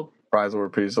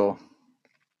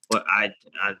 Well,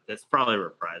 that's probably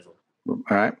Reprisal. All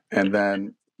right, and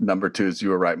then number 2 is You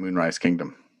Were Right, Moonrise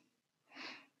Kingdom.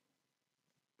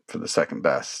 For the 2nd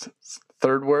best.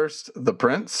 3rd worst, The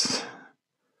Prince.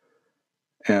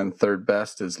 And 3rd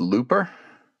best is Looper.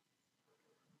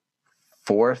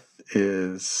 4th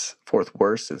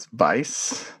worst is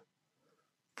Vice.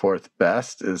 4th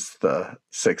best is The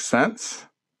Sixth Sense.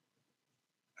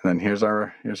 And then here's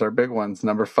our big ones.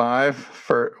 Number 5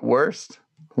 for worst,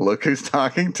 Look Who's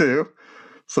Talking To.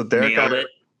 So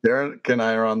Derek and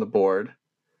I are on the board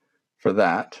for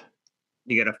that.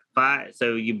 You got a 5.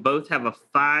 So you both have a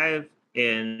 5,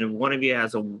 and one of you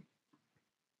has a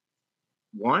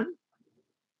 1?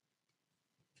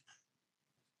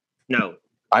 No.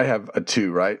 I have a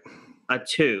 2, right? A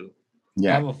 2.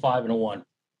 Yeah. I have a 5 and a 1.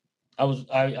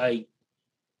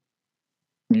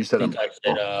 You said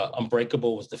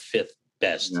Unbreakable was the 5th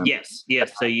best. Yeah.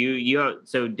 Yes.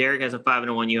 So Derek has a 5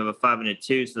 and a 1. You have a 5 and a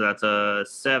 2. So that's a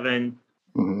 7.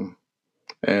 Mm-hmm.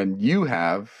 And you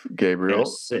have, Gabriel,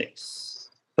 6.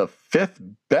 The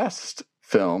 5th best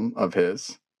film of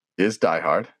his is Die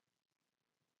Hard,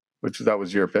 that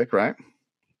was your pick, right?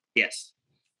 Yes.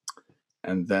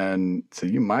 And then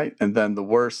the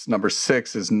worst, number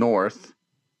 6 is North,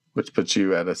 which puts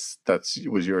you at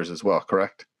was yours as well,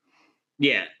 correct?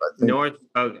 Yeah, North.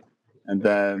 Okay. And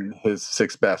then his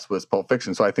 6th best was Pulp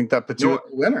Fiction. So I think that puts you at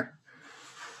the winner.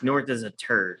 North is a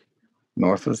turd.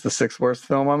 North was the 6th worst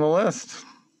film on the list.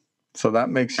 So that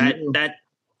makes you.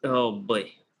 Oh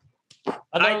boy.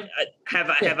 Have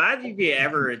either of you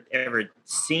ever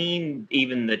seen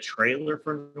even the trailer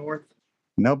for North?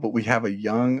 No, but we have a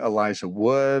young Elijah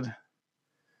Wood.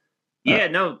 Yeah,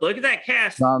 no, look at that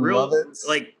cast. John Lovitz,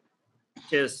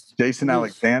 just Jason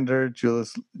Alexander,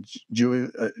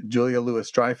 Julia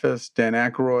Louis-Dreyfus, Dan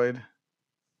Aykroyd,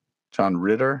 John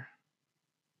Ritter,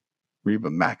 Reba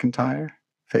McEntire,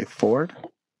 Faith Ford.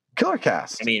 Killer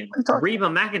cast. I mean, Reba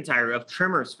McEntire of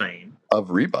Tremors fame.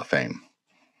 Of Reba fame.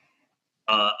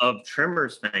 Of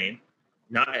Tremors fame.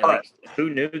 Who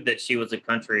knew that she was a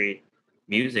country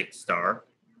music star?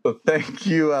 So thank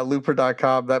you,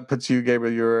 Looper.com. That puts you,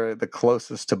 Gabriel, you're the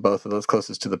closest to both of those,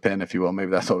 closest to the pin, if you will.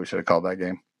 Maybe that's what we should have called that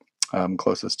game.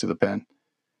 Closest to the pin.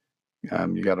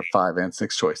 You got a 5 and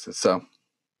 6 choices. So,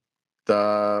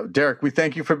 Derek, we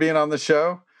thank you for being on the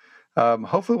show.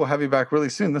 Hopefully we'll have you back really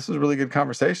soon. This was a really good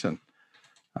conversation.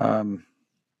 I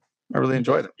really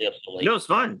enjoyed it. Absolutely. It was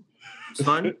fun. It's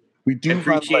fun. We do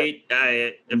appreciate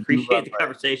the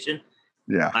conversation.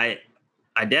 Yeah.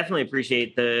 I definitely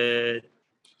appreciate the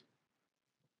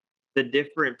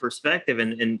different perspective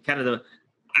and kind of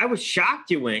I was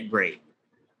shocked you went great.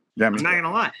 Yeah, I'm not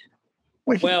gonna lie.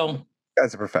 Well,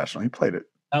 as a professional, he played it.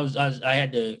 I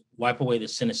had to wipe away the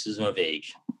cynicism of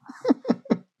age.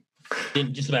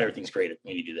 Just about everything's great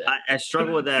when you do that. I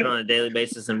struggle with that on a daily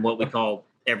basis in what we call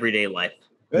everyday life.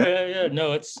 Yeah.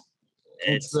 No,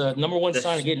 It's the number one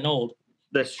sign of getting old.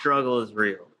 The struggle is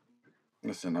real.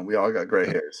 Listen, we all got gray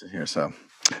hairs here, so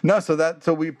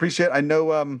we appreciate. I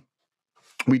know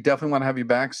we definitely want to have you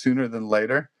back sooner than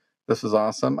later. This is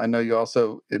awesome. I know you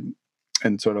also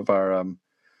in sort of our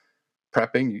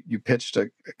prepping, you pitched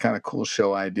a kind of cool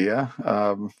show idea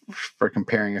for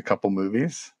comparing a couple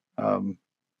movies.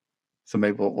 So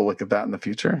maybe we'll look at that in the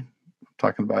future.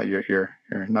 Talking about your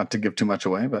not to give too much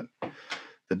away, but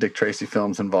the Dick Tracy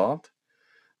films involved.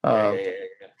 The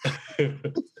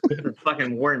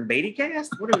fucking Warren Beatty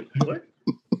cast? What?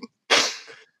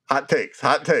 Hot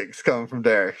takes coming from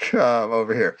Derek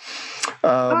over here.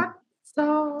 Hot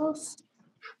sauce.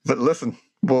 But listen,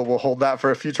 we'll hold that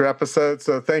for a future episode.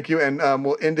 So thank you, and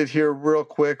we'll end it here real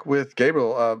quick with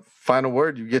Gabriel. Final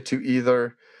word. You get to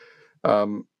either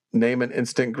name an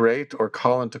instant great or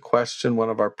call into question one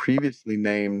of our previously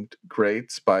named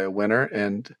greats by a winner,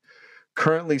 and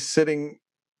currently sitting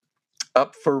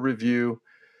up for review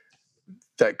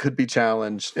that could be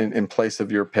challenged in place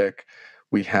of your pick.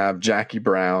 We have Jackie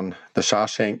Brown, The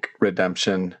Shawshank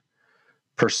Redemption,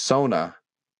 Persona,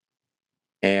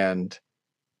 and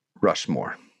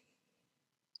Rushmore.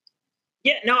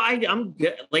 Yeah, no, I'm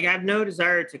good. Like, I have no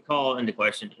desire to call into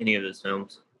question any of those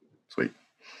films. Sweet.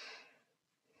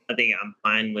 I think I'm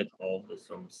fine with all of those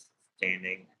films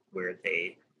standing where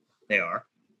they are.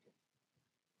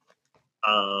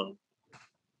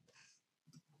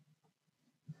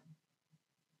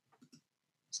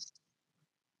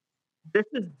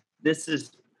 This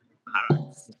is I don't know.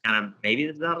 This is kind of, maybe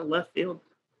this is out of left field.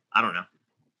 I don't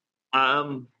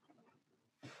know.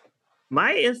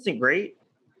 My instant great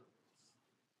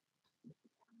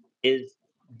is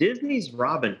Disney's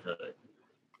Robin Hood.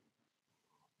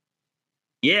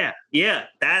 Yeah,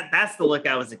 that's the look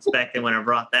I was expecting when I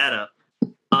brought that up.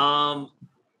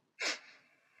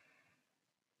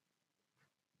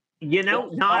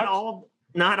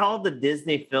 Not all the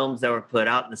Disney films that were put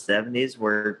out in the 70s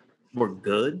were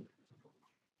good.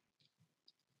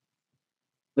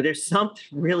 But there's something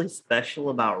really special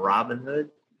about Robin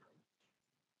Hood.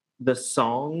 The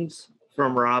songs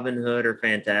from Robin Hood are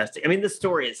fantastic. I mean, the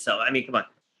story itself. I mean, come on.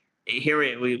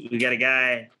 Here we got a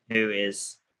guy who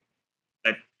is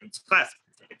it's classic.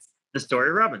 It's the story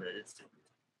of Robin Hood. It's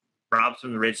robs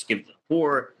from the rich, gives to the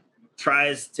poor,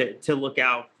 tries to look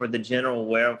out for the general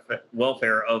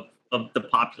welfare of the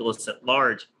populace at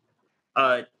large.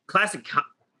 Classic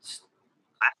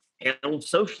of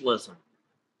socialism.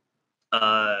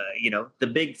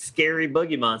 The big scary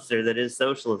boogie monster that is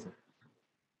socialism.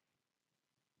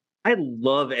 I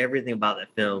love everything about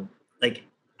that film. Like,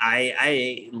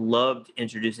 I loved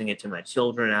introducing it to my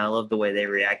children. I love the way they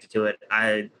reacted to it.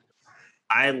 I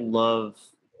love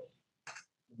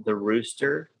the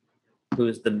rooster, who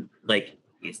is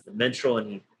he's the minstrel,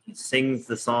 and he sings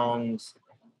the songs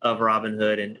of Robin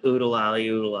Hood and oodle lally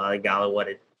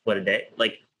golly, what a day.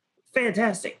 Like,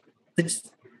 fantastic.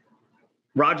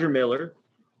 Roger Miller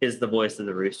is the voice of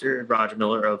the rooster. Roger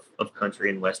Miller of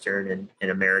country and western and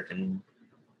American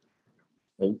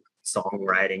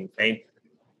songwriting fame.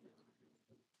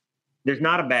 There's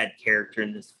not a bad character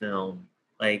in this film.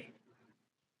 Like,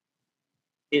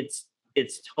 it's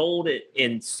told it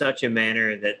in such a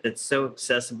manner that's so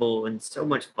accessible and so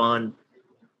much fun.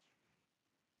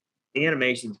 The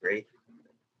animation's great.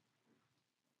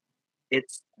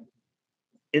 It's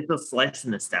a slice of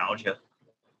nostalgia,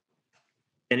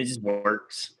 and it just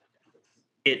works.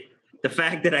 The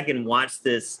fact that I can watch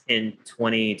this in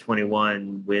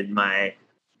 2021 with my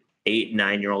 8 and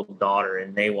 9-year-old daughter,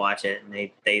 and they watch it and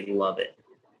they love it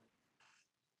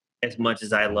as much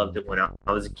as I loved it when I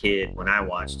was a kid when I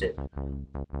watched it.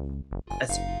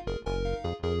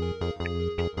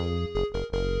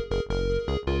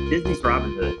 Disney's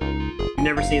Robin Hood. If you've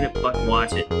never seen it, fucking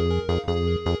watch it.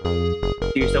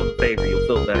 Do yourself a favor, you'll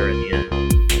feel better at the end.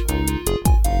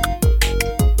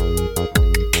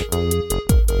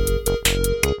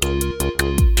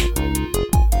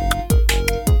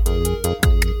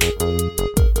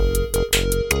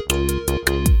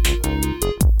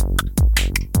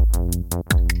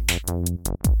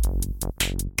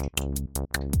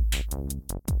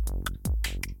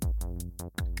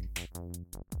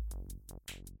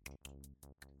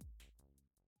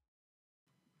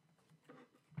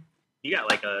 You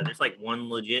got there's one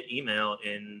legit email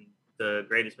in the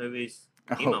Greatest Movies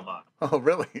email box. Oh,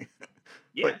 really?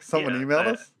 Yeah. Someone emailed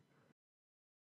us?